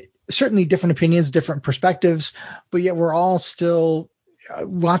 and certainly different opinions, different perspectives, but yet we're all still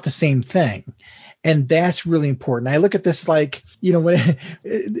want the same thing. And that's really important. I look at this like, when I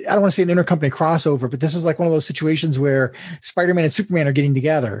don't want to say an intercompany crossover, but this is like one of those situations where Spider-Man and Superman are getting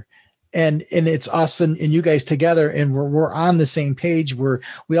together. And it's us and you guys together, and we're on the same page.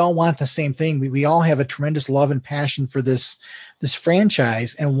 We all want the same thing. We all have a tremendous love and passion for this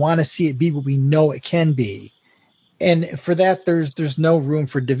franchise and want to see it be what we know it can be. And for that, there's no room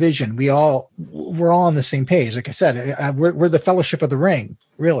for division. We're all on the same page. Like I said, we're the Fellowship of the Ring,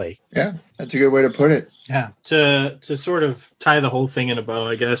 really. Yeah, that's a good way to put it. Yeah, to sort of tie the whole thing in a bow,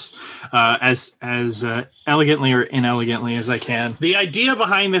 I guess, as elegantly or inelegantly as I can. The idea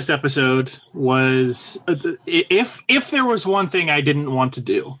behind this episode was, if there was one thing I didn't want to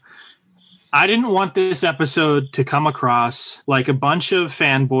do, I didn't want this episode to come across like a bunch of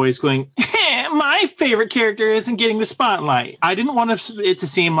fanboys going, my favorite character isn't getting the spotlight. I didn't want it to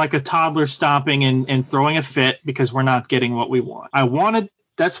seem like a toddler stomping and throwing a fit because we're not getting what we want.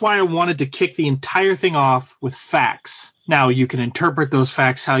 That's why I wanted to kick the entire thing off with facts. Now, you can interpret those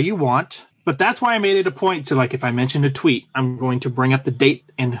facts how you want, but that's why I made it a point to, like, if I mentioned a tweet, I'm going to bring up the date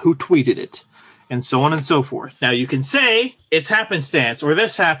and who tweeted it, and so on and so forth. Now, you can say it's happenstance, or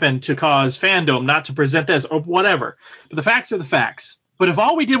this happened to cause fandom not to present this, or whatever. But the facts are the facts. But if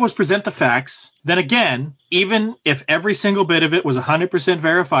all we did was present the facts, then again, even if every single bit of it was 100%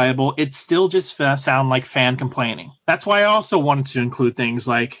 verifiable, it still just sound like fan complaining. That's why I also wanted to include things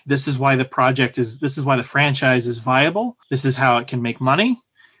like, this is why the franchise is viable. This is how it can make money.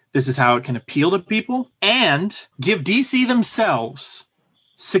 This is how it can appeal to people, and give DC themselves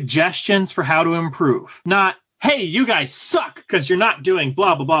suggestions for how to improve. Not, hey, you guys suck because you're not doing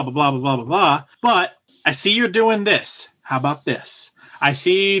blah, blah, blah, blah, blah, blah, blah, blah. But I see you're doing this. How about this? I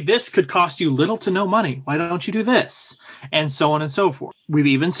see this could cost you little to no money. Why don't you do this? And so on and so forth. We've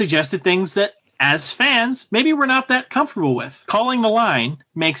even suggested things that, as fans, maybe we're not that comfortable with. Calling the line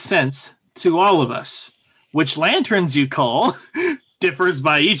makes sense to all of us. Which lanterns you call differs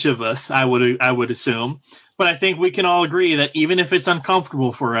by each of us, I would assume. But I think we can all agree that even if it's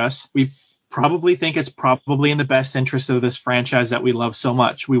uncomfortable for us, we probably think it's probably in the best interest of this franchise that we love so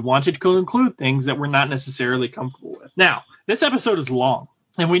much. We wanted to include things that we're not necessarily comfortable with. Now, this episode is long,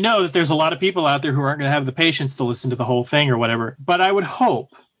 and we know that there's a lot of people out there who aren't going to have the patience to listen to the whole thing or whatever. But I would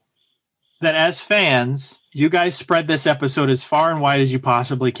hope that as fans, you guys spread this episode as far and wide as you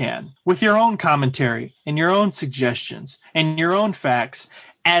possibly can, with your own commentary and your own suggestions and your own facts,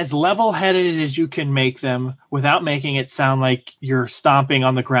 as level-headed as you can make them without making it sound like you're stomping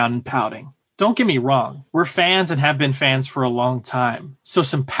on the ground and pouting. Don't get me wrong. We're fans and have been fans for a long time. So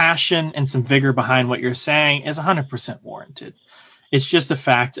some passion and some vigor behind what you're saying is 100% warranted. It's just a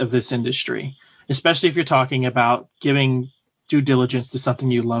fact of this industry, especially if you're talking about giving due diligence to something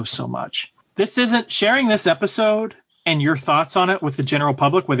you love so much. This isn't sharing this episode and your thoughts on it with the general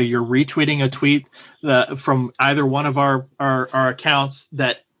public, whether you're retweeting a tweet from either one of our accounts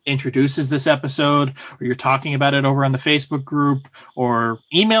that introduces this episode, or you're talking about it over on the Facebook group, or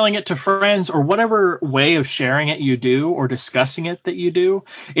emailing it to friends, or whatever way of sharing it you do, or discussing it that you do.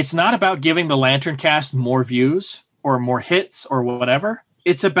 It's not about giving the LanternCast more views or more hits or whatever.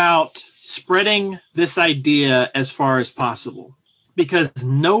 It's about spreading this idea as far as possible. Because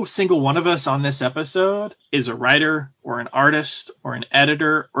no single one of us on this episode is a writer or an artist or an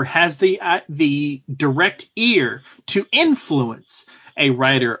editor or has the direct ear to influence a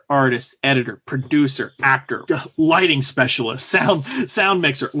writer, artist, editor, producer, actor, lighting specialist, sound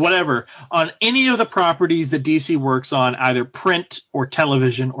mixer, whatever, on any of the properties that DC works on, either print or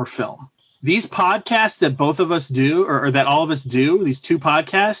television or film. These podcasts that both of us do, or that all of us do, these two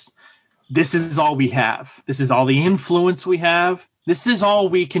podcasts, this is all we have. This is all the influence we have. This is all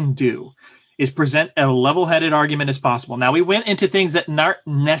we can do, is present a level-headed argument as possible. Now, we went into things that aren't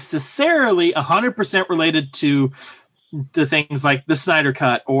necessarily 100% related to the things like the Snyder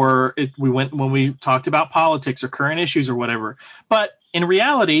Cut, or we went when we talked about politics or current issues or whatever. But in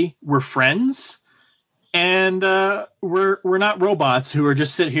reality, we're friends. and we're not robots who are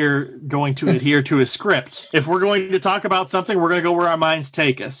just sit here going to adhere to a script. If we're going to talk about something, we're going to go where our minds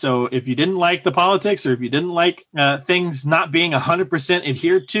take us. So if you didn't like the politics, or if you didn't like things not being 100%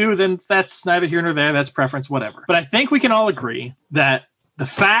 adhered to, then that's neither here nor there. That's preference, whatever. But I think we can all agree that the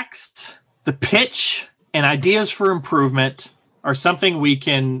facts, the pitch, and ideas for improvement are something we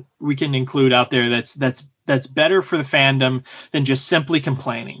can include out there that's better for the fandom than just simply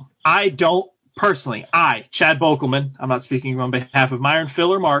complaining. I don't personally, Chad Bokelman, I'm not speaking on behalf of Myron,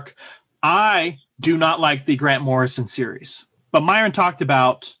 Phil, or Mark, I do not like the Grant Morrison series. But Myron talked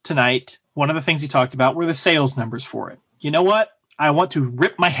about tonight, one of the things he talked about were the sales numbers for it. You know what? I want to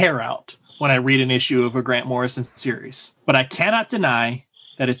rip my hair out when I read an issue of a Grant Morrison series. But I cannot deny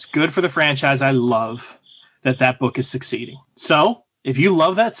that it's good for the franchise I love that book is succeeding. So, if you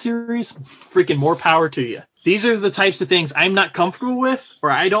love that series, freaking more power to you. These are the types of things I'm not comfortable with,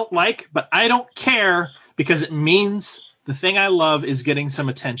 or I don't like, but I don't care because it means the thing I love is getting some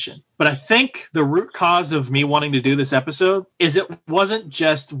attention. But I think the root cause of me wanting to do this episode is it wasn't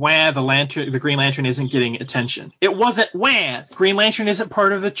just the Green Lantern isn't getting attention. It wasn't Green Lantern isn't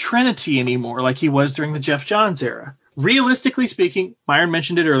part of the Trinity anymore like he was during the Jeff Johns era. Realistically speaking, Myron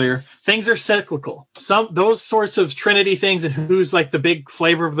mentioned it earlier, things are cyclical. Those sorts of Trinity things and who's like the big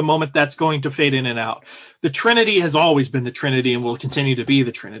flavor of the moment, that's going to fade in and out. The Trinity has always been the Trinity and will continue to be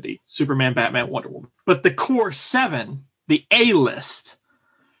the Trinity. Superman, Batman, Wonder Woman. But the core 7, the A-list,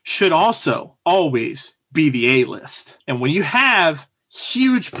 should also always be the A-list. And when you have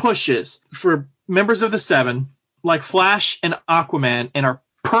huge pushes for members of the 7, like Flash and Aquaman, and are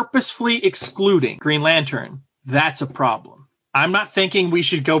purposefully excluding Green Lantern, that's a problem. I'm not thinking we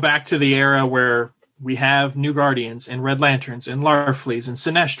should go back to the era where we have New Guardians and Red Lanterns and Larfleeze and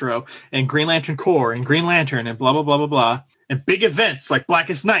Sinestro and Green Lantern Corps and Green Lantern and blah, blah, blah, blah, blah. And big events like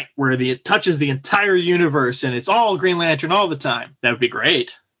Blackest Night where it touches the entire universe and it's all Green Lantern all the time. That would be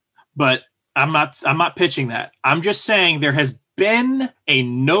great. But I'm not pitching that. I'm just saying there has been a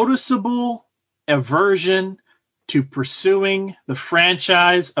noticeable aversion to pursuing the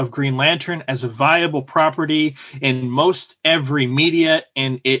franchise of Green Lantern as a viable property in most every media,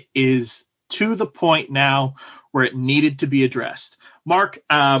 and it is to the point now where it needed to be addressed. Mark,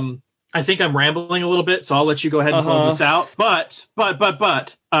 I think I'm rambling a little bit, so I'll let you go ahead and close this out. But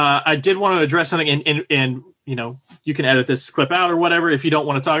I did want to address something, and you know, you can edit this clip out or whatever if you don't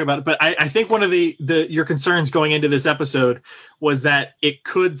want to talk about it. But I think one of your concerns going into this episode was that it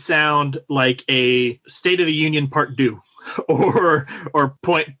could sound like a State of the Union Part 2 or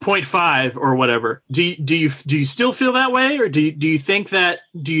point 5 or whatever. Do you still feel that way, or do you think that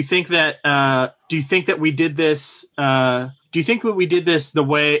we did this? Do you think that we did this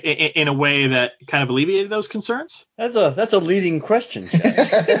in a way that kind of alleviated those concerns? That's a leading question,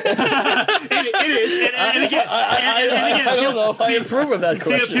 Chad. It is. And again, I don't know if I approve of that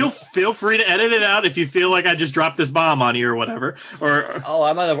question. Feel free to edit it out if you feel like I just dropped this bomb on you or whatever.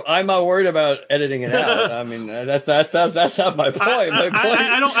 I'm not worried about editing it out. I mean, that's not my point.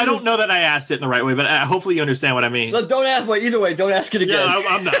 I don't know that I asked it in the right way, but hopefully you understand what I mean. Look, don't ask. Either way, don't ask it again. Yeah,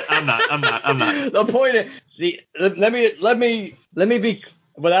 I'm not. The point is, let me be,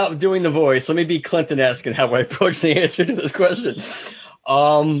 without doing the voice, let me be Clinton-esque in how I approach the answer to this question.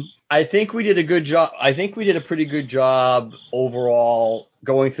 I think we did a good job. I think we did a pretty good job overall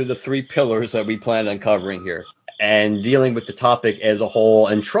going through the 3 pillars that we planned on covering here and dealing with the topic as a whole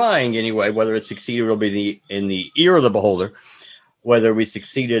and trying anyway, whether it succeeded will be in the ear of the beholder, whether we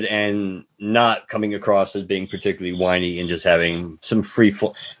succeeded and not coming across as being particularly whiny and just having some free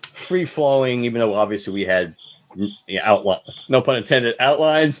flowing, even though obviously we had outline, no pun intended,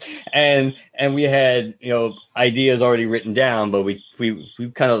 outlines, and we had ideas already written down, but we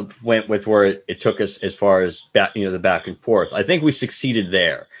kind of went with where it took us as far as the back and forth. I think we succeeded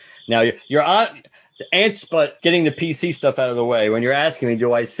there. Now you're on ants, but getting the PC stuff out of the way. When you're asking me,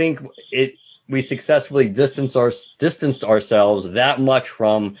 do I think we successfully distanced ourselves that much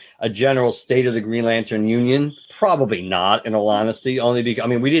from a general state of the Green Lantern Union? Probably not, in all honesty. Only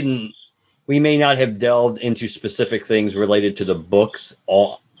because we may not have delved into specific things related to the books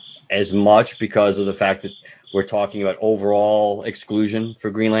as much because of the fact that we're talking about overall exclusion for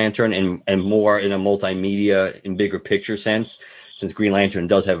Green Lantern and more in a multimedia and bigger picture sense, since Green Lantern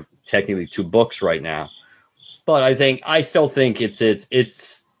does have technically 2 books right now. But I still think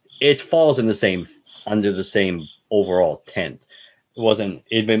it falls in under the same overall tent.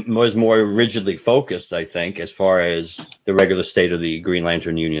 It was more rigidly focused, I think, as far as the regular state of the Green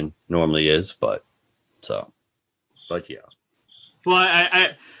Lantern Union normally is. But yeah.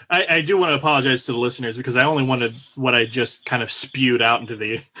 Well, I do want to apologize to the listeners because I only wanted what I just kind of spewed out into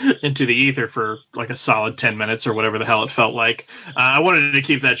the ether for like a solid 10 minutes or whatever the hell it felt like. I wanted to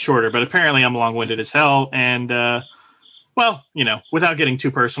keep that shorter, but apparently I'm long-winded as hell. And well, without getting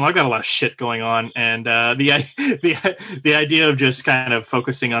too personal, I've got a lot of shit going on, and the idea of just kind of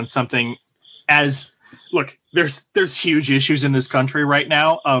focusing on something look, there's huge issues in this country right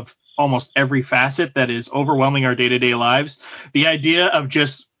now of almost every facet that is overwhelming our day-to-day lives. The idea of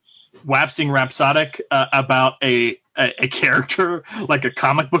just waxing rhapsodic about a character like a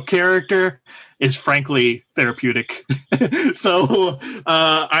comic book character is frankly therapeutic. So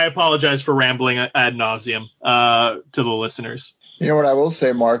I apologize for rambling ad nauseum to the listeners. You know what I will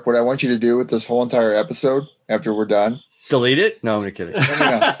say, Mark? What I want you to do with this whole entire episode after we're done? Delete it? No, I'm kidding.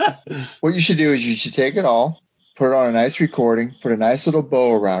 No. What you should do is you should take it all, put it on a nice recording, put a nice little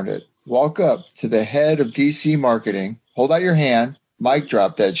bow around it, walk up to the head of DC marketing, hold out your hand, mic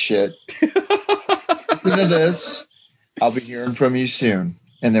drop that shit. Listen to this. I'll be hearing from you soon.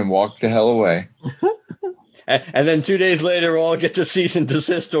 And then walk the hell away. And then 2 days later, we'll all get to cease and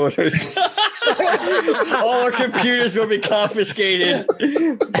desist orders. All our computers will be confiscated.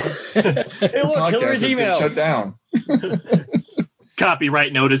 Hey, look, Hillary's email. Shut down.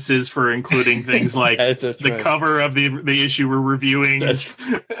 Copyright notices for including things like the cover of the issue we're reviewing.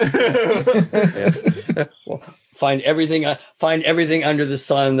 Well, find everything under the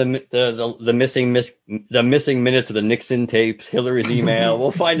sun. The missing minutes of the Nixon tapes, Hillary's email.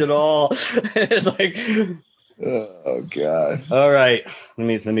 We'll find it all. It's like, oh God. All right,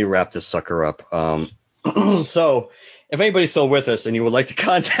 let me wrap this sucker up. So, if anybody's still with us and you would like to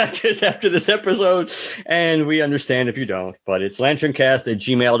contact us after this episode, and we understand if you don't, but it's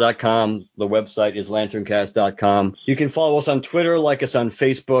LanternCast@gmail.com. The website is LanternCast.com. You can follow us on Twitter, like us on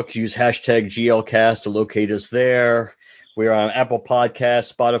Facebook, use hashtag GLCast to locate us there. We're on Apple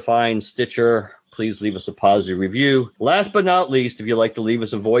Podcasts, Spotify, and Stitcher. Please leave us a positive review. Last but not least, if you'd like to leave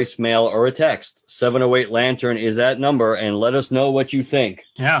us a voicemail or a text, 708-LANTERN is that number, and let us know what you think.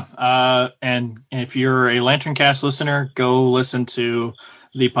 Yeah, and if you're a LanternCast listener, go listen to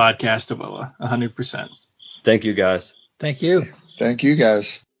the podcast of Ola, 100%. Thank you, guys. Thank you. Thank you,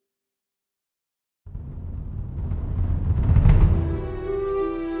 guys.